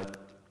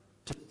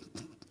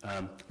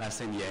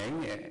last name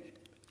Yang,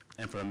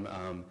 and from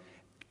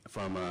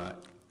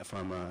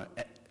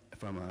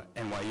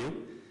NYU.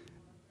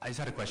 I just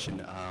had a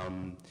question.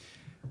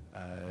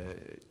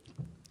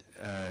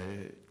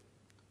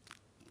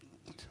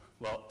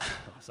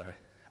 Sorry.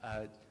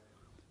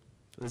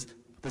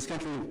 This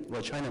country,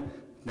 well, China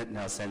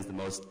now sends the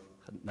most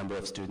number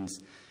of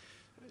students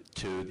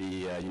to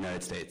the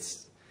United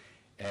States,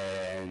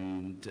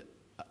 and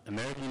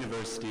American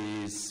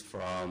universities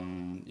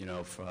from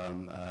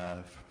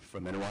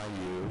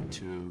NYU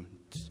to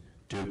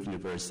Duke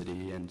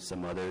University and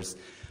some others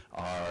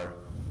are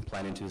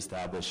planning to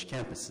establish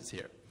campuses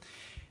here.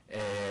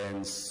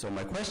 And so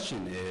my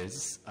question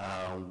is,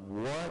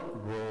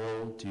 what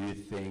role do you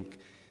think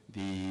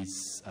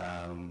these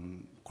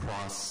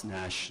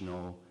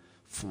cross-national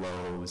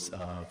flows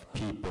of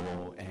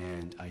people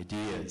and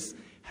ideas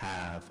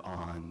have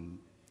on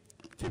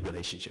the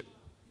relationship?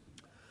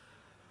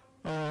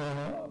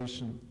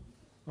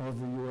 Of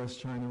the U.S.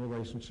 China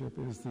relationship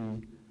is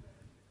the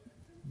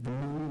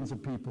millions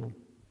of people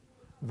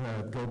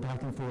that go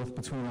back and forth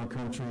between our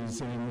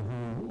countries and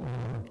who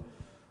are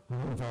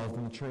involved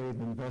in trade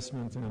and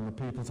investment and the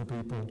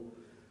people-to-people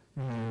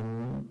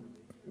and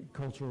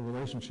cultural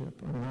relationship.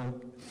 I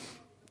mean,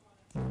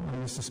 I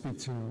used to speak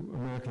to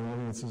American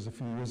audiences a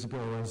few years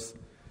ago as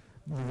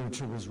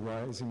literature was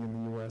rising in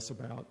the U.S.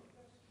 about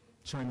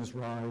China's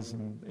rise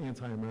and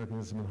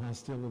anti-Americanism and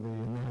hostility,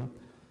 and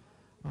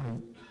I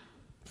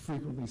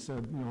frequently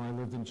said, I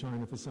lived in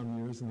China for some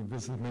years and have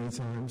visited many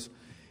times,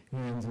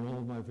 and in all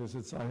of my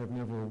visits, I have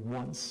never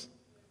once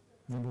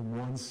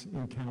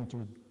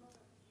encountered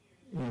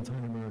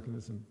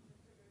anti-Americanism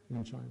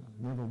in China,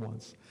 never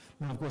once.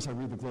 Now, of course, I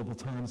read the Global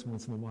Times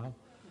once in a while,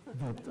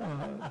 but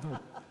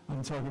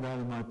I'm talking about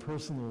in my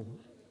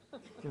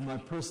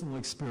personal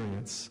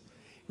experience,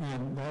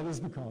 and that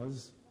is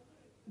because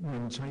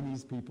when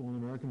Chinese people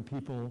and American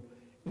people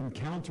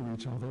encounter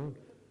each other,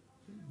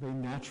 they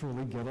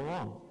naturally get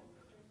along,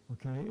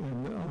 okay?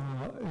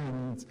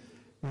 And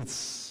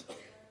it's,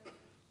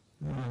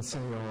 say,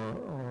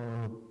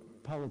 our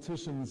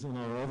politicians and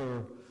our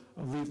other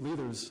elite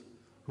leaders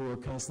who are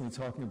constantly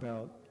talking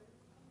about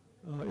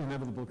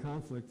inevitable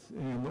conflict,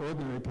 and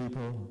ordinary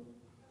people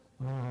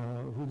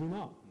who do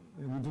not,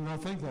 and who do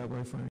not think that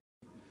way, frankly.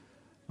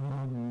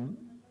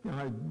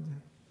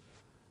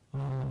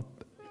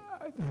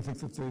 I think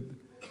that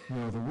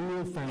the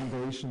real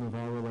foundation of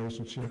our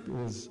relationship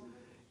is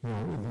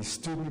these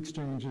student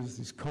exchanges,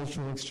 these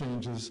cultural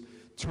exchanges,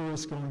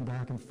 tourists going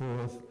back and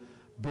forth,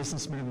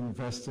 businessmen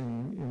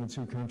investing in the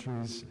two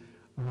countries,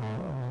 the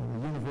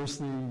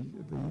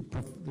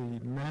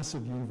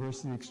massive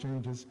university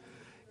exchanges.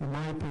 In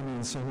my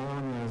opinion, so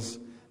long as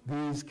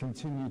these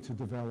continue to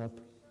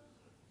develop,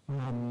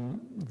 then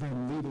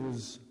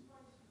leaders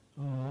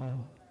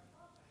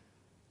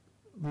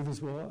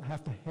will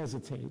have to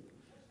hesitate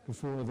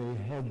before they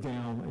head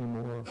down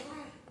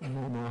a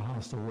more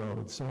hostile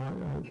road. So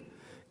I'm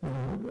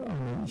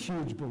a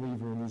huge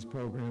believer in these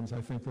programs.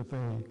 I think that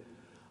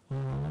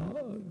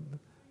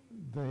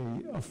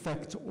they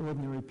affect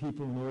ordinary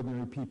people, and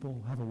ordinary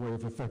people have a way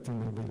of affecting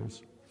their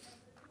leaders.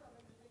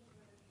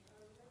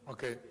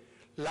 Okay,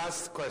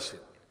 last question.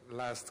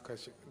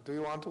 Do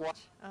you want to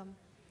watch?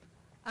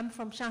 I'm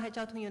from Shanghai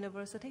Jiao Tong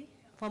University,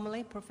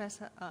 formerly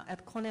professor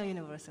at Cornell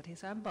University,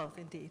 so I'm both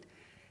indeed.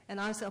 And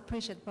I also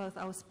appreciate both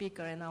our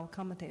speaker and our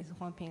commentators,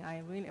 Huang Ping. I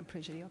really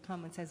appreciate your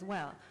comments as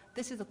well.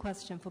 This is a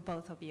question for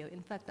both of you.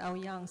 In fact, our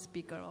young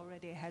speaker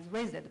already has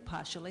raised it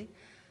partially.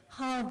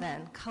 How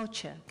then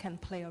culture can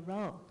play a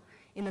role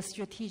in a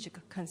strategic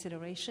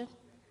consideration,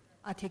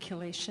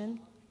 articulation,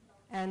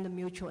 and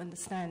mutual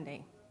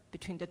understanding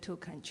between the two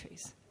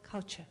countries?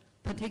 Culture,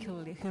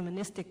 particularly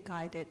humanistic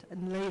guided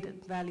and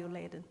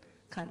value-laden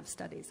kind of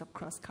studies of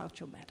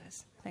cross-cultural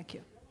matters. Thank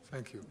you.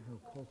 Thank you.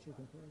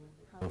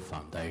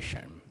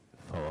 Foundation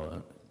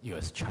for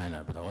U.S.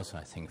 China, but also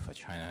I think for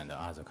China and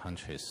other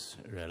countries'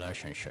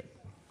 relationship,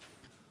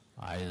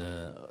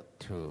 either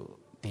to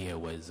deal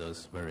with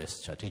those very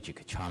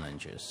strategic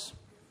challenges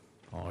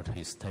or to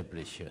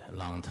establish a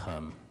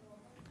long-term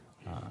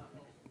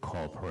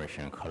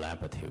cooperation,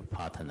 collaborative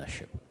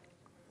partnership.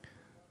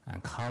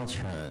 And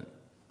culture,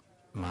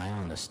 my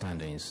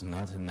understanding, is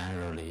not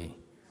narrowly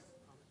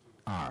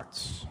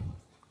arts,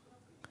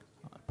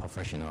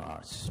 professional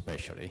arts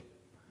especially,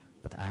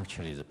 but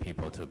actually the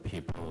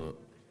people-to-people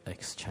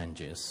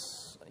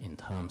exchanges in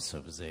terms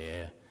of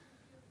their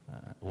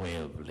way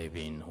of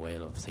living, way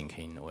of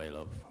thinking, way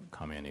of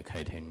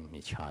communicating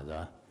each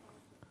other,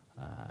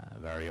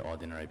 very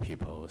ordinary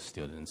people,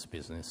 students,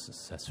 business,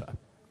 etc.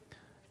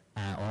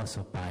 And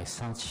also by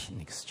such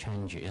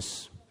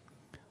exchanges,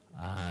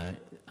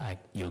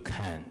 you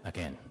can,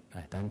 again,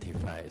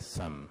 identify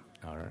some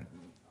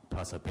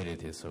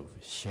possibilities of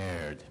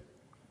shared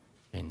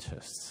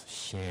interests,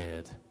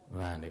 shared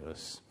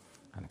values,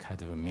 and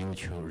kind of a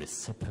mutual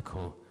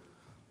reciprocal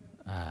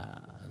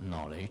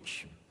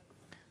knowledge,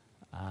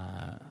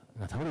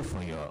 not only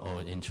for your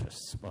own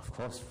interests, but of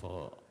course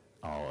for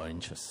our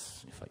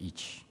interests, for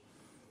each,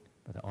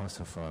 but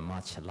also for a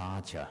much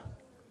larger,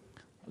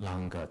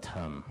 longer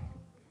term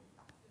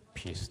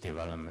peace,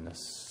 development,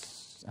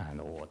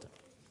 and order.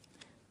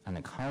 And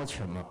the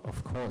culture,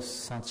 of course,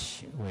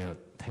 such will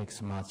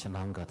take much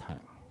longer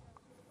time.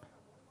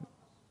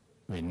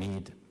 We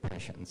need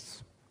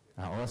patience.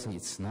 And also,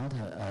 it's not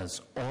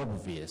as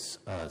obvious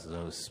as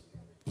those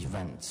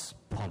events,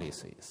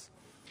 policies,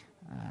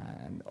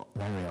 and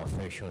very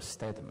official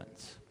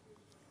statements.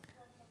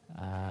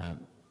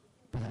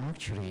 But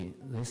actually,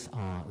 these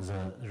are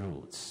the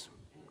roots.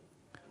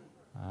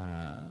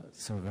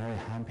 So very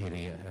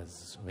happily,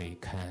 as we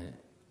can,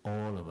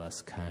 all of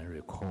us can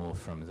recall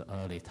from the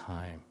early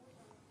time,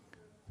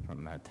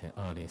 from the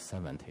early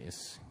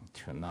 70s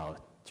to now,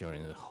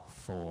 during the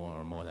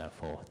more than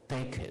 4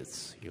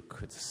 decades, you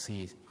could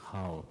see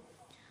how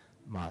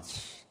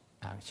much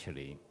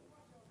actually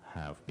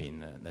have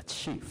been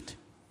achieved.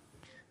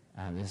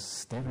 And this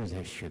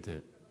stability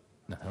should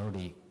not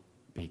only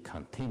be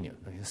continued,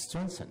 but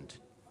strengthened.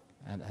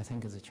 And I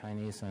think the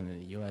Chinese and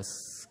the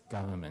U.S.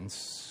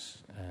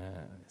 governments,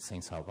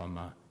 since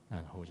Obama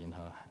and Hu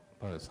Jintao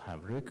both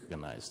have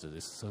recognized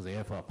this. So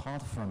therefore,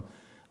 apart from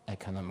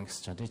economic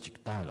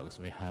strategic dialogues,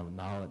 we have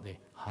now the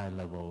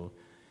high-level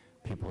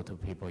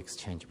people-to-people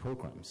exchange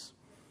programs,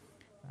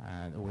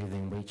 and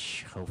within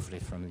which, hopefully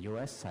from the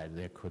U.S. side,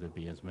 there could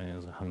be as many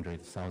as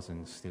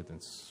 100,000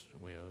 students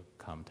will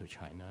come to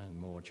China, and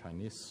more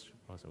Chinese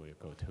also will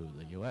go to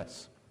the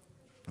U.S.,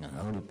 and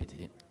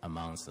only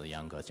amongst the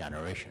younger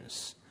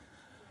generations.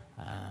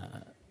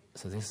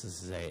 So this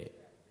is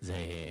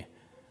the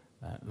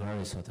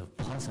very sort of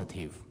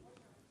positive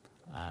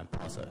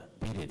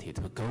possibility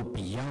to go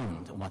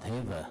beyond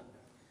whatever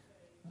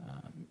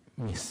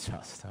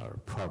mistrust or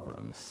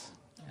problems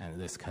and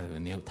this kind of a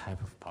new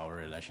type of power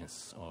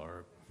relations,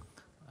 or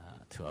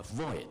to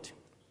avoid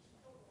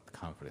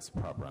conflicts,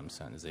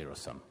 problems, and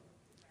zero-sum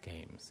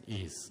games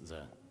is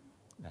the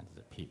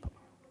people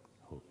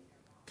who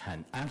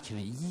can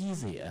actually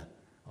easily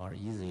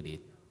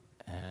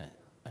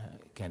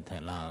get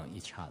along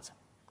each other.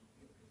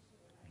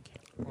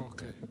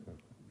 Okay.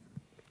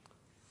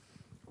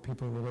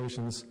 People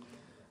relations,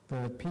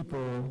 what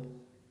people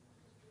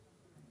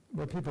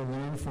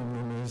learn from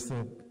them is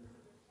that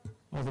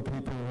other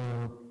people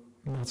are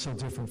not so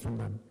different from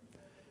them,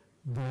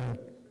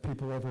 that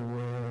people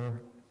everywhere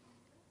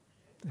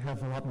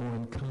have a lot more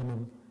in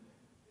common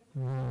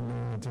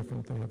than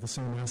different. They have the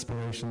same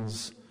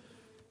aspirations,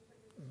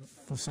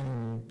 the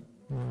same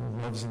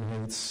loves and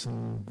hates,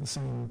 and the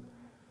same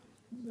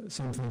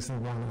things they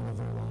want out of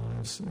their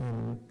lives.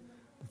 And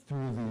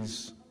through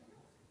these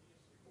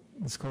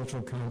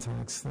cultural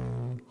contacts, they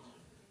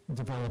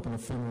develop an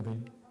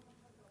affinity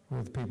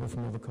with people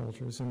from other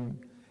cultures.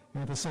 And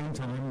at the same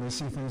time, they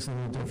see things that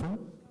are different,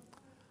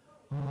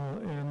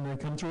 and they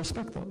come to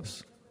respect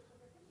those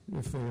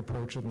if they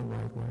approach it in the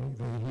right way.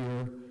 They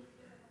hear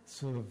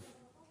sort of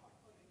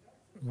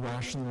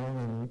rational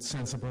and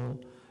sensible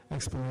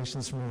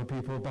explanations from other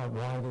people about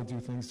why they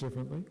do things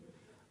differently,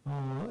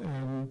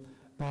 and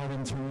that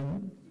in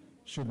turn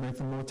should make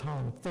them more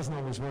tolerant. It doesn't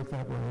always work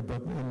that way,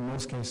 but in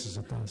most cases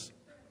it does.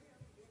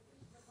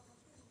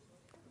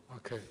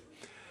 Okay,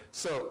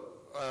 so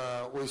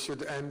we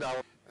should end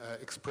our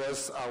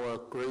express our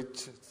great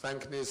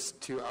thankfulness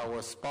to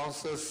our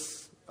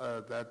sponsors.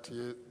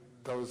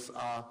 Those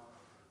are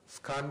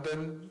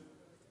Skanden,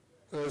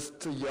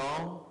 Ernst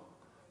Young,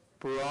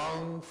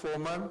 Brown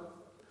Forman,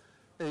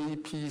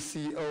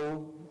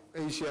 APCO,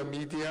 Asia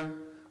Media,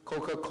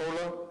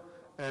 Coca-Cola,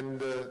 and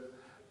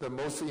the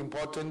most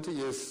important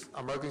is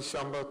American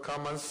Chamber of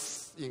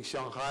Commerce in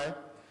Shanghai,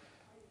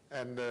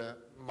 and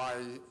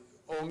my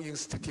own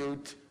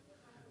institute,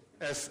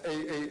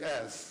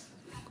 SAAS.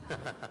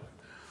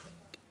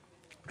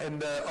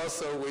 And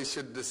also we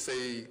should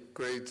say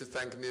great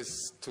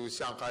thankfulness to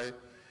Shanghai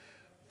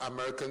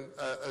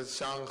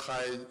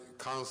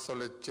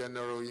Consulate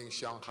General in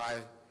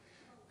Shanghai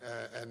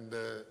and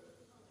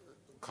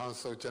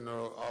Consul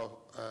General of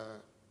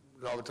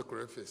Robert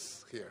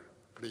Griffiths here,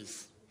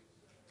 please.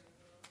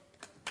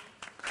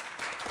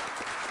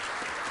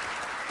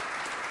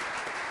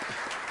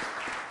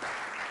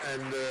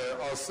 And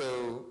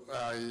also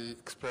I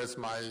express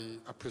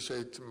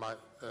appreciate my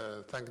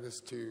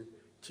thankfulness to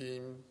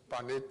Team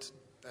Barnett,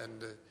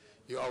 and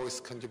you always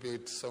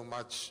contribute so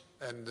much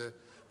and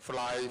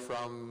fly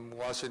from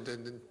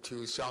Washington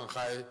to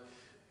Shanghai,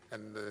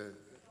 and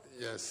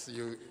yes,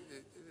 you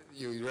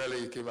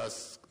really give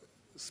us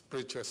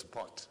spiritual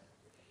support.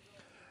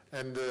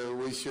 And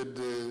we should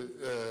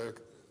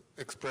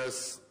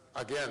express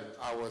again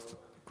our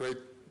great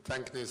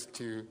thankfulness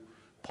to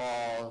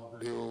Paul,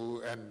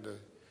 Liu, and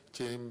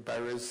Jim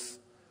Barris,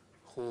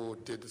 who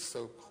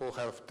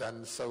have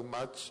done so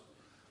much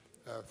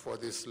for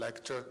this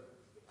lecture.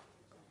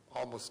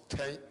 Almost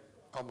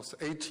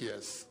 8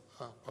 years.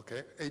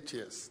 8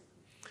 years.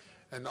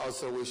 And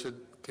also we should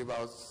give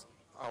our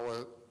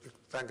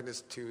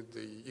thankfulness to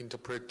the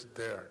interpreter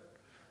there.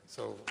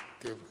 So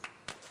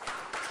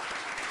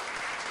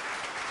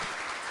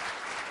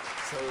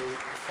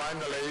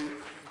finally,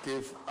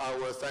 give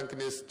our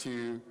thankfulness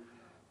to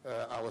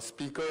our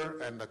speaker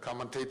and the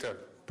commentator,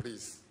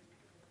 please.